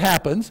see what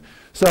happens.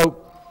 So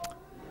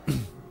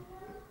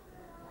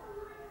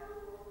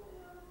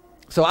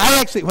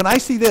I actually, when I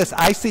see this,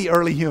 I see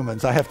early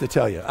humans, I have to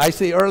tell you. I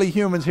see early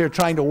humans here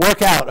trying to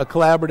work out a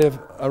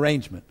collaborative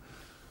arrangement.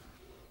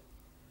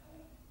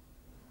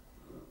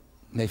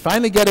 And they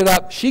finally get it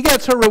up. She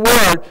gets her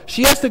reward.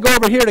 She has to go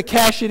over here to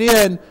cash it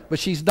in, but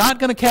she's not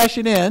going to cash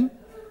it in.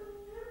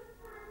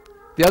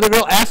 The other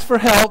girl asks for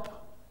help.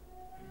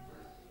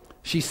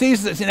 She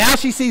sees this. Now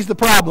she sees the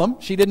problem.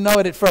 She didn't know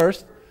it at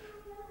first.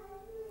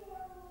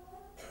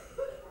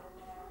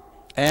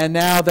 And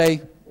now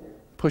they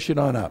push it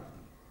on up.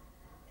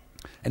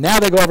 And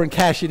now they go over and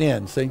cash it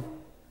in, see?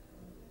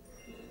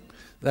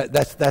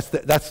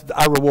 That's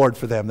our reward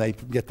for them. They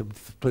get to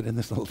put in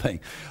this little thing.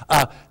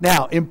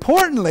 Now,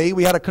 importantly,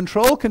 we had a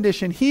control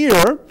condition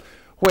here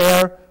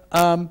where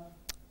the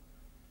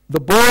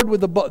board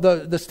with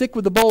the stick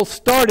with the bowl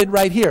started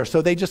right here.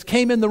 So they just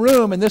came in the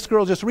room, and this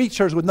girl just reached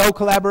hers with no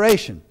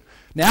collaboration.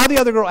 Now the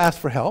other girl asks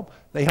for help.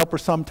 They help her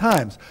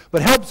sometimes,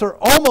 but helps her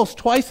almost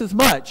twice as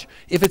much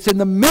if it's in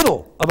the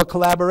middle of a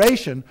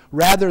collaboration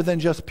rather than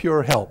just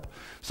pure help.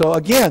 So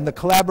again, the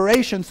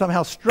collaboration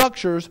somehow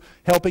structures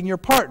helping your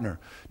partner.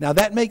 Now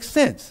that makes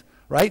sense,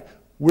 right?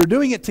 We're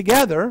doing it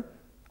together.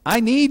 I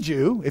need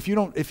you. If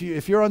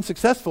you're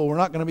unsuccessful, we're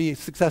not going to be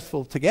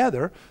successful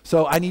together.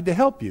 So I need to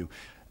help you.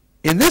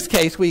 In this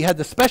case, we had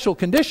the special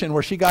condition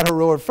where she got her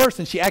reward first,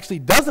 and she actually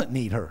doesn't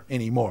need her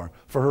anymore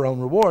for her own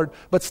reward.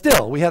 But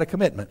still, we had a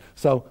commitment.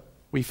 So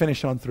we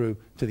finish on through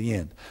to the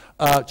end.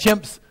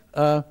 Chimps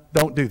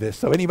don't do this.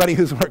 So anybody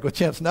who's worked with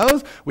chimps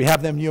knows we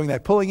have them doing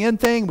that pulling in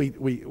thing.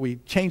 We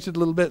changed it a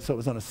little bit so it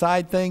was on a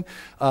side thing.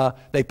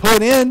 They pull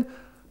it in.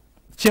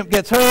 Chimp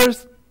gets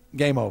hers.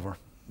 Game over.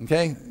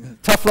 Okay?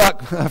 Tough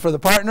luck for the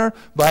partner,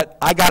 but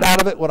I got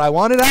out of it what I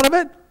wanted out of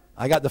it.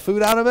 I got the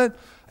food out of it.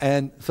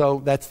 And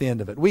so that's the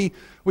end of it. We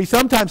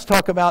sometimes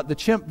talk about the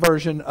chimp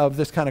version of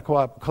this kind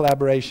of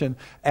collaboration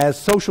as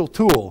social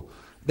tool.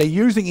 They're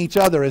using each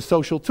other as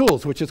social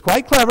tools, which is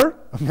quite clever,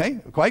 okay?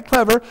 Quite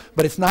clever,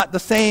 but it's not the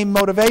same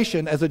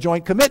motivation as a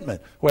joint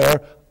commitment,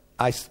 where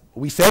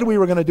we said we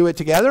were going to do it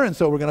together, and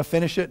so we're going to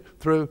finish it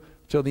through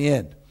till the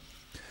end.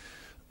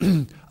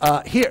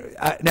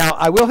 Now,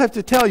 I will have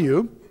to tell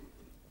you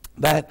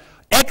that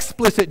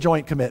explicit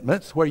joint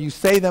commitments, where you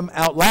say them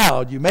out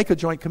loud, you make a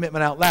joint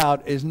commitment out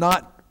loud, is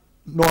not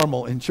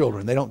normal in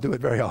children. They don't do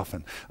it very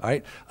often. All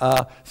right.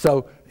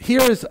 So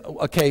here is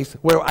a case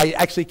where I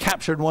actually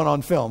captured one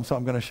on film, so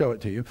I'm going to show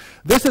it to you.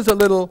 This is a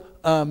little.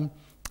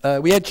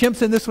 We had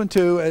chimps in this one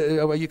too.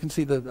 Well, you can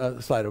see the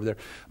slide over there.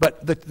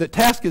 But the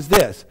task is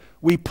this: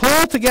 we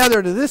pull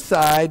together to this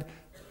side,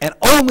 and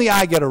only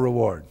I get a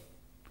reward.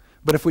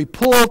 But if we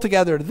pull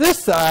together to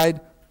this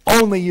side,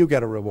 only you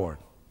get a reward.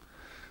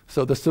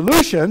 So the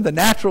solution, the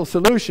natural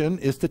solution,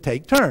 is to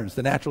take turns.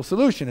 The natural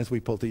solution is we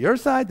pull to your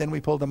side, then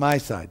we pull to my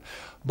side.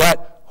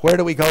 But where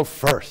do we go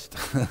first?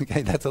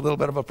 Okay, that's a little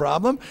bit of a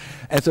problem.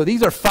 And so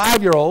these are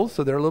 5-year-olds,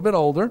 so they're a little bit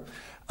older.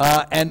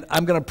 And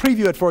I'm going to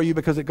preview it for you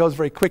because it goes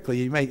very quickly.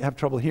 You may have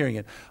trouble hearing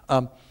it.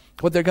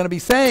 What they're going to be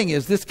saying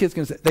is, this kid's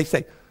going to say, they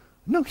say,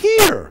 no,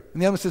 here.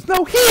 And the other one says,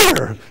 no,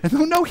 here. And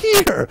no,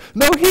 here.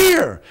 No,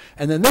 here.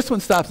 And then this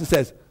one stops and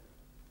says,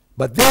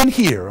 but then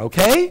here,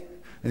 okay?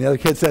 And the other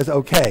kid says,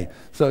 okay.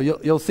 So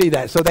you'll see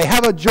that. So they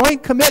have a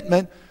joint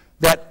commitment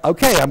that,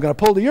 okay, I'm going to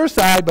pull to your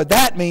side, but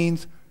that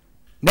means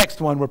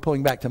next one we're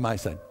pulling back to my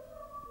side.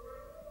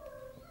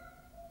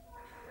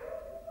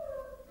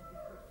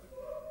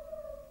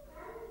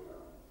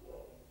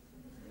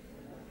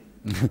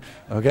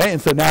 Okay, and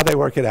so now they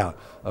work it out.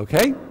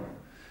 Okay?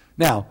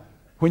 Now,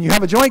 when you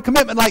have a joint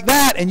commitment like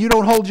that and you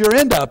don't hold your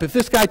end up, if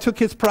this guy took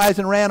his prize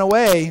and ran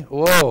away,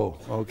 whoa,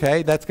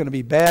 okay, that's going to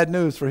be bad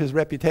news for his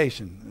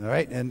reputation, all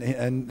right?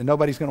 And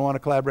nobody's going to want to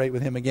collaborate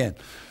with him again.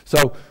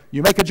 So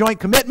you make a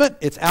joint commitment,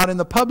 it's out in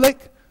the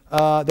public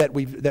that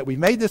we've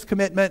made this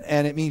commitment,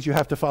 and it means you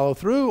have to follow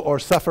through or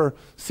suffer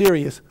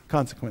serious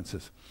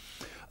consequences.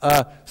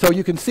 So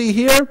you can see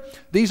here,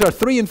 these are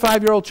 3- and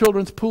 5-year-old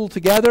children's pooled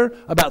together.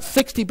 About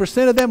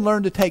 60% of them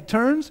learn to take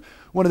turns.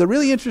 One of the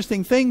really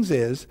interesting things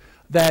is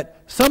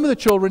that some of the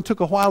children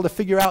took a while to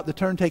figure out the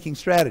turn-taking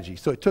strategy.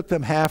 So it took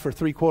them half or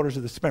 3/4 of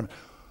the experiment.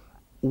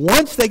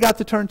 Once they got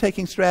the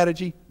turn-taking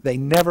strategy, they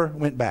never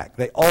went back.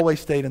 They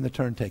always stayed in the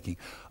turn-taking.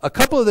 A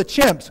couple of the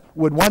chimps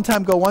would one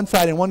time go one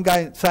side and one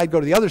side go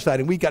to the other side,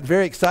 and we got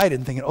very excited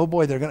and thinking, oh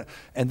boy, they're going to,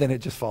 and then it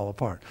just fall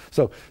apart.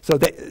 So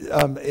they,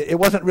 it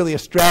wasn't really a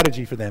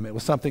strategy for them. It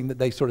was something that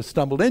they sort of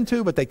stumbled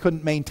into, but they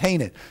couldn't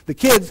maintain it. The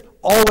kids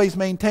always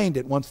maintained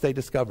it once they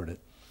discovered it.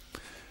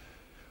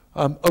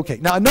 Okay,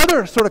 now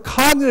another sort of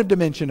cognitive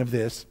dimension of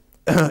this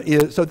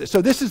is, so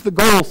this is the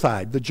goal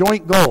side, the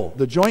joint goal,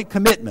 the joint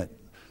commitment.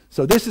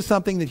 So this is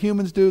something that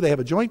humans do. They have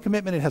a joint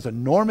commitment. It has a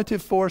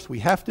normative force. We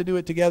have to do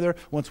it together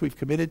once we've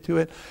committed to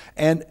it.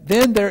 And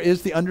then there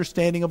is the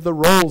understanding of the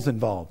roles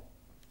involved.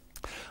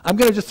 I'm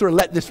going to just sort of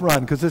let this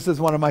run because this is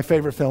one of my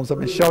favorite films. I've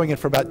been showing it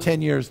for about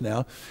 10 years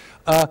now.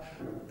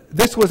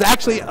 This was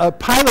actually a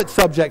pilot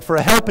subject for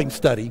a helping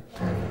study.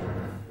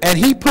 And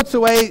he puts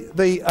away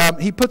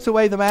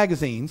the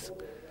magazines,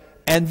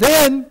 and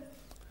then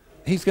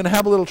he's going to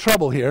have a little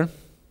trouble here.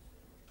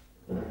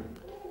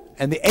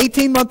 And the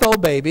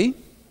 18-month-old baby,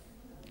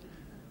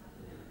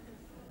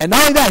 and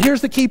not only that,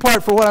 here's the key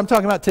part for what I'm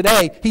talking about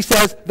today. He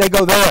says they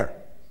go there,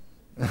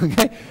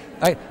 okay,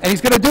 right. And he's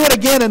going to do it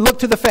again and look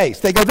to the face.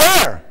 They go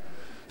there.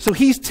 So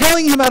he's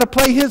telling him how to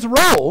play his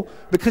role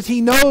because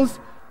he knows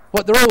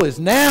what the role is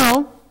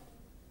now.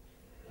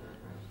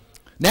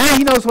 Now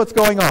he knows what's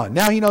going on.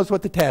 Now he knows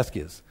what the task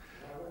is.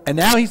 And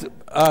now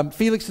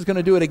Felix is going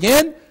to do it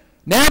again.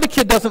 Now the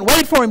kid doesn't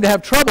wait for him to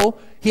have trouble.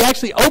 He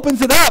actually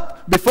opens it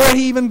up before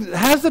he even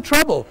has the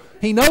trouble.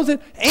 He knows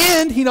it,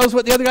 and he knows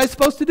what the other guy's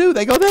supposed to do.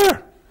 They go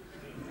there.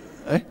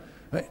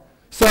 Right?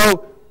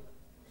 So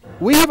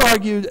we have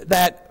argued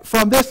that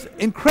from this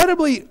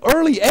incredibly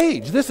early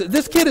age,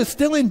 this kid is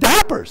still in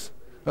diapers.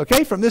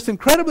 okay, from this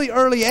incredibly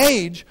early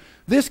age,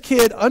 this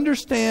kid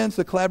understands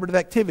the collaborative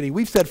activity.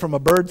 We've said from a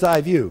bird's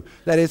eye view.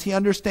 That is, he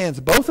understands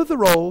both of the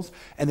roles,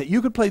 and that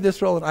you could play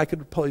this role and I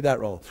could play that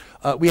role.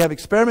 We have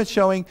experiments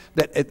showing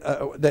that,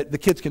 that the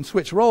kids can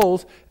switch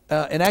roles.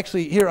 And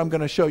actually, here I'm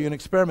going to show you an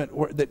experiment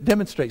that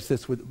demonstrates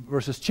this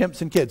versus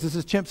chimps and kids. This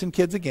is chimps and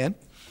kids again.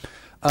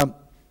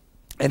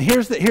 And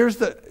here's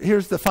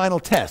the final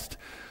test.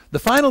 The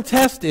final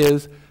test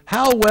is,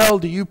 how well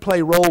do you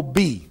play role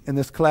B in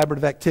this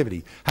collaborative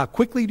activity? How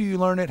quickly do you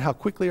learn it? How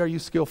quickly are you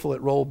skillful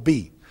at role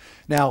B?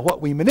 Now,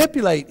 what we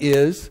manipulate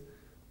is,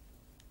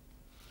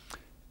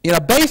 in a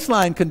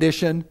baseline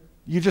condition,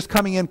 you're just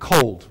coming in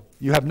cold.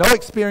 You have no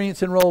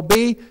experience in role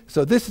B,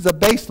 so this is a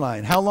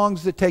baseline. How long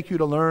does it take you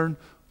to learn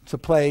to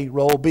play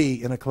role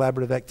B in a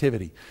collaborative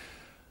activity?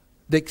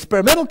 The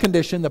experimental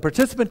condition, the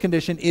participant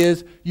condition,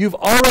 is you've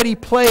already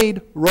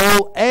played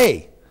role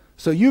A.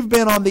 So you've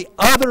been on the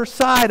other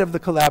side of the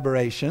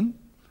collaboration.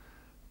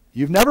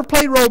 You've never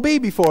played role B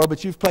before,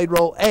 but you've played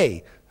role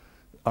A.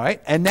 All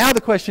right? And now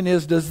the question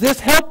is, does this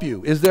help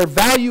you? Is there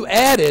value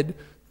added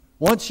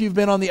once you've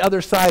been on the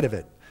other side of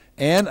it?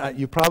 And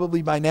you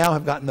probably by now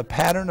have gotten the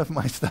pattern of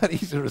my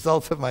studies, the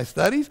results of my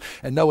studies,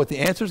 and know what the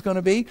answer is going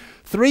to be.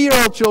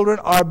 3-year-old children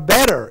are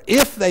better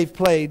if they've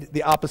played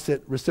the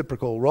opposite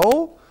reciprocal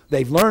role.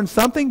 They've learned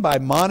something by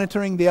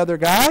monitoring the other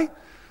guy.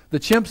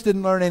 The chimps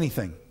didn't learn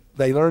anything.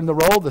 They learned the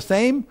role the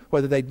same,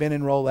 whether they'd been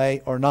in role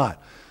A or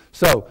not.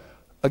 So,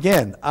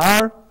 again,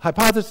 our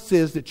hypothesis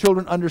is that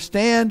children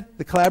understand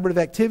the collaborative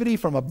activity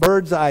from a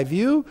bird's eye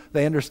view.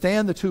 They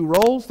understand the two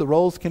roles. The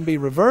roles can be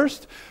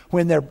reversed.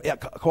 When they're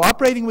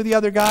cooperating with the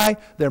other guy,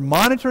 they're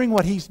monitoring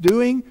what he's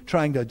doing,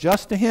 trying to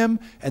adjust to him,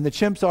 and the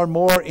chimps are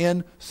more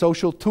in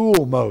social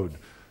tool mode.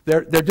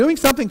 They're doing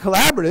something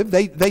collaborative.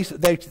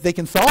 They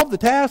can solve the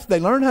task.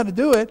 They learn how to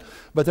do it,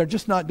 but they're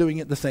just not doing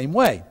it the same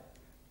way.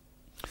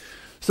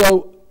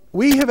 So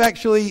we have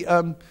actually,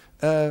 I'm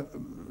not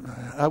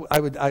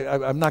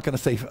going to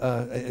say,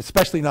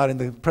 especially not in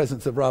the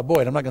presence of Rob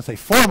Boyd, I'm not going to say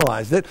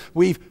formalized it.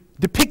 We've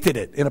depicted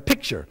it in a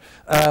picture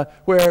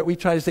where we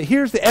try to say,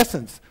 here's the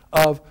essence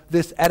of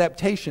this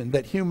adaptation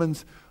that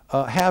humans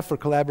have for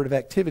collaborative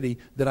activity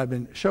that I've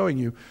been showing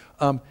you,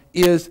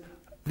 is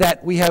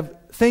that we have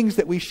things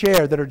that we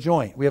share that are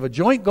joint. We have a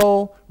joint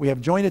goal. We have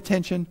joint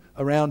attention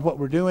around what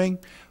we're doing.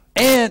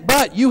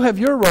 But you have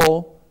your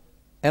role,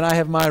 and I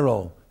have my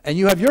role. And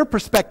you have your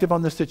perspective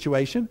on the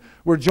situation.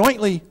 We're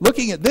jointly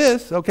looking at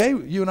this, okay?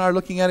 You and I are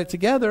looking at it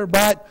together,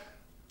 but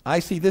I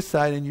see this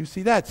side and you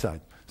see that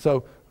side.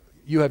 So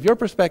you have your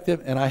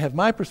perspective and I have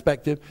my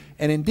perspective.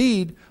 And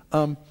indeed,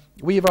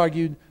 we have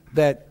argued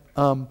that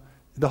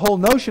the whole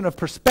notion of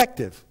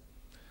perspective,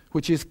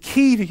 which is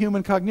key to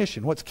human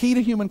cognition. What's key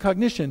to human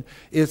cognition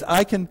is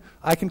I can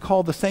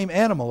call the same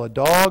animal a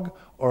dog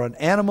or an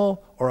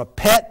animal or a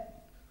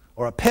pet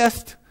or a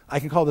pest. I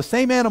can call the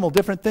same animal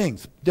different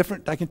things.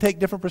 I can take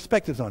different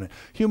perspectives on it.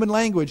 Human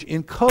language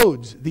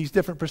encodes these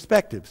different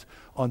perspectives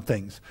on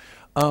things.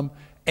 We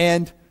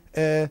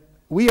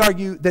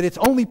argue that it's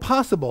only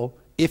possible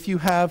if you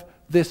have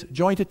this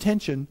joint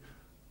attention.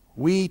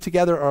 We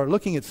together are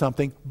looking at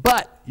something,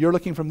 but you're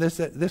looking from this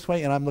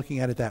way and I'm looking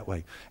at it that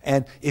way.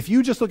 And if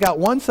you just look out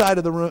one side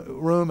of the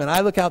room and I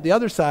look out the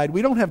other side,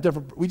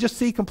 we just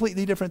see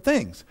completely different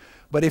things.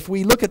 But if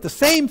we look at the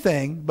same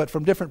thing, but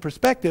from different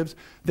perspectives,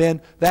 then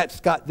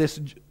that's got this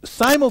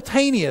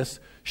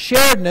simultaneous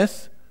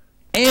sharedness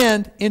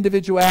and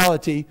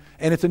individuality,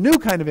 and it's a new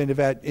kind of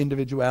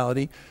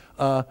individuality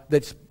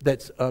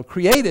that's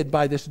created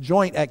by this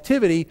joint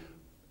activity,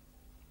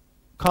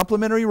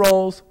 complementary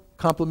roles,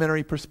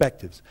 complementary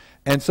perspectives.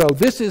 And so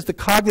this is the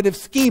cognitive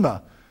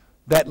schema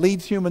that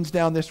leads humans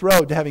down this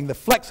road to having the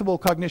flexible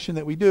cognition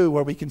that we do,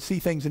 where we can see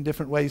things in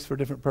different ways for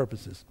different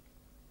purposes.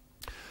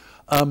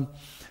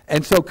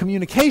 And so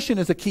communication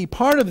is a key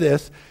part of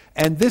this,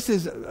 and this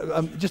is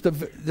just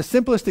the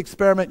simplest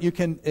experiment you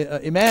can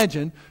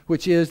imagine,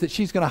 which is that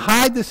she's going to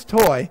hide this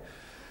toy.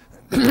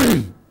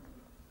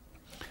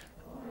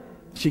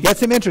 She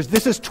gets him interested.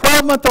 This is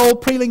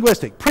 12-month-old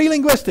pre-linguistic.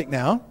 Pre-linguistic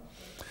now.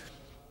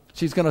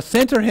 She's going to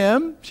center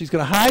him. She's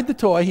going to hide the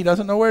toy. He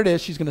doesn't know where it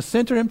is. She's going to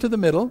center him to the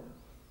middle.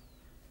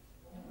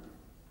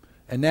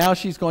 And now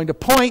she's going to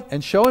point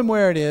and show him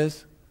where it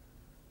is.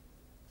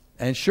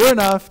 And sure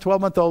enough,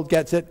 12-month-old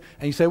gets it.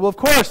 And you say, well, of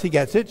course he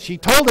gets it. She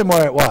told him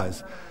where it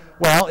was.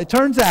 Well, it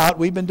turns out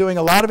we've been doing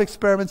a lot of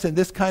experiments in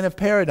this kind of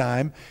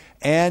paradigm.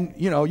 And,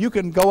 you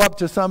can go up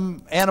to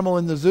some animal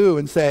in the zoo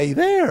and say,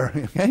 there,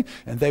 okay?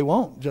 And they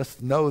won't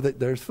just know that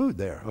there's food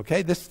there,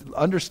 okay?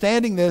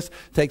 Understanding this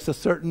takes a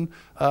certain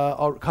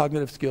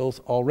cognitive skills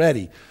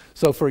already.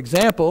 So, for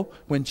example,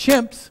 when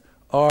chimps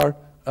are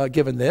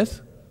given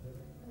this,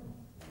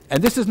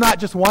 and this is not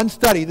just one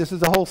study, this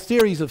is a whole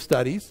series of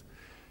studies,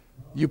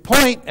 you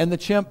point and the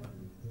chimp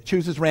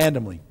chooses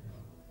randomly.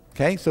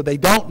 Okay, so they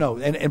don't know,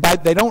 and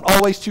they don't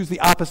always choose the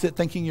opposite,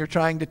 thinking you're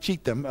trying to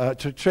cheat them,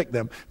 to trick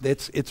them.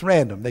 It's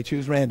random. They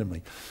choose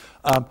randomly.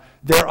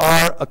 There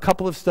are a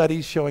couple of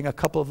studies showing a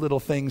couple of little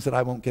things that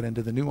I won't get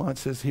into the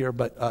nuances here,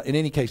 but in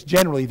any case,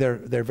 generally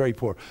they're very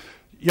poor.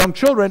 young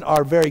children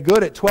are very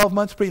good at 12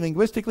 months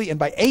pre-linguistically, and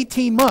by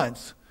 18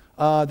 months,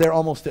 they're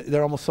almost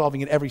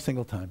solving it every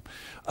single time.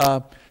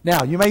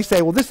 Now, you may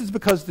say, well, this is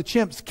because the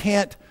chimps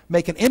can't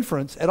make an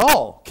inference at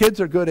all. Kids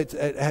are good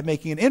at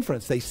making an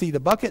inference. They see the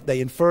bucket,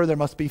 they infer there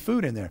must be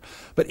food in there.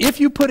 But if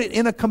you put it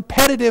in a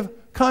competitive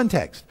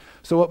context,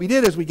 so what we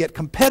did is we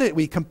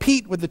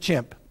compete with the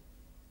chimp.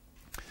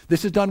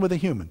 This is done with a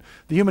human.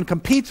 The human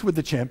competes with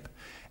the chimp,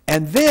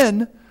 and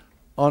then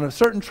on a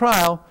certain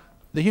trial,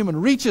 the human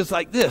reaches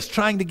like this,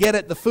 trying to get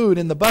at the food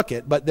in the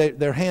bucket, but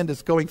their hand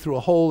is going through a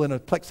hole in a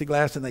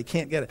plexiglass and they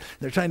can't get it.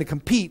 They're trying to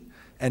compete,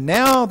 and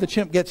now the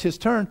chimp gets his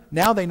turn.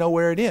 Now they know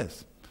where it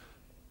is.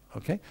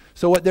 Okay?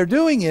 So what they're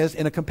doing is,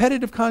 in a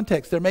competitive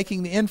context, they're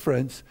making the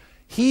inference,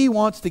 he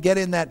wants to get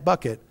in that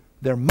bucket,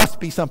 there must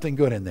be something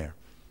good in there.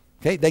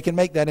 Okay? They can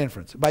make that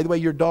inference. By the way,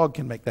 your dog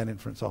can make that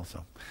inference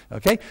also.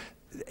 Okay?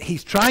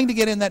 He's trying to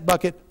get in that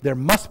bucket, there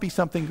must be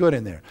something good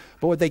in there.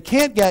 But what they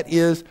can't get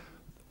is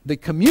the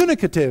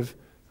communicative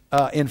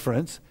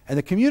inference, and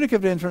the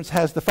communicative inference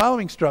has the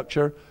following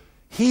structure.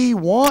 He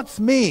wants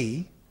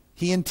me,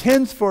 he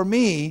intends for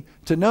me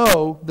to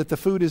know that the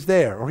food is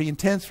there, or he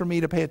intends for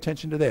me to pay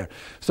attention to there.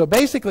 So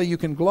basically you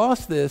can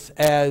gloss this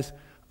as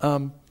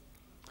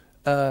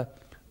the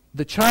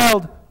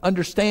child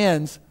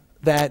understands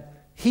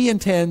that he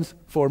intends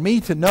for me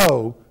to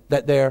know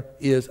that there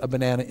is a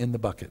banana in the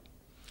bucket.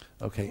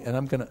 Okay, and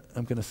I'm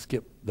gonna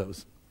skip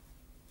those.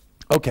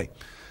 Okay,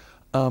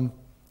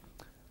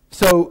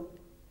 so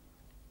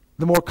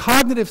the more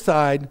cognitive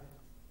side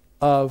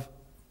of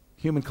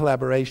human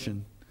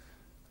collaboration,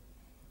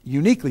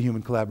 uniquely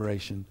human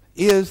collaboration,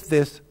 is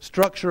this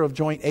structure of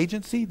joint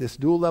agency, this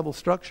dual level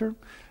structure,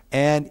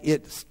 and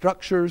it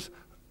structures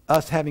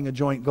us having a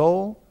joint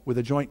goal with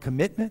a joint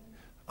commitment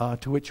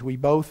to which we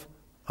both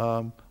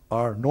are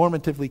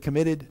normatively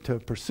committed to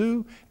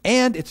pursue,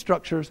 and it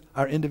structures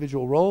our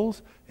individual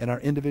roles and our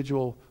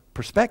individual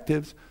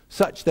perspectives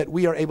such that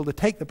we are able to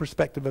take the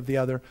perspective of the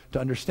other, to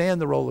understand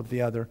the role of the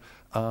other.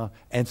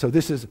 And so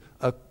this is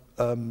a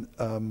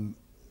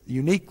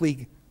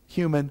uniquely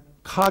human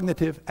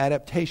cognitive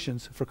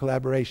adaptations for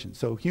collaboration.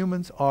 So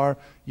humans are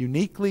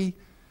uniquely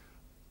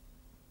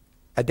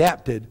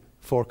adapted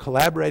for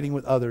collaborating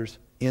with others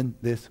in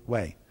this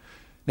way.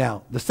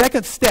 Now, the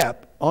second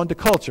step onto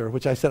culture,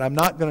 which I said I'm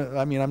not going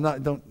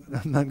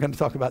to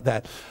talk about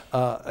that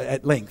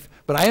at length,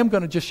 but I am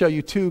going to just show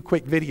you two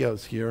quick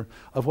videos here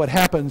of what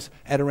happens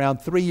at around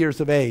 3 years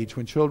of age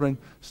when children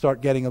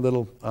start getting a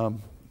little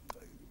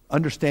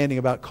understanding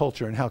about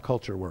culture and how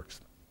culture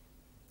works.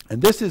 And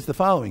this is the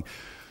following.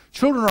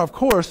 Children, of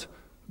course,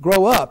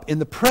 grow up in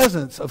the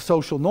presence of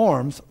social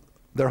norms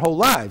their whole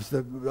lives.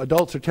 The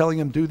adults are telling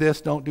them, do this,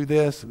 don't do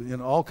this,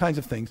 all kinds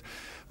of things.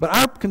 But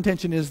our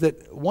contention is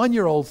that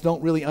 1-year-olds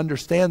don't really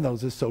understand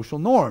those as social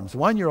norms.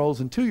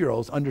 1-year-olds and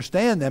 2-year-olds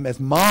understand them as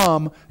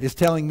mom is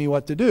telling me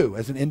what to do,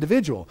 as an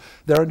individual.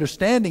 They're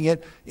understanding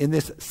it in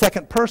this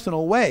second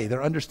personal way.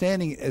 They're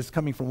understanding it as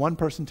coming from one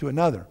person to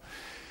another.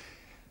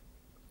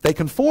 They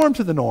conform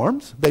to the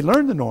norms, they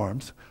learn the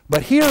norms,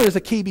 but here is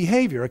a key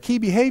behavior. A key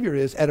behavior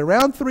is at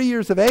around 3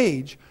 years of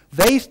age,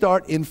 they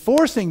start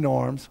enforcing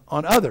norms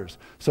on others.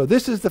 So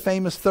this is the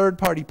famous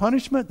third-party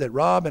punishment that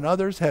Rob and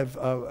others have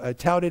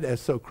touted as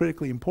so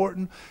critically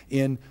important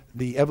in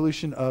the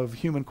evolution of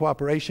human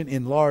cooperation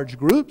in large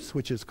groups,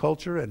 which is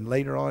culture and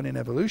later on in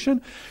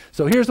evolution.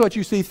 So here's what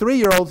you see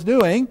 3-year-olds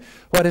doing.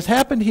 What has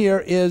happened here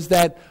is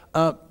that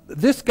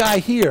this guy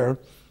here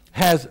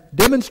has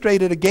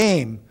demonstrated a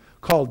game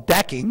called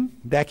dacking.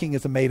 Dacking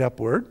is a made-up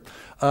word.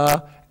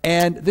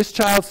 And this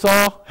child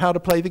saw how to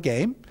play the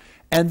game.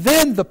 And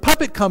then the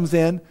puppet comes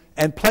in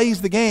and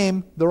plays the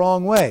game the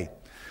wrong way.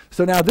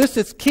 So now this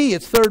is key.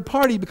 It's third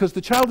party because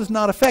the child is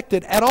not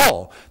affected at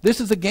all.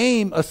 This is a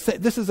game,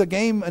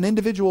 an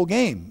individual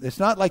game. It's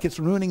not like it's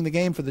ruining the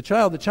game for the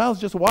child. The child's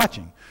just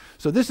watching.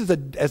 So this is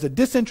as a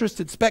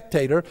disinterested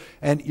spectator,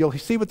 and you'll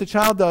see what the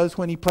child does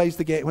when he plays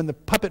the game, when the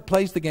puppet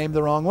plays the game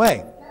the wrong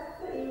way.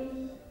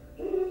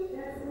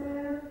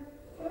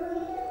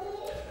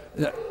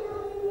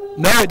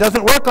 No, it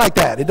doesn't work like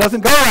that. It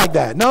doesn't go like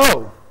that.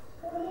 No.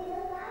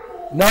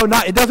 No,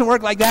 it doesn't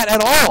work like that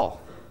at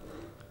all.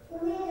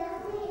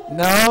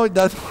 No, it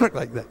doesn't work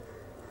like that.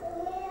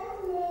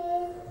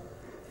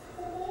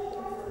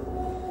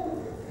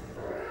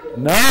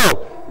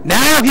 No.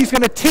 Now he's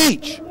going to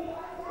teach.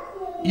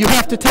 You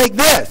have to take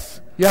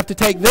this. You have to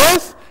take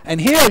this,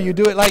 and here you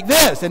do it like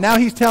this. And now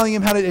he's telling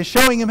him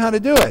showing him how to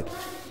do it.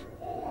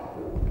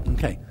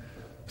 Okay.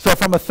 So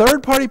from a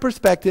third-party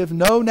perspective,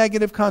 no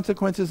negative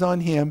consequences on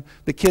him.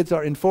 The kids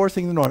are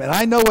enforcing the norm. And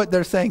I know what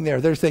they're saying there.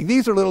 They're saying,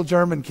 these are little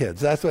German kids.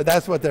 That's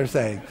what they're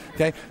saying.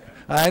 Okay?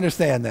 I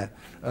understand that.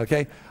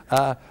 Okay?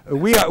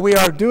 We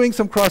are doing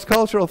some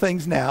cross-cultural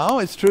things now.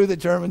 It's true that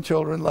German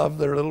children love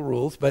their little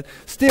rules, but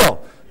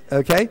still,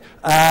 okay?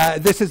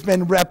 This has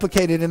been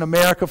replicated in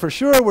America for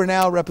sure. We're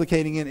now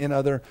replicating it in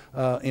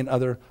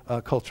other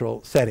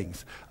cultural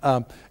settings.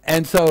 I'll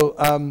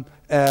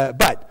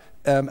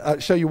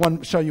show you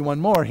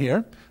one more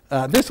here.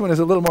 This one is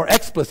a little more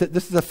explicit.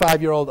 This is a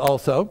 5-year-old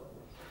also.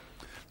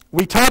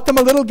 we taught them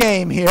a little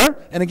game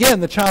here, and again,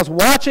 the child's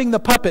watching the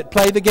puppet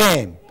play the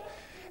game,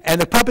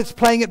 and the puppet's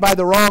playing it by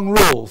the wrong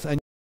rules. And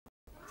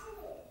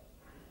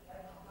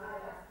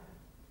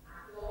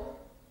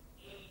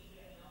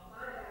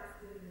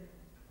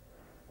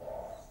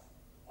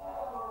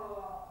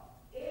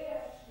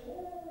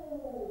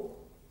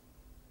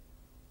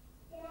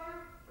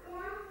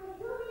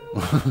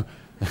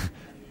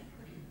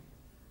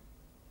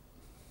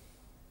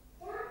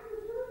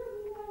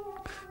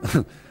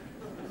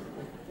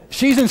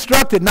she's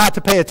instructed not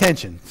to pay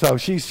attention, so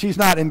she's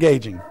not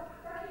engaging.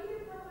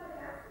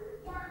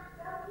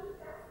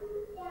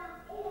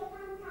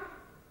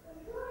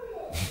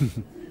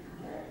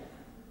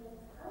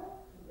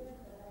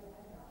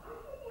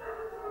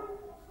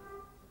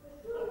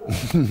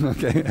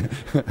 Okay.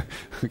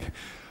 Okay.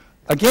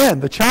 Again,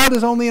 the child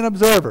is only an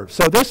observer.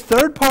 So this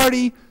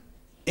third-party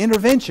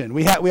intervention,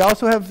 we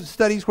also have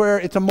studies where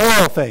it's a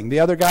moral thing. The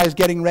other guy's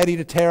getting ready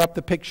to tear up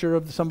the picture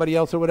of somebody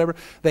else or whatever.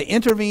 They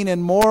intervene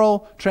in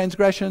moral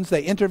transgressions.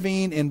 They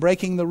intervene in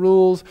breaking the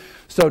rules.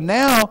 So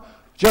now,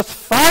 just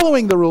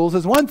following the rules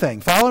is one thing.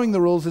 Following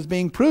the rules is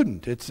being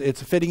prudent.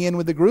 It's fitting in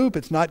with the group.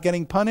 It's not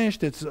getting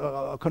punished. It's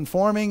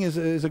conforming is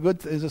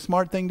a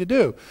smart thing to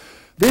do.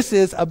 This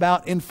is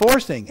about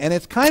enforcing, and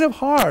it's kind of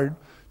hard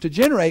to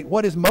generate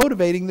what is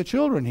motivating the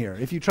children here.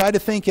 If you try to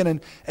think in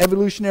an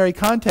evolutionary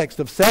context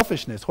of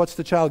selfishness, what's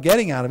the child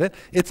getting out of it,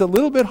 it's a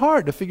little bit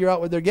hard to figure out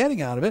what they're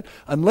getting out of it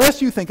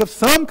unless you think of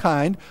some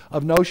kind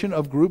of notion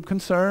of group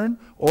concern,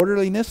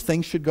 orderliness,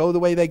 things should go the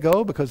way they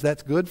go because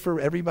that's good for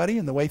everybody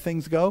and the way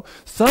things go.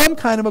 Some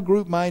kind of a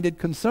group-minded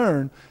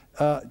concern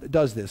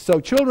does this.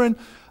 So children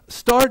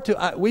start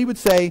to, we would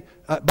say,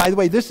 by the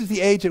way, this is the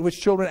age at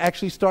which children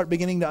actually start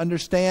beginning to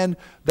understand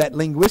that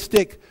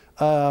linguistic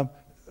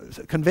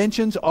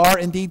conventions are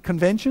indeed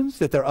conventions,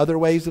 that there are other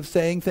ways of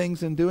saying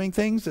things and doing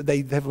things.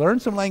 They have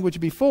learned some language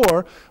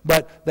before,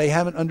 but they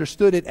haven't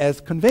understood it as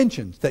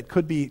conventions that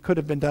could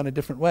have been done a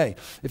different way.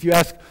 If you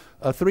ask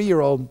a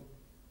 3-year-old,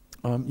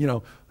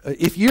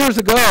 if years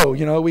ago,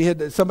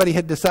 somebody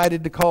had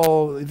decided to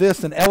call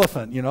this an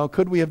elephant,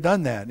 could we have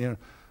done that?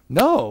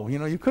 No,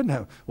 you couldn't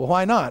have. Well,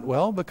 why not?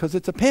 Well, because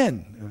it's a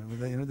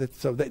pen.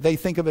 So they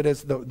think of it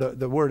as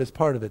the word as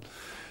part of it.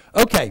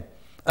 Okay,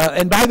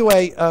 and by the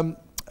way,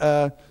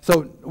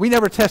 so we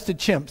never tested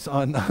chimps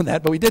on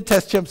that, but we did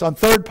test chimps on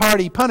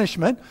third-party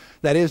punishment.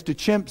 That is, do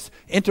chimps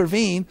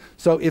intervene?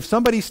 So if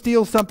somebody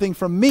steals something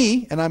from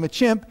me and I'm a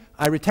chimp,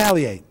 I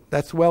retaliate.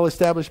 That's well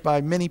established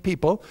by many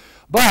people.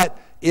 But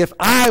if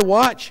I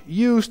watch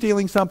you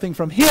stealing something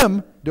from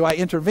him, do I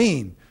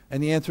intervene?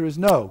 And the answer is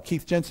no.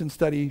 Keith Jensen's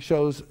study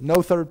shows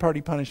no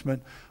third-party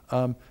punishment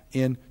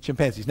in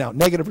chimpanzees. Now,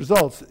 negative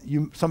results,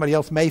 somebody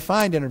else may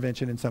find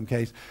intervention in some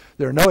case.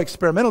 There are no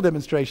experimental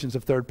demonstrations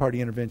of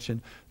third-party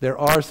intervention. There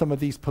are some of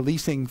these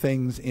policing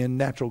things in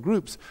natural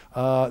groups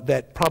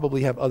that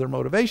probably have other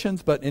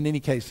motivations, but in any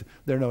case,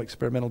 there are no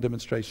experimental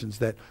demonstrations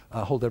that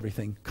hold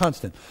everything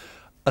constant.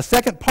 A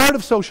second part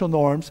of social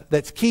norms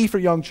that's key for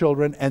young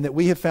children and that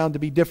we have found to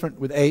be different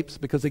with apes,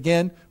 because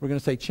again, we're going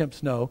to say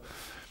chimps no,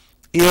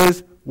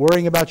 is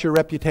worrying about your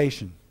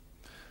reputation.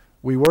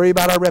 We worry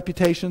about our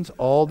reputations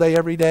all day,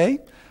 every day.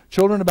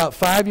 Children about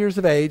 5 years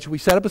of age, we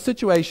set up a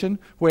situation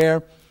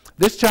where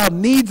this child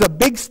needs a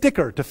big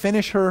sticker to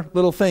finish her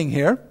little thing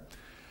here.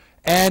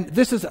 And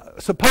this is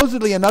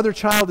supposedly another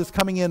child is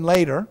coming in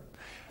later.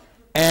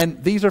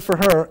 And these are for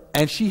her,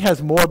 and she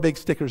has more big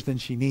stickers than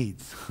she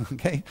needs.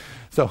 Okay?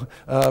 So,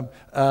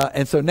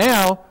 and so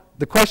now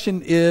the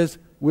question is,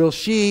 will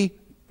she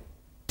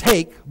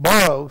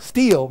borrow,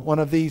 steal one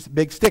of these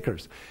big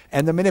stickers?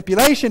 And the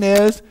manipulation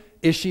is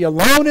she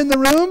alone in the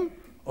room,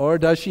 or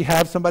does she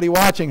have somebody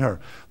watching her?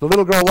 The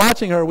little girl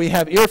watching her, we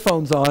have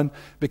earphones on,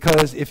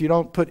 because if you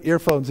don't put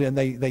earphones in,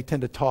 they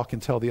tend to talk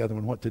and tell the other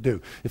one what to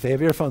do. If they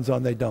have earphones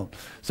on, they don't.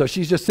 So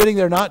she's just sitting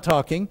there not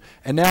talking,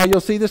 and now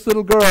you'll see this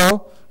little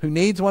girl who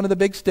needs one of the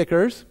big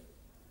stickers.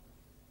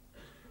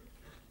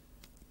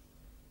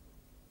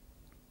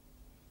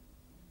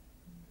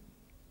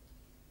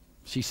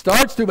 She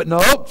starts to, but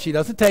no, she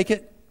doesn't take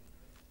it.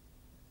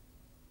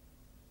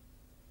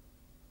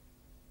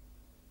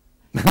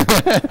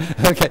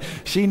 Okay,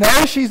 she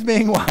knows she's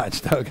being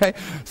watched, okay?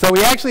 So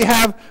we actually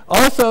have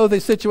also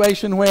the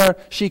situation where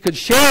she could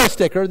share a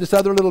sticker. This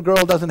other little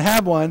girl doesn't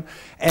have one.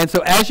 And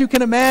so as you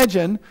can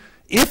imagine,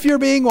 if you're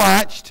being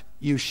watched,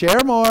 you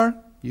share more,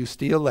 you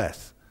steal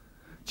less.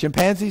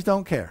 Chimpanzees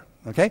don't care.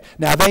 Okay?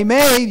 Now they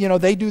may,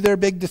 they do their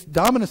big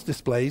dominance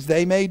displays.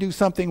 They may do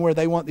something where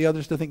they want the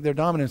others to think they're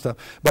dominant and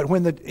stuff. But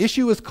when the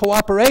issue is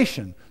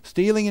cooperation,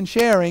 stealing and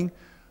sharing,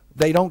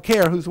 they don't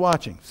care who's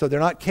watching. So they're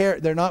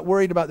not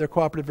worried about their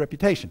cooperative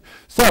reputation.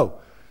 So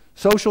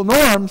social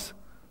norms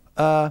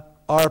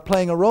are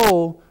playing a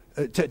role.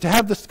 To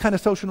have this kind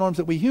of social norms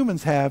that we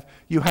humans have,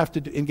 you have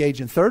to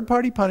engage in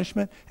third-party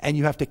punishment, and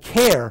you have to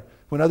care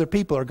when other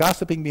people are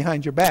gossiping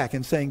behind your back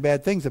and saying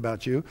bad things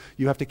about you.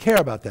 You have to care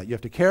about that. You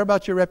have to care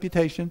about your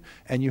reputation,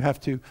 and you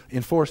have to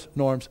enforce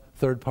norms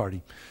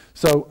third-party.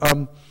 So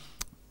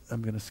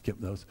I'm going to skip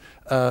those.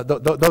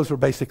 Those were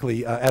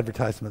basically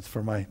advertisements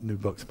for my new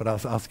books, but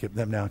I'll skip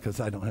them now because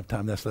I don't have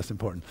time. That's less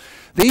important.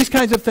 These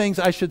kinds of things,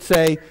 I should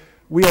say,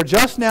 we are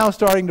just now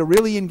starting to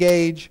really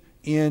engage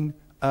in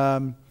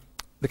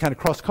the kind of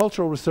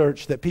cross-cultural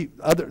research that people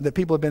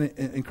have been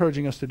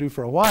encouraging us to do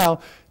for a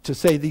while, to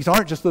say these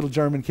aren't just little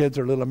German kids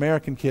or little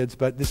American kids,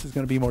 but this is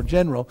going to be more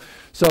general.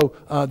 So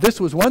this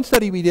was one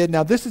study we did.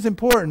 Now this is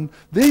important.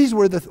 These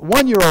were the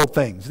one-year-old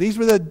things. These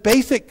were the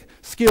basic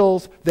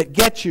skills that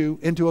get you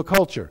into a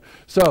culture.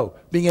 So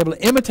being able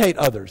to imitate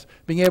others,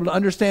 being able to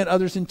understand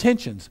others'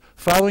 intentions,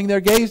 following their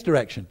gaze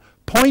direction,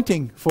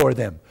 pointing for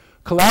them,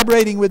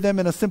 collaborating with them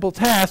in a simple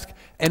task,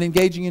 and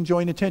engaging in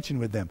joint attention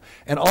with them.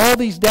 And all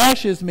these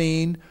dashes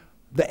mean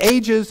the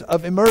ages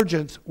of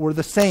emergence were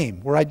the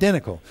same, were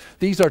identical.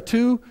 These are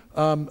two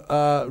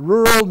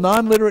rural,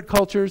 non-literate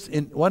cultures,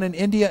 one in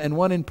India and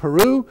one in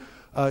Peru,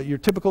 your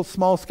typical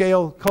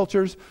small-scale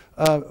cultures,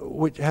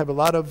 which have a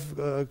lot of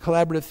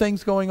collaborative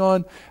things going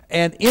on.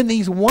 And in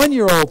these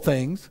one-year-old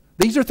things,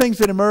 these are things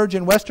that emerge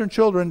in Western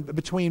children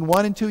between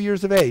 1 and 2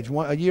 years of age,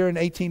 a year and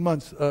 18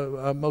 months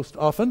most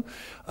often,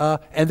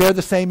 and they're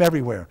the same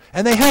everywhere.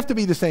 And they have to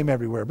be the same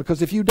everywhere,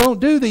 because if you don't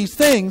do these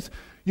things,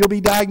 you'll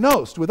be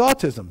diagnosed with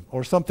autism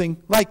or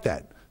something like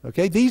that.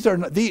 Okay,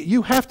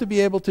 you have to be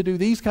able to do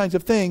these kinds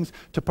of things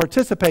to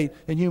participate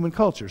in human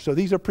culture. So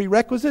these are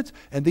prerequisites,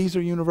 and these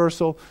are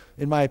universal,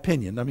 in my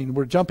opinion. I mean,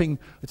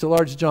 it's a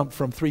large jump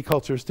from 3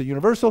 cultures to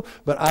universal,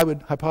 but I would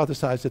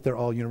hypothesize that they're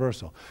all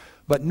universal.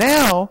 But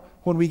now,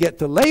 when we get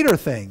to later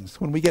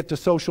things, when we get to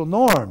social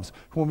norms,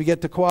 when we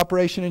get to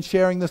cooperation and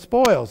sharing the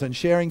spoils and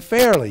sharing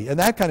fairly and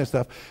that kind of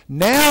stuff,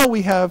 now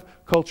we have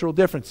cultural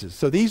differences.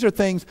 So these are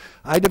things,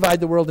 I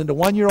divide the world into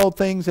 1-year-old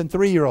things and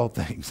 3-year-old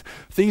things.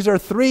 These are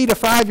 3 to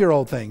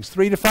 5-year-old things.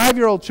 3 to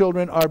 5-year-old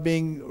children are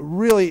being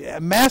really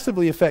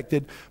massively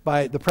affected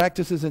by the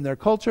practices in their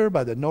culture,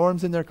 by the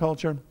norms in their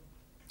culture.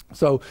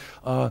 So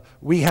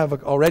we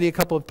have already a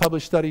couple of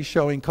published studies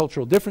showing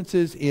cultural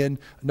differences in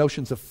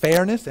notions of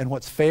fairness and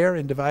what's fair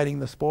in dividing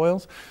the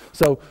spoils.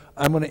 So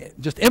I'm going to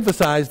just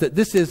emphasize that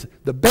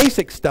the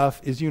basic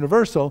stuff is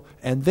universal,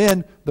 and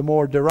then the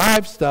more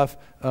derived stuff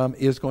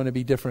is going to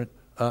be different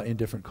in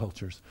different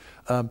cultures.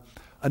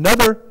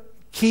 Another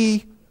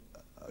key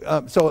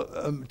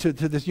to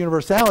this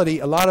universality,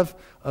 a lot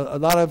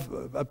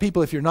of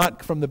people, if you're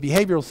not from the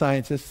behavioral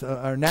sciences,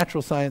 our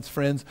natural science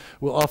friends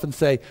will often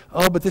say,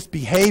 "Oh, but this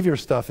behavior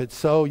stuff,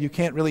 you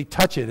can't really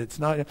touch it. It's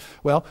not."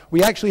 Well,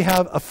 we actually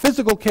have a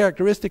physical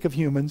characteristic of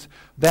humans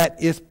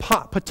that is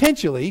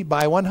potentially,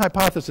 by one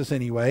hypothesis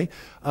anyway,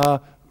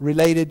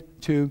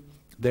 related to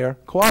their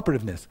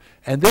cooperativeness,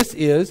 and this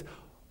is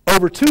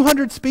over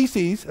 200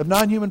 species of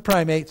non-human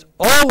primates.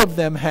 All of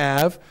them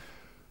have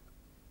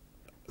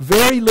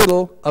very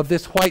little of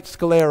this white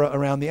sclera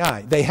around the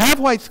eye. They have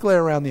white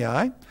sclera around the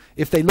eye.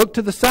 If they look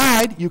to the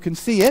side, you can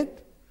see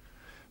it.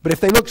 But if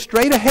they look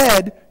straight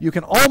ahead, you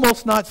can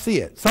almost not see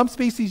it. Some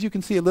species you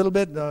can see a little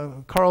bit.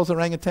 Carl's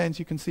orangutans,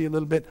 you can see a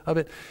little bit of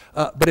it.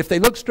 But if they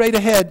look straight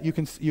ahead, you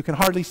can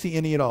hardly see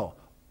any at all.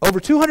 Over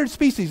 200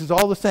 species is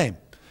all the same.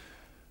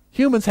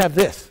 Humans have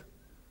this.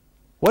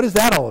 What is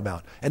that all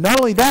about? And not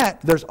only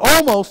that, there's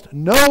almost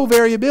no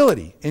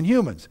variability in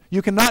humans.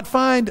 You cannot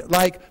find,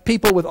 like,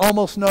 people with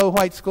almost no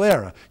white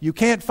sclera. You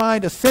can't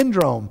find a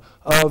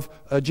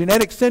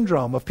genetic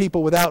syndrome of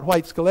people without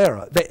white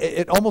sclera.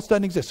 It almost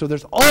doesn't exist. So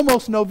there's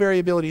almost no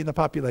variability in the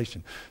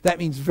population. That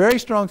means very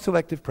strong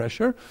selective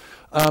pressure.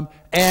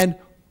 And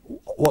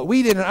what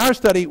we did in our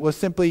study was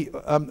simply,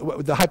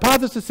 the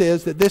hypothesis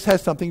is that this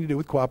has something to do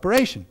with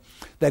cooperation.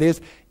 That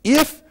is,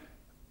 if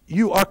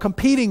you are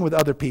competing with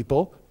other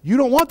people, you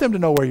don't want them to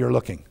know where you're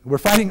looking. We're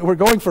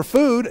going for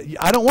food.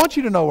 I don't want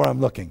you to know where I'm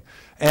looking.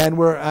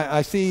 And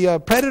I see a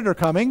predator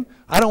coming.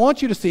 I don't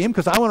want you to see him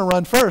because I want to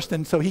run first,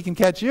 and so he can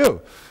catch you.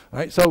 All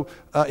right? So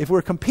if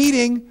we're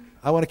competing,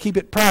 I want to keep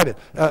it private.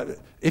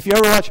 If you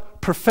ever watch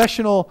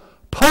professional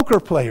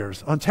poker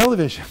players on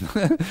television,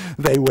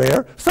 they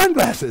wear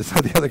sunglasses so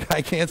the other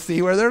guy can't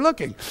see where they're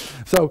looking.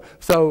 So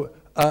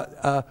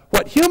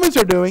what humans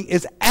are doing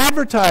is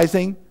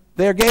advertising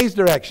their gaze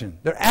direction.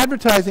 They're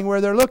advertising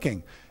where they're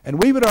looking. And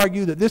we would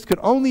argue that this could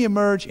only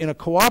emerge in a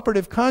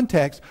cooperative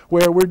context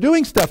where we're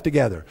doing stuff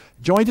together.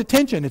 Joint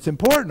attention, it's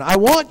important. I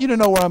want you to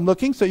know where I'm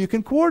looking so you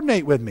can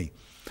coordinate with me.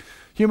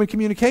 Human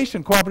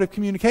communication, cooperative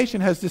communication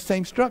has this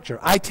same structure.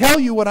 I tell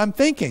you what I'm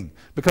thinking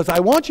because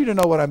I want you to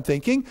know what I'm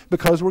thinking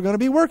because we're going to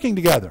be working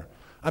together.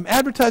 I'm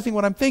advertising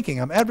what I'm thinking.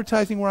 I'm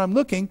advertising where I'm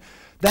looking.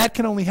 That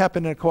can only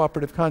happen in a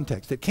cooperative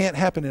context. It can't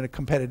happen in a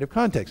competitive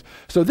context.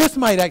 So this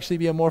might actually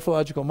be a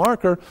morphological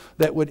marker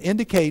that would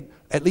indicate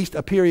at least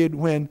a period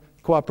when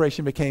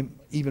cooperation became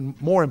even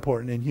more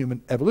important in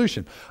human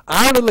evolution.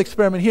 Our little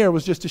experiment here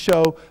was just to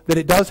show that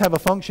it does have a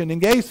function in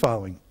gaze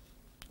following.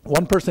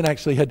 One person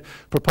actually had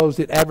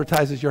proposed it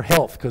advertises your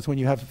health, because when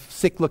you have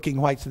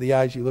sick-looking whites of the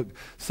eyes, you look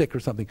sick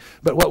or something.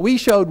 But what we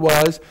showed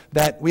was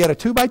that we had a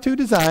 2x2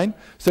 design,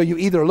 so you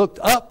either looked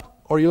up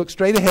or you looked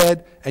straight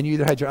ahead, and you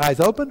either had your eyes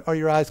open or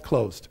your eyes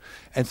closed.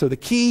 And so the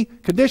key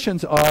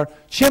conditions are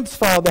chimps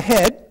follow the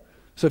head,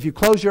 So if you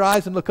close your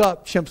eyes and look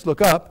up, chimps look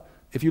up.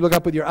 If you look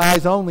up with your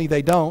eyes only,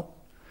 they don't.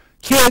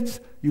 Kids,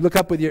 you look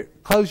up with your,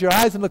 close your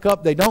eyes and look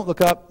up, they don't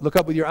look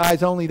up with your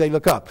eyes only, they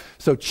look up.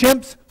 So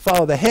chimps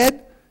follow the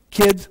head,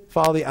 kids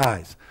follow the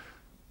eyes.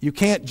 You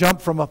can't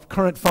jump from a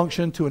current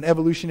function to an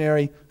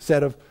evolutionary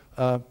set of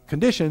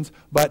conditions,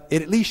 but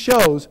it at least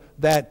shows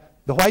that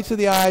the whites of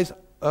the eyes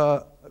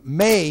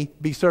may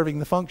be serving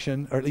the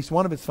function, or at least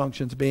one of its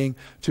functions being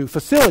to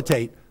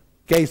facilitate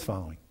gaze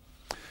following.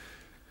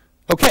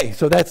 Okay,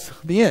 so that's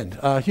the end.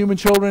 Human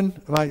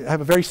children, I have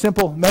a very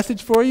simple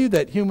message for you,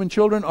 that human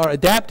children are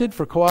adapted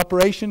for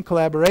cooperation,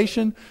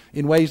 collaboration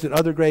in ways that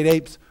other great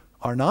apes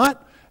are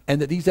not,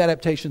 and that these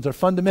adaptations are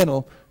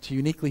fundamental to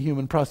uniquely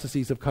human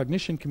processes of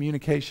cognition,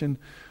 communication,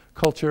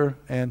 culture,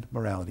 and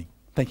morality.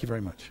 Thank you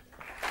very much.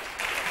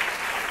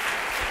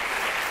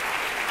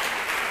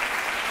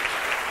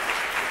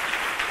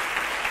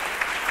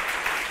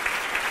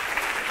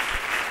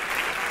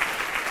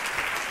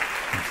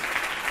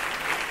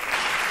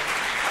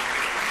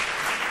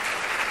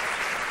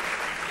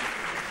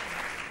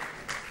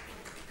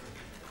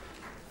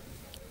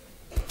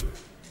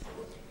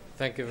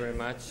 Thank you very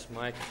much,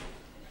 Mike.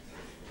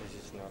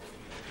 This is not.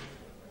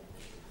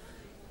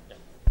 Yeah.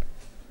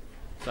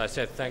 So I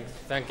said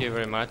thank you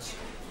very much.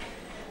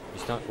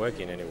 It's not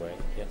working anyway.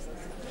 Yes.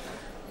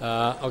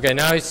 Okay,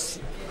 now it's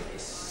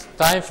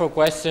time for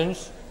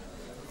questions.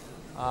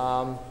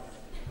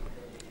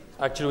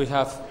 Actually, we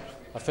have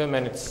a few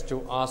minutes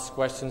to ask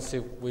questions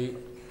if we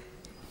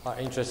are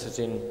interested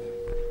in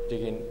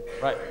digging.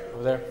 Right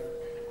over there.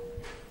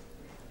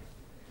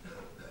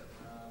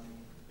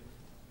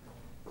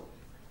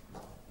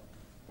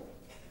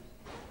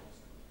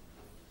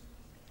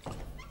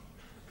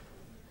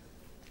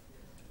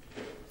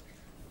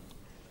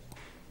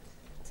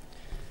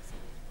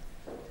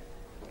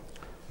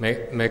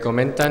 Me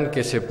comentan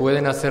que se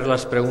pueden hacer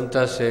las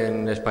preguntas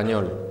en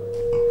español.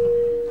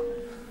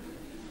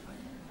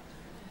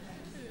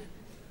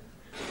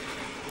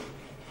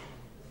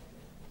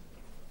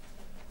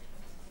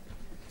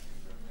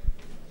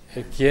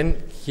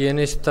 ¿Quién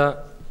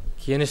está?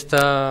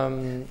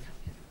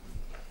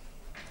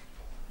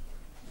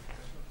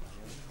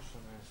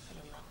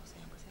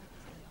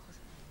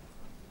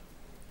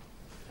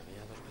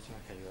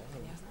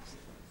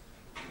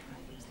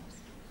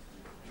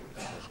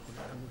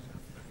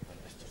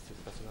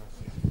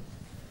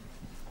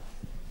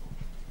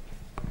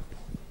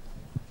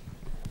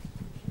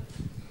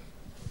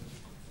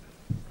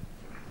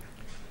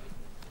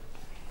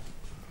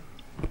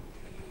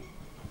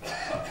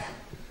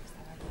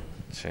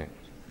 Sí.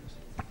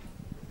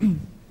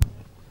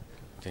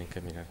 Tienen que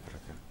mirar para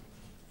acá.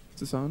 Is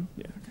this on?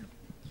 Yeah.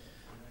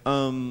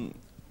 Okay.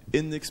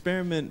 In the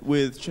experiment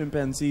with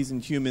chimpanzees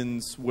and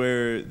humans,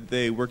 where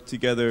they work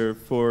together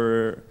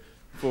for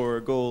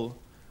a goal,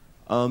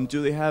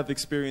 do they have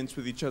experience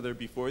with each other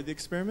before the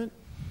experiment?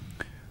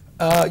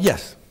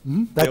 Yes.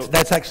 Mm-hmm.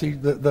 That's actually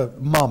the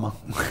mama.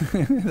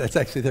 That's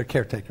actually their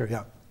caretaker.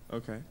 Yeah.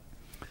 Okay.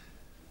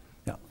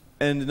 Yeah.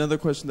 And another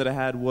question that I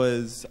had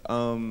was,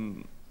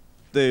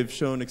 they've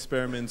shown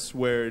experiments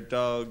where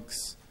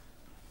dogs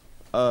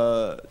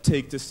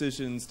take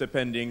decisions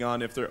depending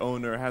on if their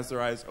owner has their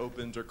eyes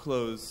opened or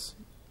closed,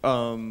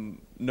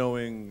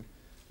 knowing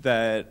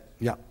that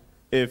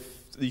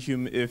if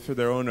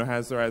their owner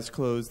has their eyes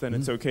closed, then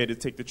it's okay to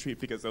take the treat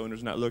because the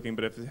owner's not looking.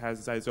 But if it has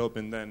his eyes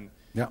open, then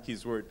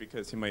he's worried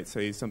because he might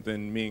say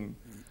something mean.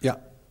 Yeah.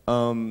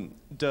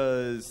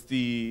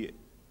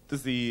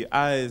 Does the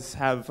eyes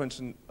have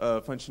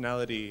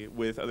functionality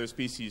with other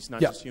species, not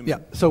just humans?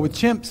 Yeah. So with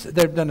chimps,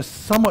 they've done a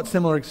somewhat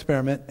similar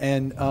experiment,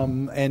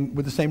 and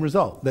with the same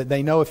result. That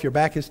they know if your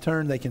back is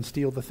turned, they can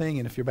steal the thing,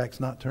 and if your back's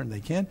not turned,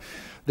 they can.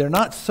 They're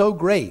not so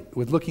great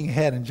with looking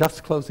ahead and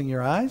just closing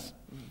your eyes.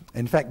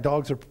 In fact,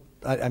 dogs are,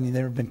 I mean,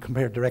 they've never been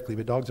compared directly,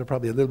 but dogs are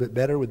probably a little bit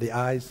better with the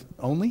eyes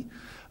only.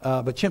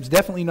 But chimps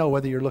definitely know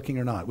whether you're looking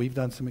or not. We've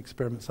done some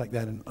experiments like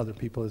that in other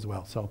people as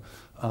well. So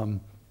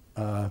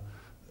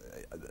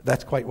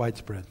that's quite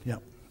widespread, yeah.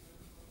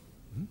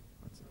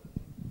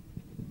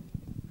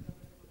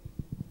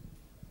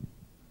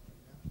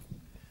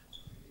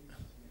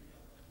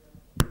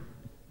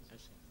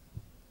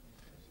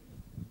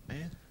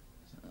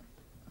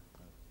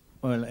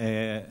 Well,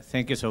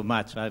 thank you so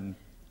much. I'm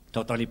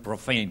totally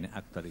profane,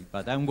 actually,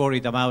 but I'm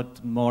worried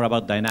more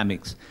about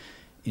dynamics,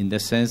 in the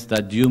sense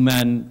that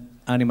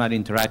human-animal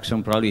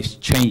interaction probably is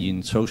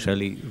changing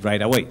socially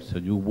right away. So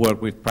you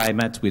work with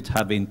primates which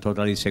have been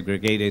totally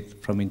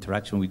segregated from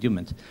interaction with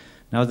humans.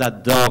 Now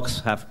that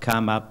dogs have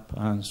come up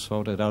and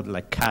sorted out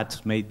like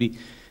cats, maybe,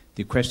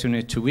 the question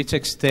is, to which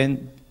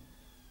extent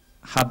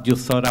have you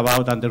thought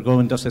about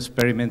undergoing those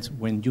experiments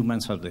when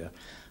humans are there?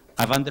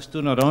 I've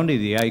understood not only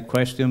the eye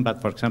question,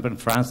 but for example, in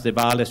France, the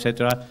Val,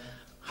 etc.,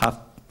 have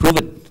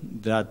proven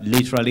that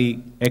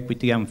literally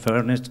equity and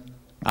fairness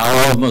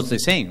are almost the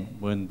same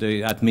when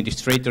the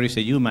administrator is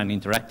a human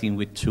interacting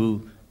with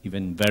two,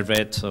 even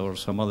vervets or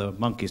some other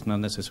monkeys, not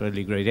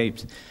necessarily great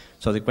apes.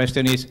 So the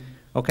question is,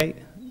 okay,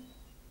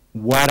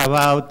 what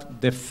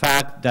about the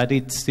fact that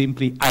it's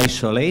simply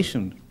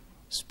isolation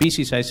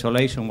species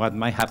isolation, what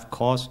might have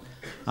caused,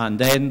 and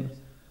then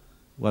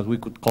what we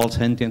could call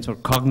sentience or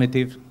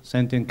cognitive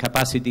sentient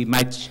capacity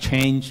might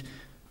change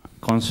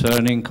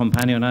concerning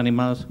companion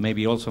animals,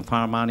 maybe also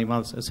farm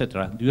animals,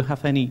 etc. Do you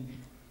have any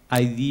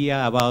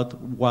idea about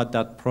what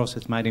that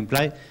process might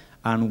imply,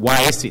 and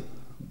why is it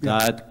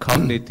that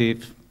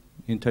cognitive,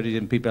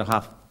 intelligent people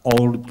have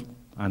all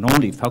and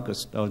only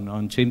focused on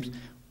chimps?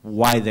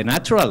 Why the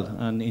natural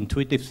and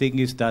intuitive thing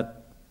is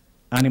that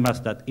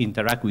animals that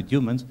interact with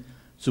humans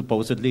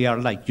supposedly are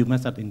like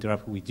humans that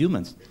interact with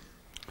humans.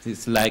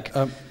 It's like,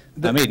 I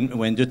mean,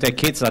 when you take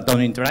kids that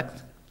don't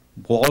interact,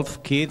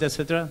 wolf, kid,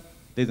 etc.,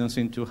 they don't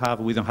seem to have,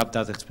 we don't have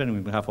that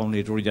experiment, we have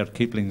only Rudyard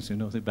Kipling's, you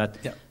know, but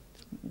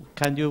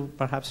can you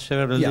perhaps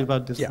share a little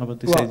about this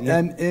idea?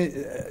 And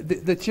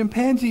the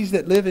chimpanzees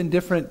that live in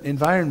different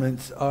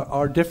environments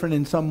are different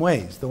in some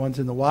ways. The ones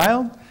in the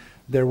wild,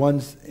 they're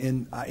ones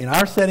in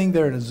our setting,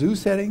 they're in a zoo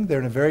setting, they're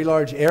in a very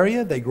large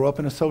area, they grow up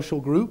in a social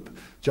group,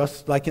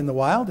 just like in the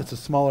wild. It's a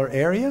smaller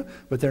area,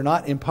 but they're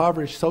not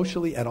impoverished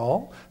socially at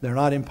all. They're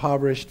not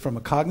impoverished from a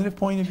cognitive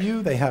point of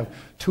view. They have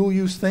tool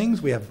use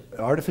things. We have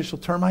artificial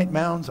termite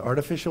mounds,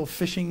 artificial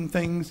fishing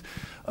things.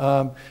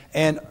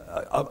 And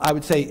I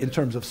would say in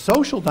terms of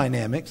social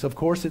dynamics, of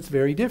course, it's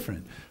very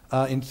different.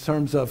 In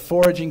terms of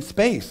foraging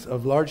space,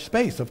 of large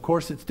space, of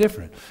course it's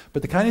different.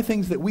 But the kind of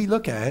things that we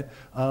look at,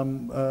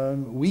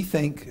 we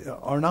think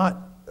are not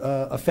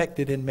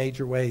affected in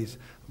major ways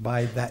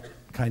by that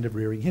kind of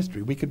rearing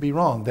history. We could be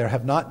wrong. There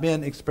have not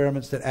been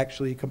experiments that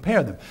actually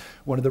compare them.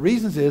 One of the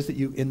reasons is that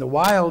in the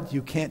wild,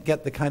 you can't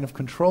get the kind of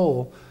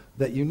control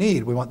that you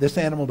need. We want this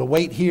animal to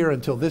wait here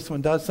until this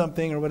one does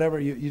something or whatever.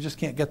 You just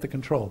can't get the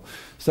control.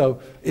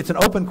 So it's an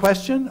open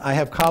question. I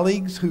have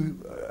colleagues who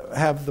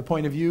have the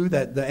point of view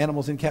that the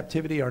animals in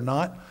captivity are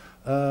not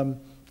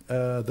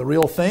the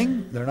real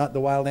thing. They're not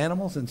the wild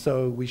animals, and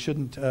so we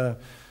shouldn't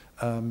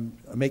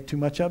make too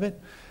much of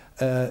it.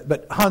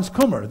 But Hans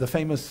Kummer, the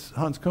famous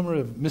Hans Kummer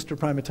of Mr.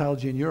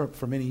 Primatology in Europe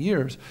for many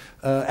years,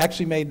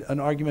 actually made an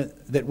argument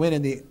that went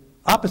in the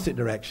opposite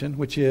direction,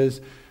 which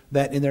is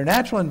that in their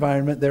natural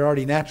environment, they're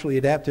already naturally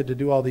adapted to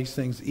do all these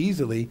things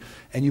easily,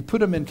 and you put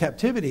them in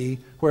captivity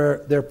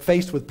where they're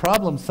faced with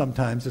problems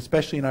sometimes,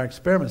 especially in our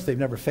experiments they've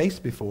never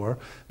faced before.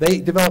 They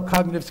develop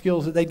cognitive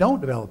skills that they don't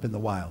develop in the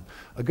wild.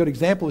 A good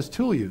example is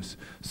tool use.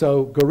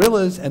 So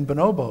gorillas and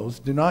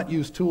bonobos do not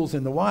use tools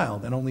in the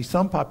wild, and only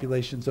some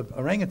populations of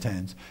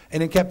orangutans.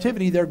 And in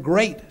captivity, they're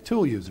great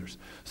tool users.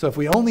 So if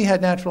we only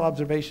had natural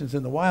observations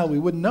in the wild, we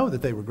wouldn't know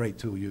that they were great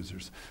tool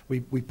users.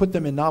 We put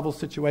them in novel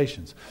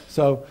situations.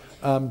 So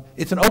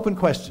it's an open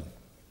question.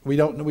 We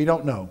don't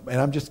know.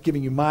 And I'm just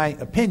giving you my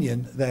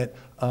opinion that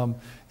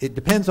it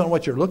depends on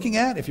what you're looking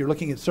at. If you're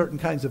looking at certain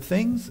kinds of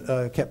things,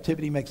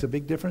 captivity makes a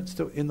big difference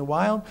in the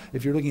wild.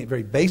 If you're looking at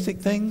very basic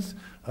things,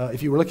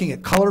 if you were looking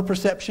at color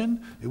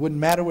perception, it wouldn't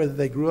matter whether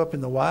they grew up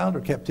in the wild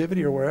or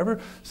captivity or wherever.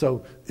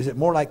 So is it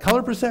more like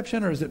color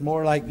perception, or is it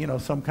more like,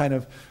 some kind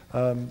of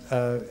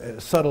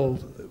subtle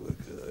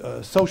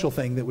social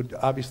thing that would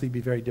obviously be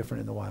very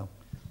different in the wild?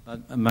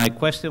 My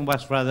question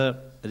was rather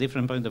a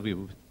different point of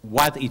view.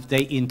 What if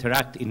they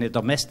interact in a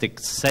domestic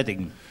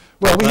setting?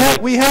 Well,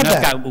 we have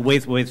that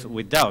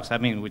with dogs. I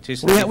mean, which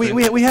is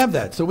we have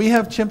that. So we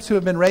have chimps who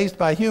have been raised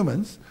by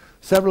humans,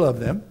 several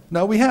of them.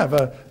 No, we have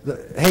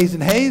Hayes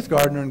and Hayes,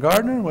 Gardner and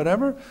Gardner,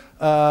 whatever,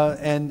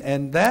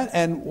 and that.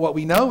 And what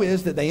we know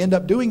is that they end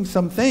up doing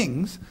some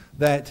things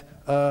that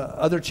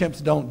other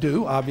chimps don't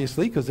do,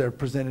 obviously, because they're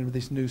presented with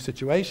this new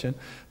situation,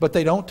 but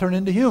they don't turn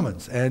into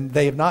humans. And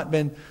they have not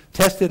been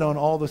tested on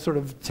all the sort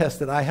of tests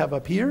that I have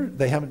up here.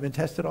 They haven't been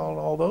tested on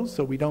all those,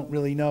 so we don't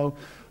really know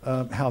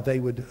how they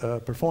would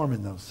perform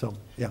in those. So,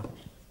 yeah.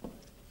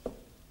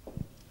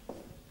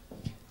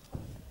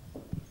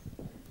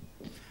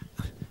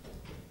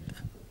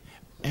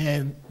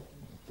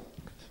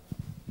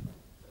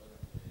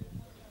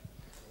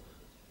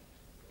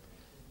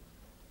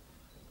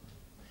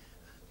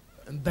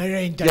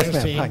 Very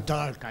interesting yes,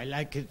 talk. I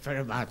like it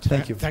very much.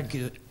 Thank you. Thank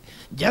you.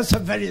 Just a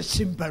very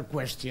simple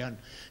question.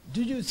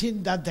 Do you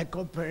think that the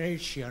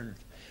cooperation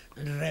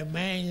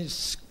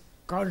remains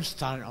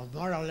constant, or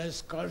more or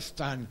less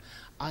constant,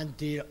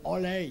 until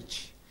old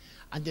age?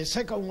 And the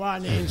second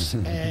one is,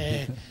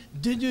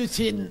 do you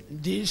think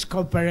this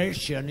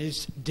cooperation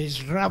is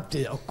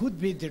disrupted, or could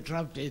be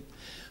disrupted,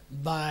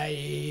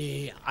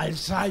 by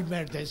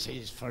Alzheimer's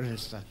disease, for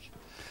instance?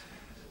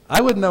 I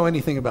wouldn't know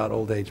anything about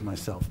old age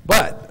myself,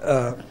 but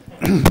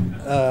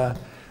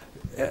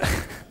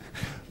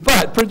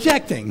but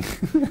projecting,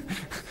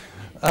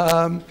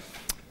 I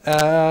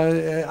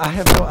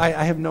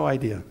have no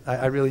idea.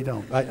 I really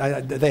don't.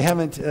 They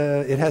haven't.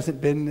 It hasn't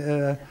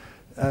been.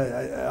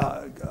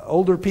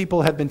 Older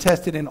people have been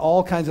tested in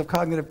all kinds of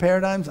cognitive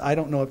paradigms. I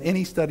don't know of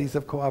any studies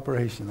of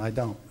cooperation. I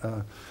don't.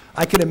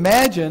 I could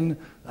imagine.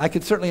 I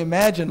could certainly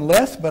imagine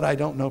less, but I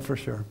don't know for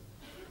sure.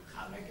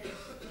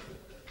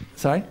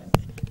 Sorry?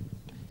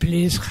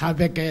 Please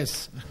have a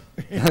guess.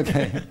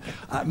 Okay.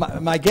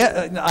 My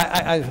guess,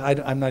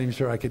 I'm not even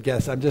sure I could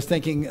guess. I'm just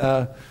thinking,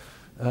 yeah.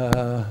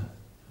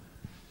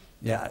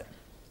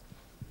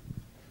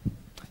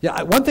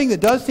 Yeah, one thing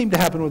that does seem to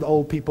happen with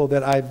old people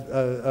that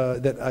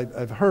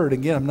I've heard,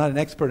 again, I'm not an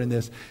expert in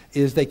this,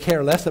 is they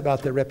care less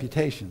about their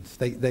reputations.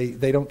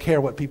 They don't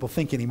care what people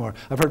think anymore.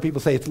 I've heard people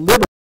say it's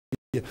liberal.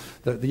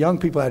 The young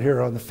people out here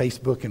are on the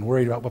Facebook and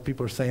worried about what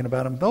people are saying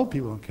about them. Old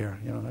people don't care.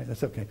 You know, right?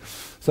 That's okay.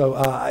 So,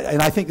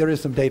 and I think there is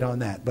some data on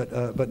that,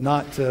 but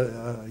not,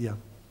 yeah.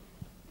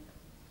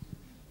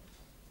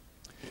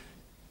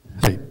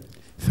 Hey,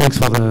 thanks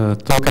for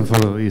the talk and for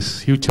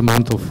this huge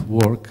amount of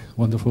work,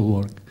 wonderful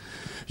work.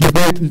 You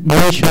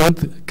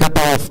mentioned a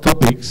couple of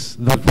topics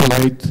that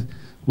relate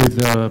with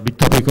the big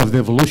topic of the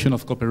evolution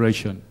of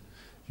cooperation.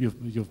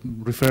 You've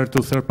referred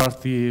to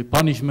third-party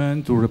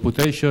punishment, to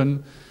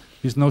reputation,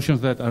 these notions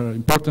that are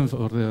important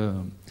for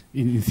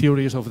in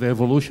theories of the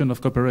evolution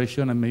of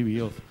cooperation and maybe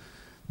of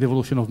the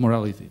evolution of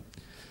morality.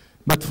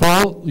 But for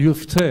all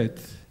you've said,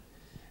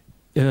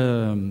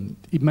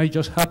 it may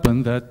just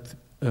happen that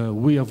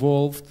we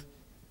evolved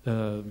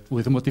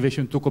with the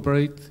motivation to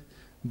cooperate,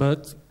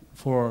 but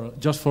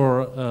just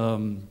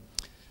for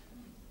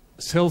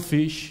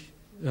selfish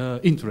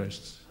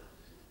interests.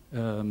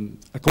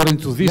 According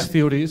to these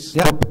theories,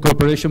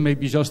 cooperation may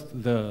be just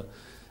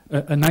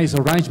a nice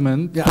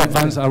arrangement to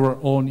advance our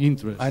own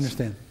interests. I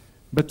understand.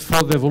 But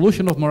for the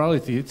evolution of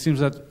morality, it seems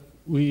that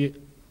we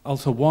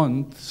also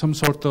want some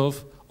sort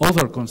of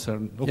other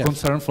concern, or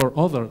concern for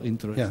other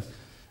interests. Yes.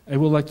 I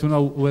would like to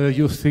know whether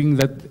you think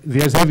that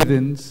there's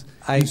evidence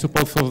in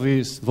support for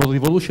this, for the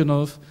evolution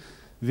of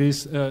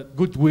this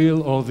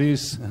goodwill or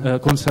this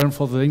concern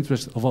for the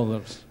interests of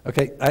others.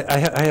 Okay,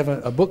 I have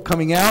a book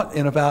coming out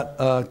in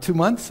about 2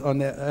 months on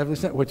the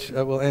evolution, which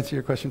will answer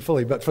your question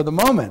fully. But for the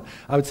moment,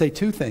 I would say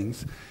two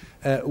things.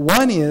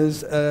 One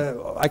is,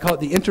 I call it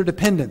the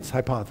interdependence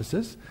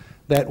hypothesis,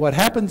 that what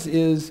happens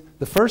is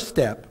the first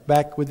step,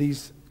 back with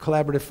these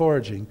collaborative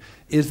foraging,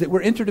 is that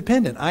we're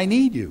interdependent. I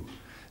need you.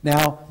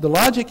 Now, the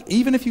logic,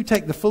 even if you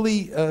take the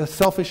fully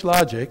selfish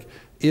logic,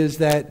 is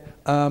that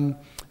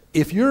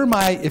if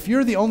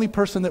you're the only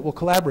person that will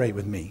collaborate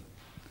with me,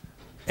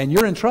 and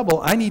you're in trouble,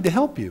 I need to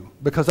help you,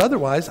 because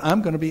otherwise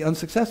I'm going to be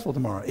unsuccessful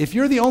tomorrow. If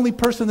you're the only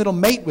person that'll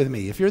mate with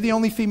me, if you're the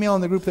only female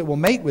in the group that will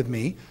mate with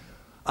me,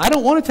 I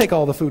don't want to take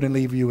all the food and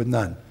leave you with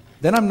none.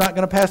 Then I'm not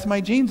going to pass my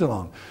genes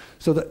along.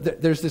 So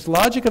there's this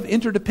logic of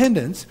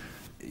interdependence.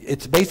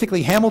 It's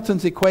basically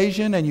Hamilton's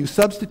equation, and you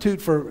substitute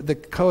for the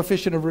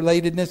coefficient of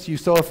relatedness, you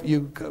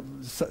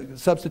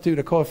substitute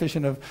a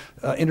coefficient of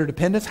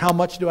interdependence. How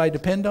much do I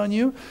depend on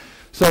you?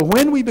 So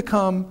when we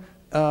become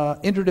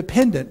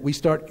interdependent, we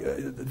start,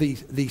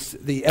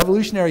 the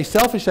evolutionary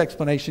selfish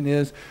explanation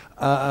is,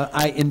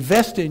 I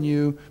invest in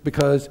you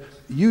because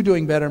you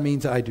doing better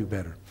means I do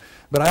better.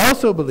 But I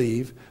also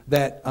believe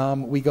that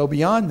we go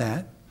beyond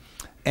that,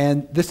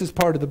 and this is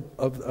part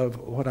of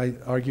what I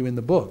argue in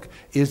the book,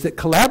 is that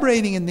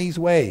collaborating in these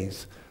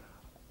ways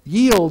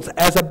yields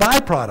as a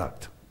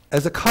byproduct,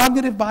 as a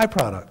cognitive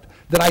byproduct,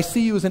 that I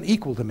see you as an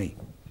equal to me.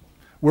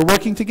 We're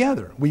working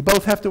together. We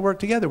both have to work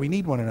together. We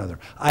need one another.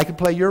 I could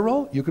play your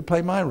role, you could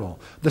play my role.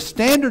 The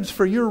standards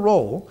for your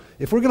role,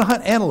 if we're going to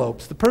hunt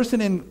antelopes, the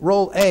person in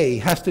role A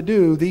has to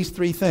do these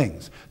 3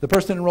 things. The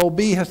person in role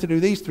B has to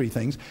do these 3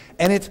 things,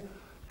 and it's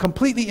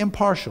completely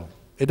impartial.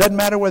 It doesn't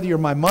matter whether you're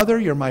my mother,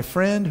 you're my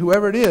friend,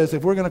 whoever it is.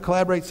 If we're going to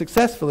collaborate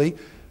successfully,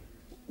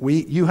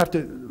 you have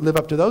to live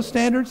up to those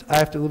standards, I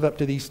have to live up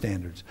to these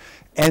standards.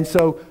 And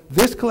so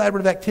this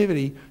collaborative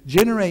activity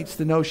generates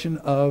the notion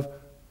of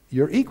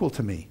you're equal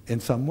to me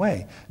in some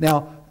way.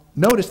 Now,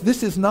 notice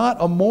this is not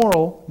a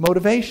moral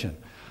motivation.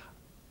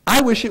 I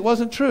wish it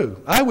wasn't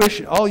true. I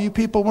wish all you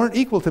people weren't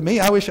equal to me.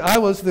 I wish I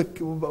was the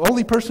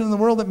only person in the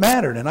world that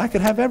mattered and I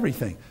could have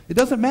everything. It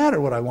doesn't matter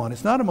what I want.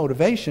 It's not a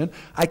motivation.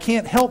 I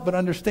can't help but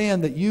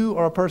understand that you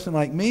are a person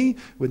like me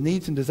with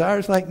needs and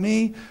desires like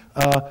me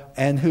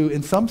and who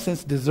in some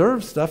sense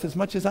deserves stuff as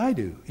much as I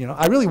do. You know,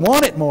 I really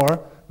want it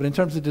more, but in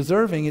terms of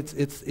deserving,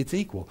 it's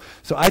equal.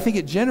 So I think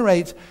it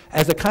generates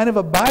as a kind of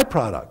a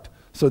byproduct.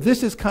 So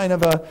this is kind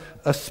of a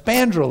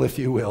spandrel, if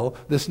you will,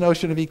 this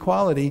notion of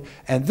equality,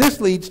 and this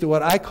leads to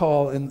what I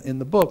call in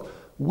the book,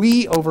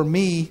 we over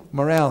me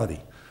morality.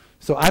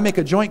 So I make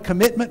a joint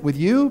commitment with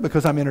you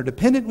because I'm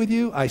interdependent with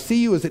you. I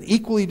see you as an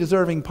equally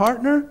deserving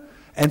partner,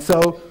 and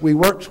so we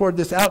work toward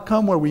this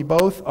outcome where we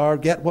both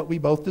get what we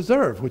both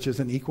deserve, which is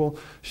an equal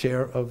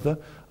share of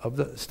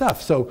the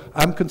stuff. So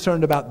I'm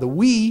concerned about the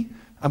we.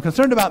 I'm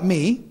concerned about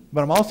me,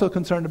 but I'm also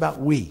concerned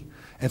about we.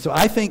 And so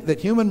I think that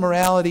human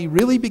morality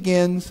really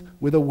begins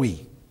with a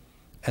we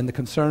and the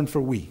concern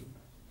for we.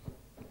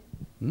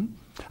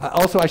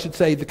 Also, I should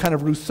say the kind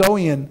of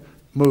Rousseauian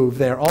move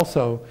there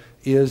also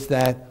is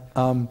that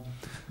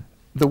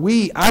the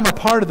we, I'm a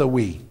part of the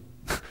we.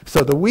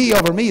 So the we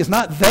over me is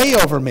not they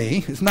over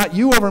me. It's not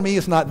you over me.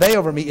 It's not they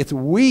over me. It's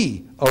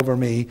we over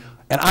me.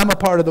 And I'm a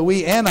part of the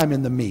we and I'm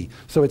in the me.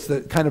 So it's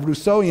the kind of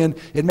Rousseauian,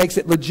 it makes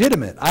it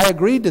legitimate. I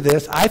agreed to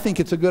this. I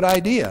think it's a good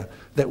idea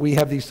that we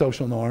have these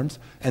social norms,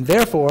 and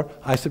therefore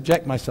I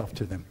subject myself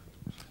to them.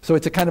 So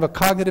it's a kind of a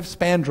cognitive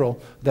spandrel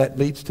that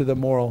leads to the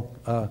moral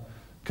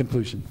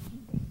conclusion.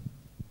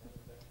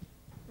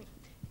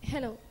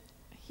 Hello,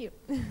 here.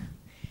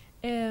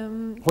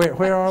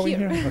 Where are we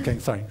here? Okay,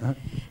 sorry.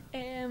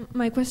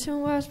 My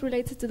question was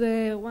related to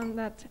the one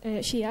that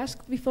she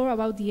asked before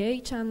about the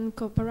age and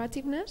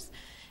cooperativeness.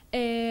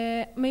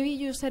 Maybe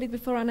you said it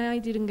before and I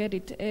didn't get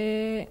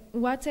it.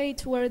 What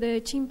age were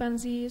the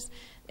chimpanzees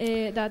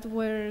that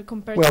were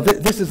compared well, to...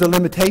 this is a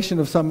limitation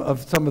of some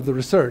of the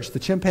research. The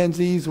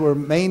chimpanzees were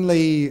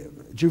mainly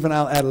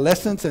juvenile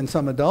adolescents and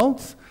some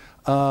adults.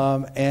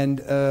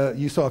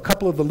 You saw a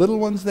couple of the little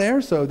ones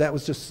there, so that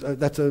was just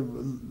that's a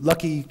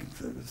lucky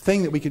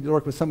thing that we could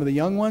work with some of the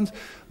young ones,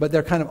 but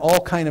they're kind of all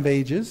kind of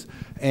ages,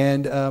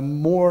 and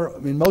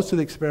in most of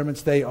the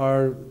experiments they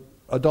are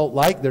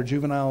adult-like, they're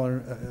juvenile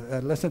or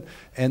adolescent,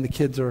 and the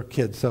kids are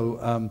kids.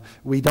 So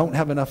we don't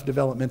have enough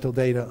developmental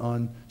data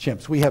on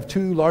chimps. We have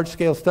 2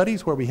 large-scale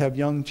studies where we have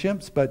young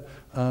chimps, but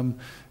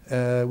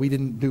we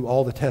didn't do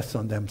all the tests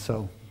on them.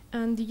 So.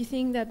 And do you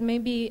think that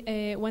maybe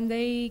when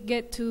they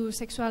get to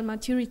sexual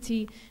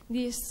maturity,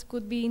 this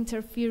could be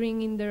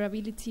interfering in their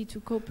ability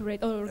to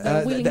cooperate or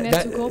their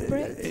willingness to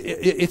cooperate?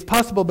 It's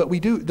possible, but we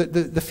do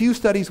the few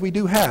studies we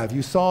do have.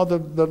 You saw the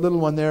little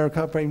one there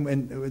cooperating,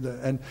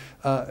 and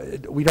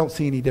we don't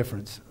see any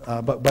difference.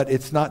 But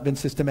it's not been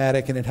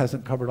systematic, and it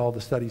hasn't covered all the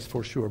studies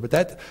for sure. But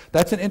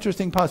that's an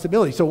interesting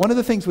possibility. So one of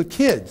the things with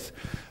kids,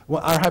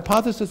 our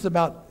hypothesis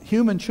about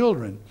human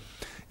children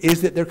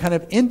is that they're kind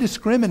of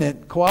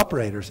indiscriminate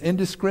cooperators,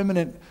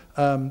 indiscriminate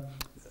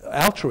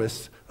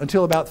altruists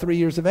until about 3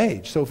 years of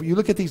age. So if you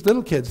look at these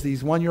little kids,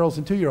 these 1-year-olds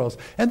and 2-year-olds,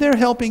 and they're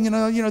helping,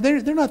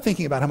 they're not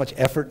thinking about how much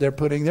effort they're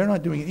putting, they're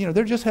not doing it,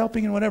 they're just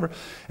helping and whatever.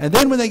 And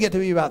then when they get to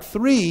be about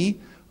 3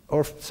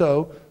 or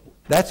so,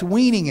 that's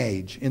weaning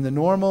age in the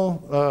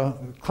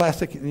normal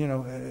classic,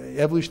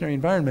 evolutionary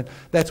environment.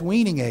 That's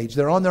weaning age.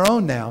 They're on their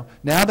own now.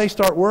 Now they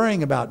start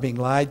worrying about being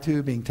lied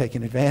to, being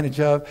taken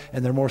advantage of,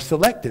 and they're more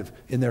selective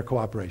in their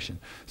cooperation.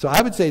 So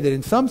I would say that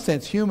in some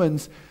sense,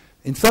 humans,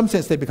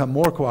 they become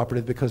more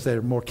cooperative because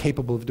they're more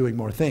capable of doing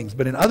more things.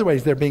 But in other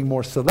ways, they're being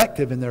more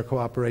selective in their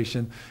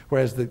cooperation,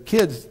 whereas the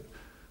kids,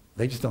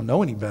 they just don't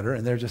know any better,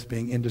 and they're just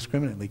being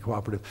indiscriminately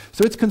cooperative.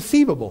 So it's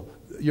conceivable.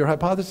 Your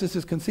hypothesis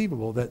is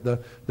conceivable that the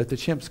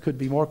chimps could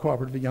be more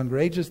cooperative at younger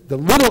ages. The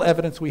little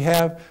evidence we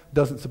have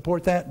doesn't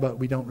support that, but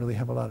we don't really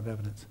have a lot of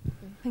evidence.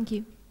 Thank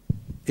you.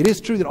 It is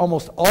true that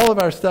almost all of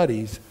our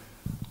studies,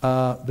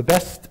 the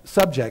best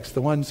subjects,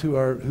 the ones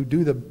who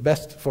do the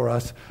best for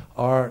us,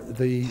 are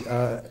the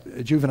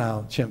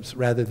juvenile chimps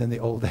rather than the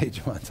old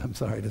age ones. I'm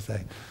sorry to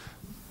say.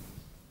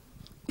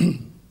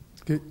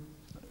 Okay.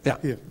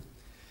 Yeah.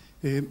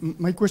 Here.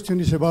 My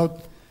question is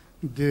about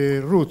the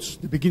roots,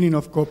 the beginning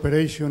of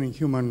cooperation in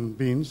human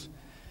beings.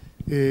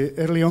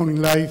 Early on in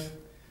life,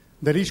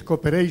 there is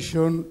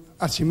cooperation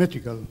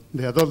asymmetrical.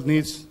 The adult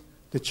needs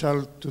the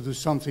child to do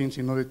some things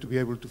in order to be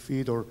able to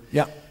feed. Or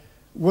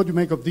what do you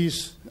make of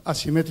this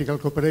asymmetrical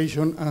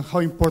cooperation, and how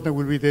important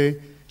will be the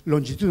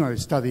longitudinal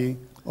study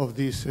of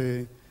this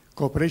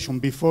cooperation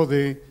before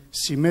the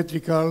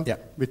symmetrical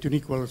between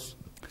equals?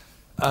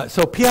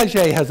 So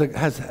Piaget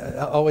has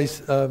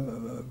always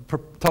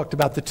talked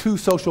about the 2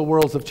 social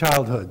worlds of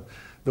childhood.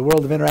 The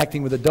world of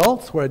interacting with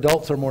adults, where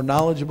adults are more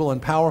knowledgeable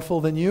and powerful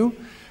than you,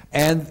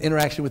 and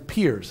interaction with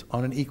peers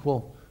on an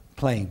equal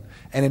plane.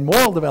 And in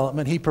moral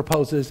development, he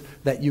proposes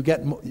that you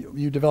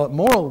develop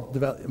moral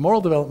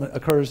development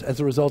occurs as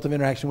a result of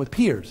interaction with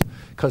peers,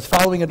 because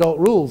following adult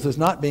rules is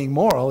not being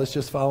moral, it's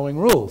just following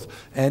rules,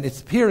 and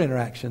it's peer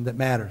interaction that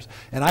matters.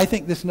 And I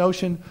think this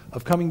notion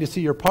of coming to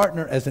see your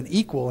partner as an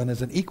equal and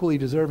as an equally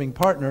deserving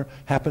partner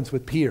happens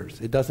with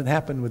peers. It doesn't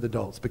happen with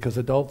adults, because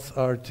adults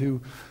are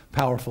too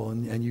powerful,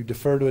 and you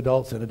defer to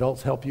adults, and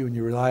adults help you, and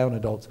you rely on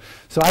adults.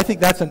 So I think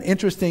that's an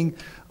interesting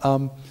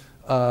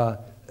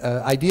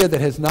idea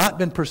that has not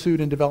been pursued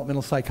in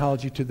developmental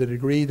psychology to the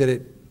degree that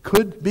it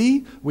could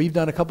be. We've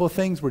done a couple of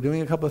things. We're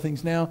doing a couple of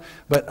things now.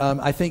 But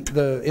I think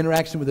the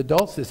interaction with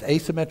adults, this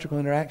asymmetrical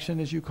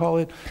interaction, as you call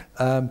it,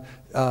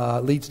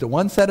 leads to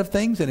one set of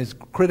things and is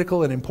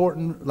critical and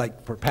important,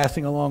 like for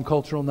passing along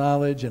cultural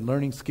knowledge and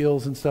learning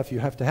skills and stuff. You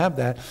have to have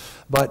that.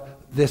 But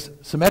this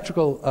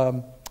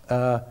symmetrical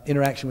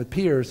interaction with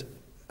peers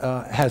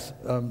has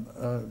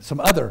some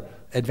other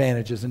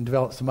advantages and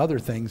develop some other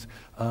things,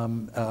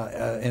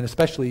 and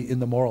especially in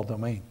the moral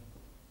domain.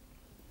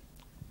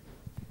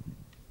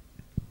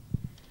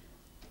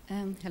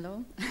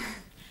 Hello.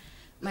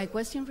 My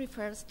question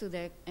refers to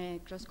the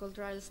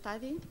cross-cultural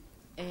study.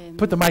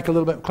 Put the mic a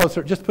little bit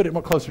closer. Just put it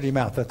more closer to your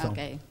mouth, that's all.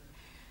 Okay.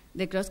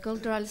 The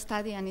cross-cultural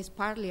study, and it's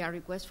partly a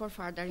request for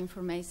further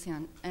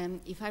information.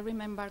 If I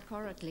remember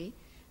correctly,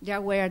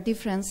 there were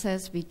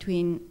differences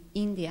between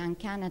India and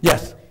Canada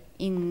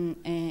in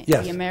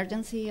the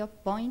emergency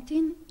of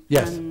pointing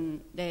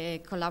and the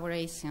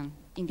collaboration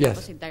in the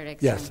opposite direction.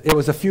 Yes, it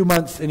was a few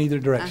months in either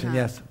direction,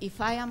 yes. If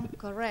I am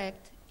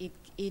correct,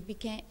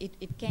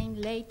 it came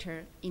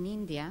later in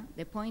India,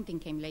 the pointing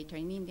came later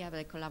in India, but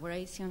the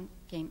collaboration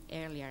came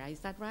earlier. Is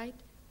that right?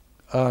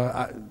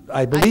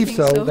 I believe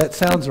so. That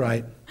sounds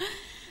right.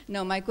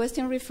 No, my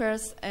question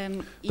refers...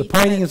 the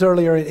pointing is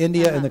earlier in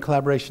India and the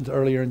collaboration is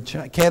earlier in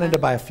Canada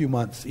by a few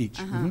months each.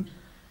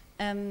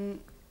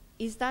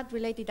 is that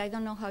related, I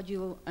don't know how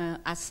you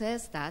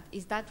assess that,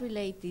 is that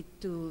related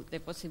to the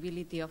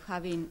possibility of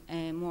having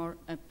more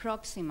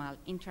proximal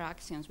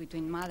interactions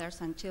between mothers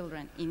and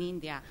children in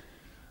India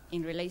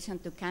in relation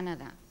to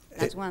Canada?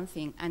 That's one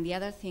thing. And the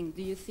other thing,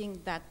 do you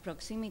think that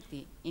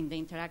proximity in the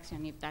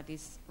interaction, if that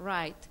is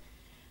right,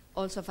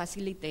 also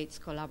facilitates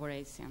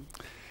collaboration?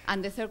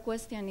 And the third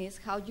question is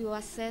how you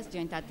assess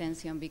joint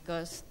attention,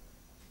 because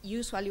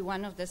usually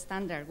one of the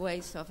standard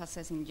ways of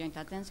assessing joint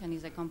attention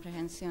is the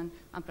comprehension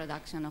and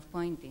production of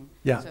pointing.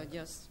 Yeah. So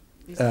just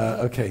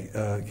okay.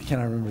 Can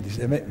I remember these?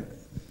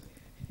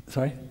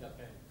 Sorry.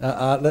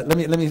 Let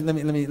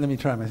me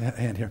try my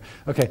hand here.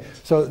 Okay,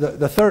 so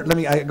the third,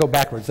 I go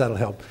backwards, that'll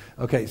help.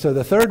 Okay, so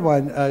the third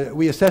one,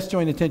 we assess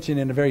joint attention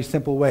in a very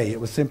simple way. It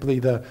was simply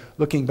the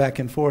looking back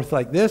and forth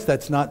like this.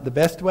 That's not the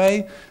best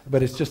way,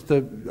 but it's just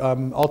the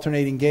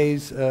alternating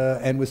gaze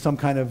and with some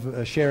kind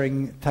of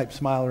sharing type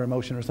smile or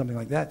emotion or something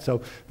like that.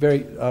 So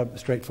very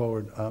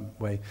straightforward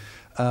way.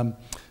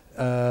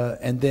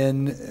 And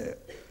then,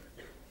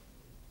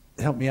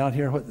 help me out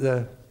here, what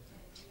the...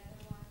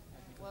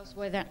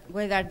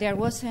 Whether there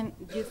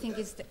wasn't, do you think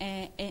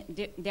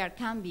there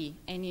can be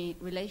any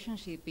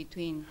relationship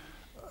between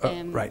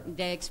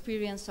the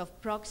experience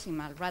of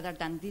proximal rather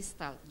than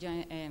distal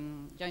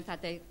joint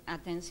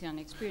attention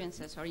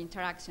experiences or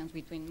interactions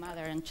between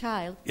mother and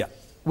child? Yeah.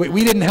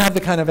 We didn't have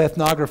the kind of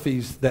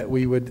ethnographies that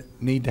we would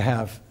need to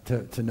have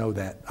to know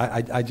that.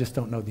 I just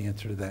don't know the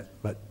answer to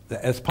that, but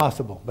as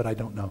possible, but I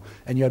don't know.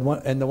 And you had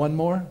one, and the one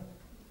more?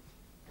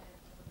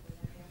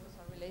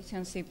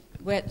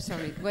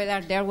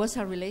 Whether there was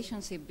a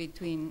relationship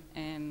between,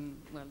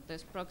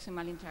 those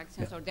proximal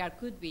interactions, or there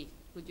could be.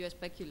 Could you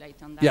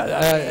speculate on that?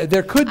 Yeah,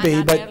 there could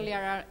be, but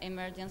earlier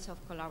emergence of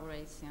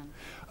collaboration.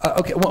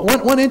 Okay,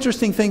 one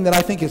interesting thing that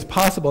I think is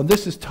possible, and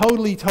this is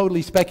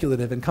totally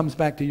speculative, and comes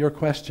back to your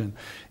question,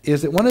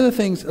 is that one of the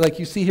things, like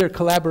you see here,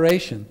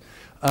 collaboration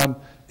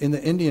in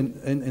the Indian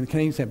and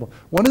Canadian sample.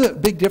 One of the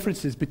big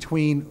differences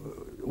between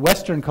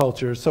Western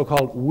cultures,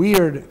 so-called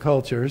weird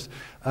cultures,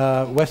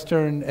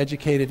 Western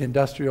educated,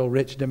 industrial,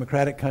 rich,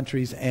 democratic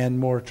countries, and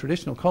more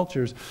traditional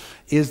cultures,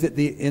 is that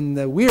in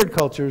the weird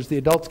cultures, the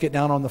adults get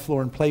down on the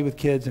floor and play with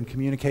kids and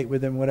communicate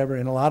with them, whatever.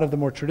 In a lot of the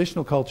more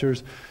traditional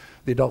cultures,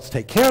 the adults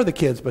take care of the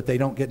kids, but they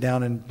don't get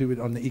down and do it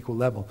on the equal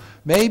level.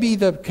 Maybe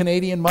the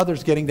Canadian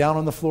mothers getting down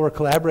on the floor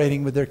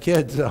collaborating with their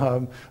kids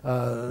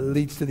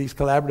leads to these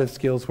collaborative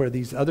skills where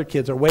these other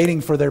kids are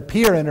waiting for their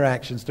peer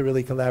interactions to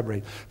really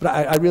collaborate. But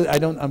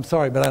I'm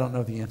sorry, but I don't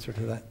know the answer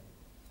to that.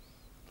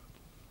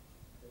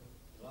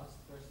 Last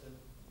question.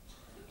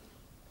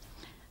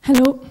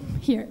 Hello,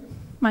 here,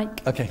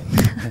 Mike. Okay.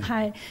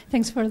 Hi,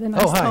 thanks for the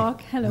nice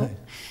talk. Hello.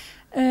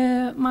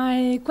 Hi.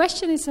 My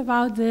question is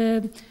about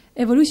the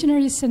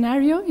evolutionary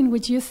scenario in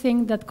which you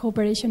think that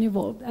cooperation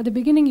evolved. At the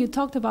beginning you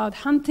talked about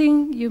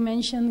hunting, you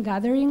mentioned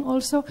gathering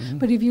also,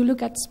 but if you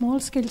look at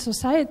small-scale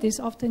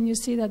societies, often you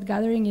see that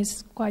gathering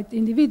is quite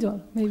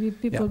individual. Maybe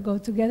people go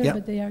together,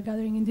 but they are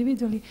gathering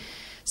individually.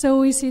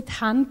 So is it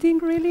hunting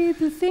really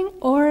the thing,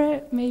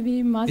 or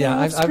maybe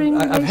mother-offspring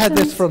relations? I've had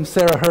this from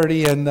Sarah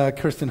Hurdy and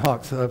Kirsten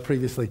Hawkes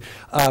previously.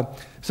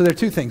 So there are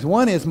two things.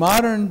 One is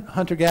modern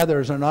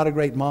hunter-gatherers are not a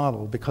great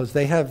model because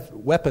they have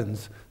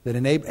weapons that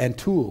enable and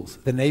tools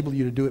that enable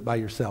you to do it by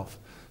yourself.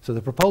 So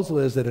the proposal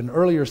is that at an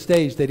earlier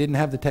stage they didn't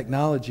have the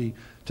technology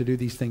to do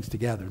these things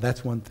together.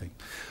 That's one thing.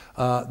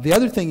 The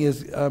other thing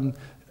is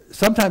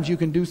sometimes you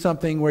can do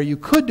something where you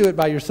could do it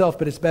by yourself,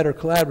 but it's better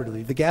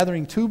collaboratively. The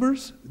gathering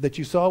tubers that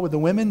you saw with the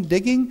women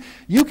digging,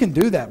 you can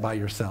do that by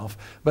yourself.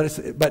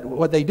 But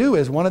what they do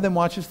is one of them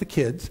watches the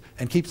kids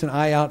and keeps an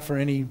eye out for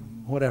any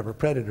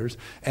predators,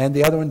 and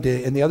the other one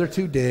and the other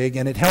two dig,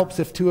 and it helps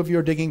if two of you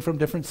are digging from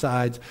different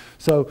sides.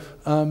 So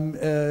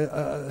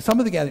some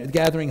of the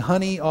gathering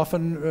honey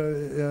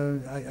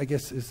often, I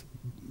guess, is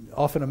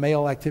often a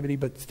male activity,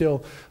 but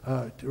still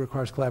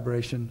requires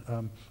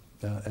collaboration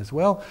as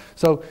well.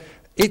 So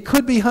it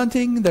could be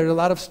hunting. There are a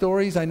lot of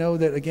stories. I know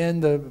that,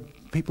 again, the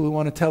people who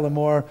want to tell a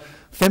more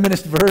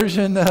feminist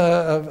version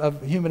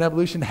of human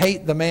evolution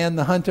hate the man,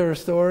 the hunter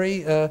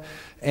story.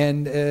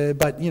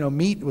 But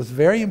meat was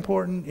very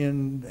important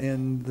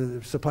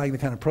in supplying the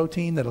kind of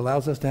protein that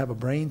allows us to have a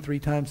brain 3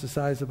 times the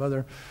size of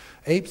other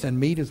apes, and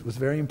meat was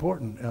very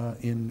important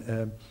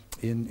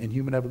in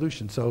human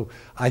evolution. So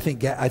I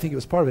think it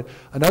was part of it.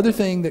 Another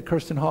thing that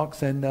Kirsten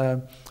Hawkes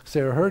and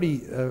Sarah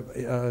Hurdy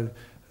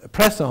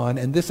press on,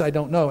 and this I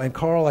don't know, and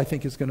Carl I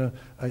think is going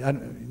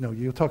to,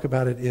 you'll talk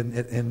about it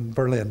in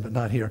Berlin, but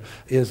not here,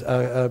 is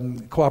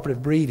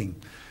cooperative breeding.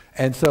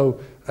 And so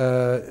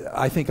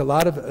I think a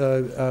lot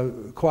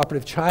of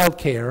cooperative child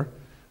care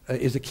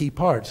is a key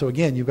part. So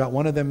again, you've got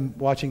one of them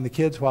watching the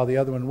kids while the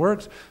other one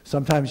works.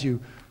 Sometimes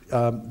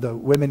the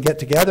women get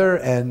together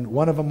and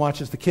one of them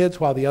watches the kids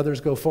while the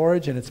others go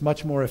forage, and it's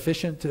much more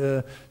efficient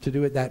to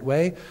do it that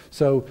way.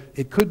 So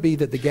it could be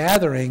that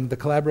the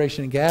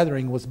collaboration and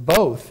gathering was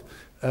both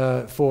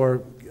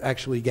for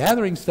actually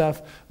gathering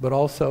stuff, but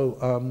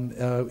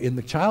also in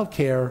the child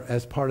care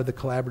as part of the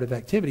collaborative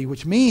activity,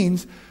 which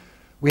means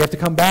we have to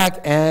come back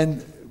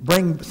and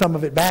bring some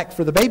of it back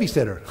for the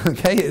babysitter.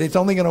 Okay, it's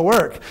only going to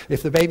work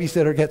if the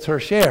babysitter gets her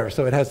share.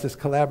 So it has this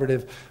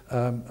collaborative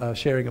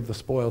sharing of the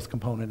spoils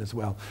component as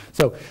well.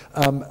 So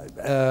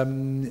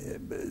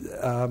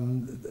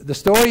the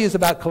story is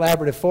about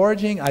collaborative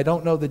foraging. I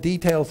don't know the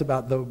details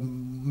about the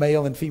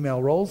male and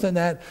female roles in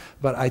that,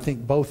 but I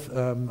think both.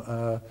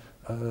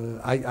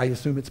 I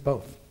assume it's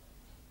both.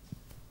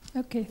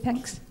 Okay,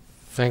 thanks.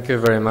 Thank you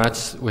very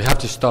much. We have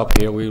to stop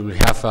here. We will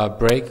have a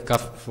break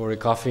for a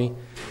coffee,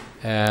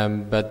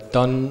 but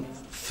don't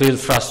feel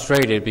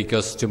frustrated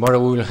because tomorrow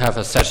we will have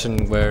a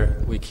session where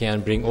we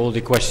can bring all the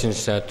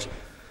questions that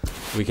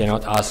we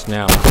cannot ask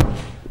now.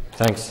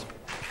 Thanks.